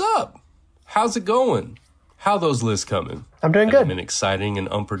 what's up? How's it going? How those lists coming? I'm doing Have good. they been exciting and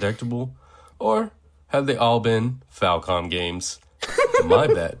unpredictable? Or have they all been Falcom games? My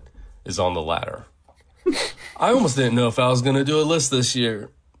bet is on the latter. I almost didn't know if I was going to do a list this year.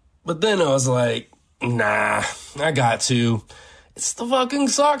 But then I was like, nah, I got to. It's the fucking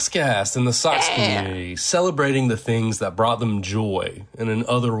Soxcast and the Sox community celebrating the things that brought them joy in an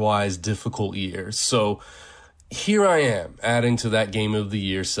otherwise difficult year. So here I am, adding to that Game of the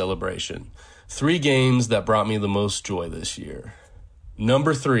Year celebration. 3 games that brought me the most joy this year.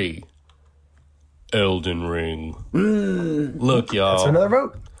 Number 3, Elden Ring. Look, y'all. That's another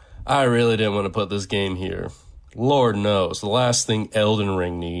vote. I really didn't want to put this game here. Lord knows, the last thing Elden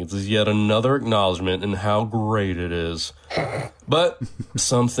Ring needs is yet another acknowledgement in how great it is. But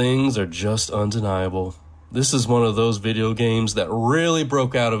some things are just undeniable. This is one of those video games that really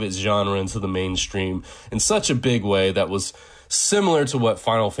broke out of its genre into the mainstream in such a big way that was similar to what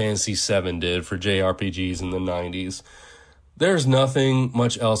Final Fantasy VII did for JRPGs in the 90s. There's nothing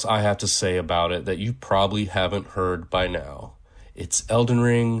much else I have to say about it that you probably haven't heard by now. It's Elden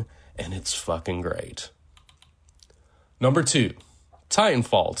Ring, and it's fucking great. Number 2,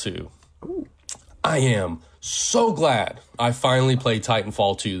 Titanfall 2. I am so glad I finally played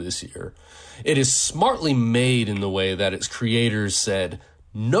Titanfall 2 this year. It is smartly made in the way that its creators said,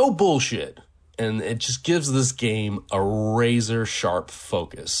 no bullshit, and it just gives this game a razor-sharp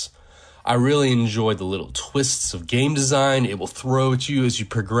focus. I really enjoyed the little twists of game design it will throw at you as you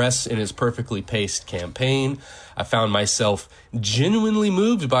progress in its perfectly paced campaign. I found myself genuinely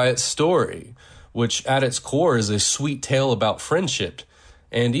moved by its story, which at its core is a sweet tale about friendship.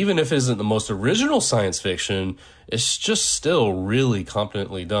 And even if it isn't the most original science fiction, it's just still really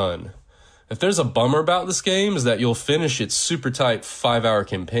competently done. If there's a bummer about this game, is that you'll finish its super tight 5-hour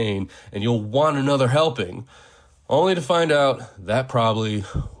campaign and you'll want another helping, only to find out that probably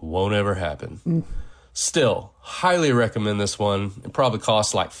won't ever happen. Still, highly recommend this one. It probably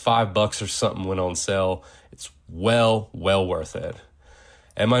costs like $5 or something when on sale. It's well worth it.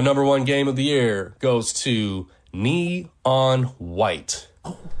 And my number 1 game of the year goes to Neon White.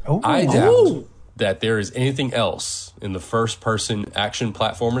 I doubt that there is anything else in the first-person action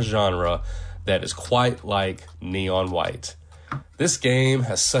platformer genre that is quite like Neon White. This game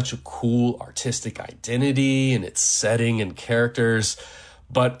has such a cool artistic identity in its setting and characters,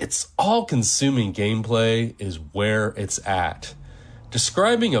 but its all-consuming gameplay is where it's at.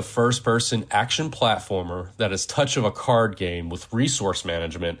 Describing a first-person action platformer that is touch of a card game with resource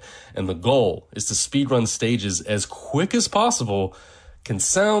management and the goal is to speedrun stages as quick as possible can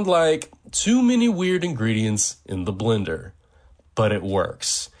sound like too many weird ingredients in the blender. But it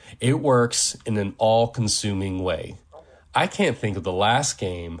works. It works in an all-consuming way. I can't think of the last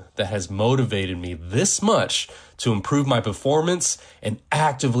game that has motivated me this much to improve my performance and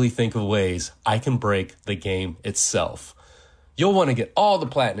actively think of ways I can break the game itself. You'll want to get all the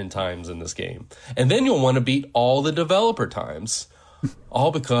platinum times in this game, and then you'll want to beat all the developer times.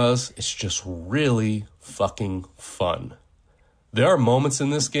 All because it's just really fucking fun. There are moments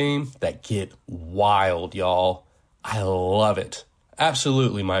in this game that get wild, y'all. I love it.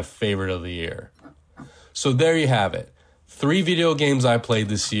 Absolutely my favorite of the year. So there you have it. 3 video games I played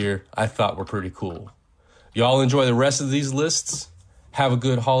this year I thought were pretty cool. Y'all enjoy the rest of these lists. Have a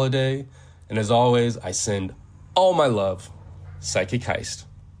good holiday. And as always, I send all my love. Psychic Heist.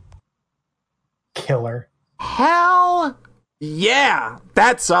 Killer. Hell yeah,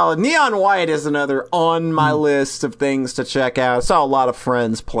 that's solid. Neon White is another on my list of things to check out. I saw a lot of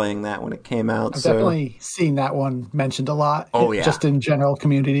friends playing that when it came out. I've definitely seen that one mentioned a lot. Oh, yeah. Just in general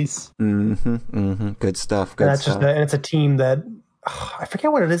communities. Good stuff. And it's a team that I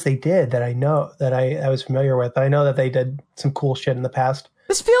forget what it is they did that I know that I was familiar with. But I know that they did some cool shit in the past.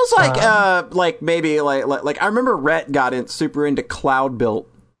 This feels like maybe I remember Rhett got super into Cloud Built.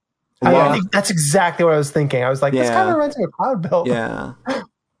 I think that's exactly what I was thinking. I was like, this kind of reminds me of Cloud Built. Yeah.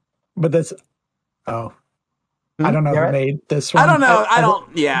 But that's I don't know who made this one. I don't know.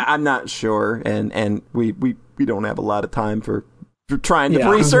 I'm not sure. And we don't have a lot of time for trying to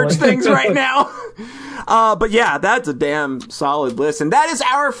research things right now. But yeah, that's a damn solid list. And that is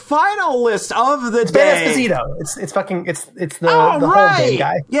our final list of the day. Ben Esposito. It's the whole game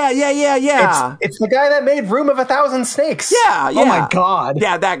guy. Yeah. It's the guy that made Room of 1,000 Snakes. Yeah. Oh my God.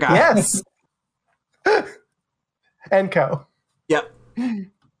 Yeah, that guy. Yes. And co. Yep.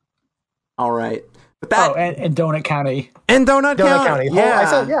 All right. But that, and Donut County. And Donut County.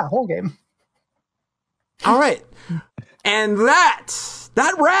 Yeah. Whole game. All right. And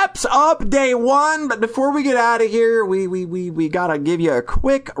that wraps up day 1. But before we get out of here, we gotta give you a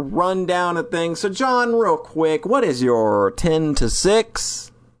quick rundown of things. So, John, real quick, what is your 10 to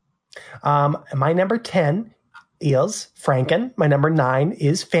 6? My number 10 is Franken. My number 9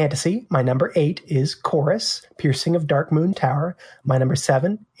 is Fantasy. My number 8 is Chorus, Piercing of Dark Moon Tower. My number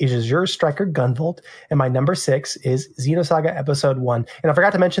 7 is Azure Striker Gunvolt. And my number 6 is Xenosaga Episode 1. And I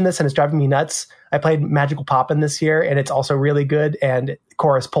forgot to mention this, and it's driving me nuts. I played Magical Poppin' this year, and it's also really good. And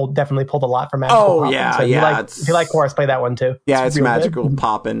Chorus definitely pulled a lot from Magical Poppin'. Yeah, so if you like Chorus, play that one too. Yeah, it's Magical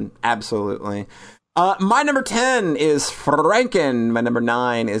Poppin'. Absolutely. My number 10 is Franken. My number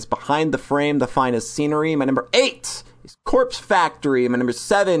 9 is Behind the Frame, The Finest Scenery. My number 8 is Corpse Factory. My number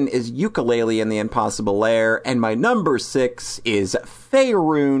 7 is Yooka-Laylee and the Impossible Lair. And my number 6 is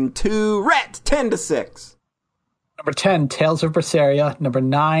Faerun 2. Rhett, 10 to 6. Number 10, Tales of Berseria. Number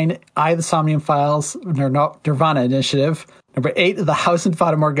 9, I, the Somnium Files, Nirvana Initiative. Number 8, The House in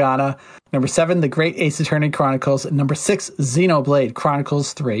Fata Morgana. Number 7, The Great Ace Attorney Chronicles. And number 6, Xenoblade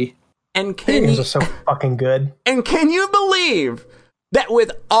Chronicles 3. And Video games are so fucking good. And can you believe that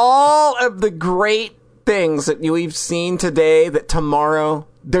with all of the great things that we've seen today, that tomorrow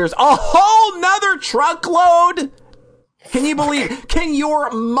there's a whole nother truckload? Can you believe? Can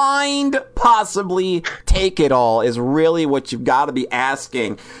your mind possibly take it all is really what you've got to be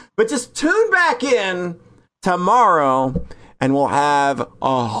asking. But just tune back in tomorrow and we'll have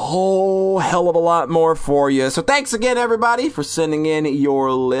a whole hell of a lot more for you. So thanks again, everybody, for sending in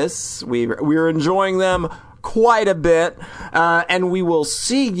your lists. We're enjoying them quite a bit, and we will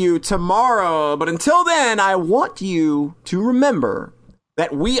see you tomorrow. But until then, I want you to remember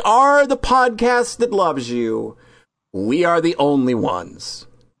that we are the podcast that loves you. We are the only ones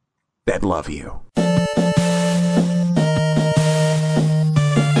that love you.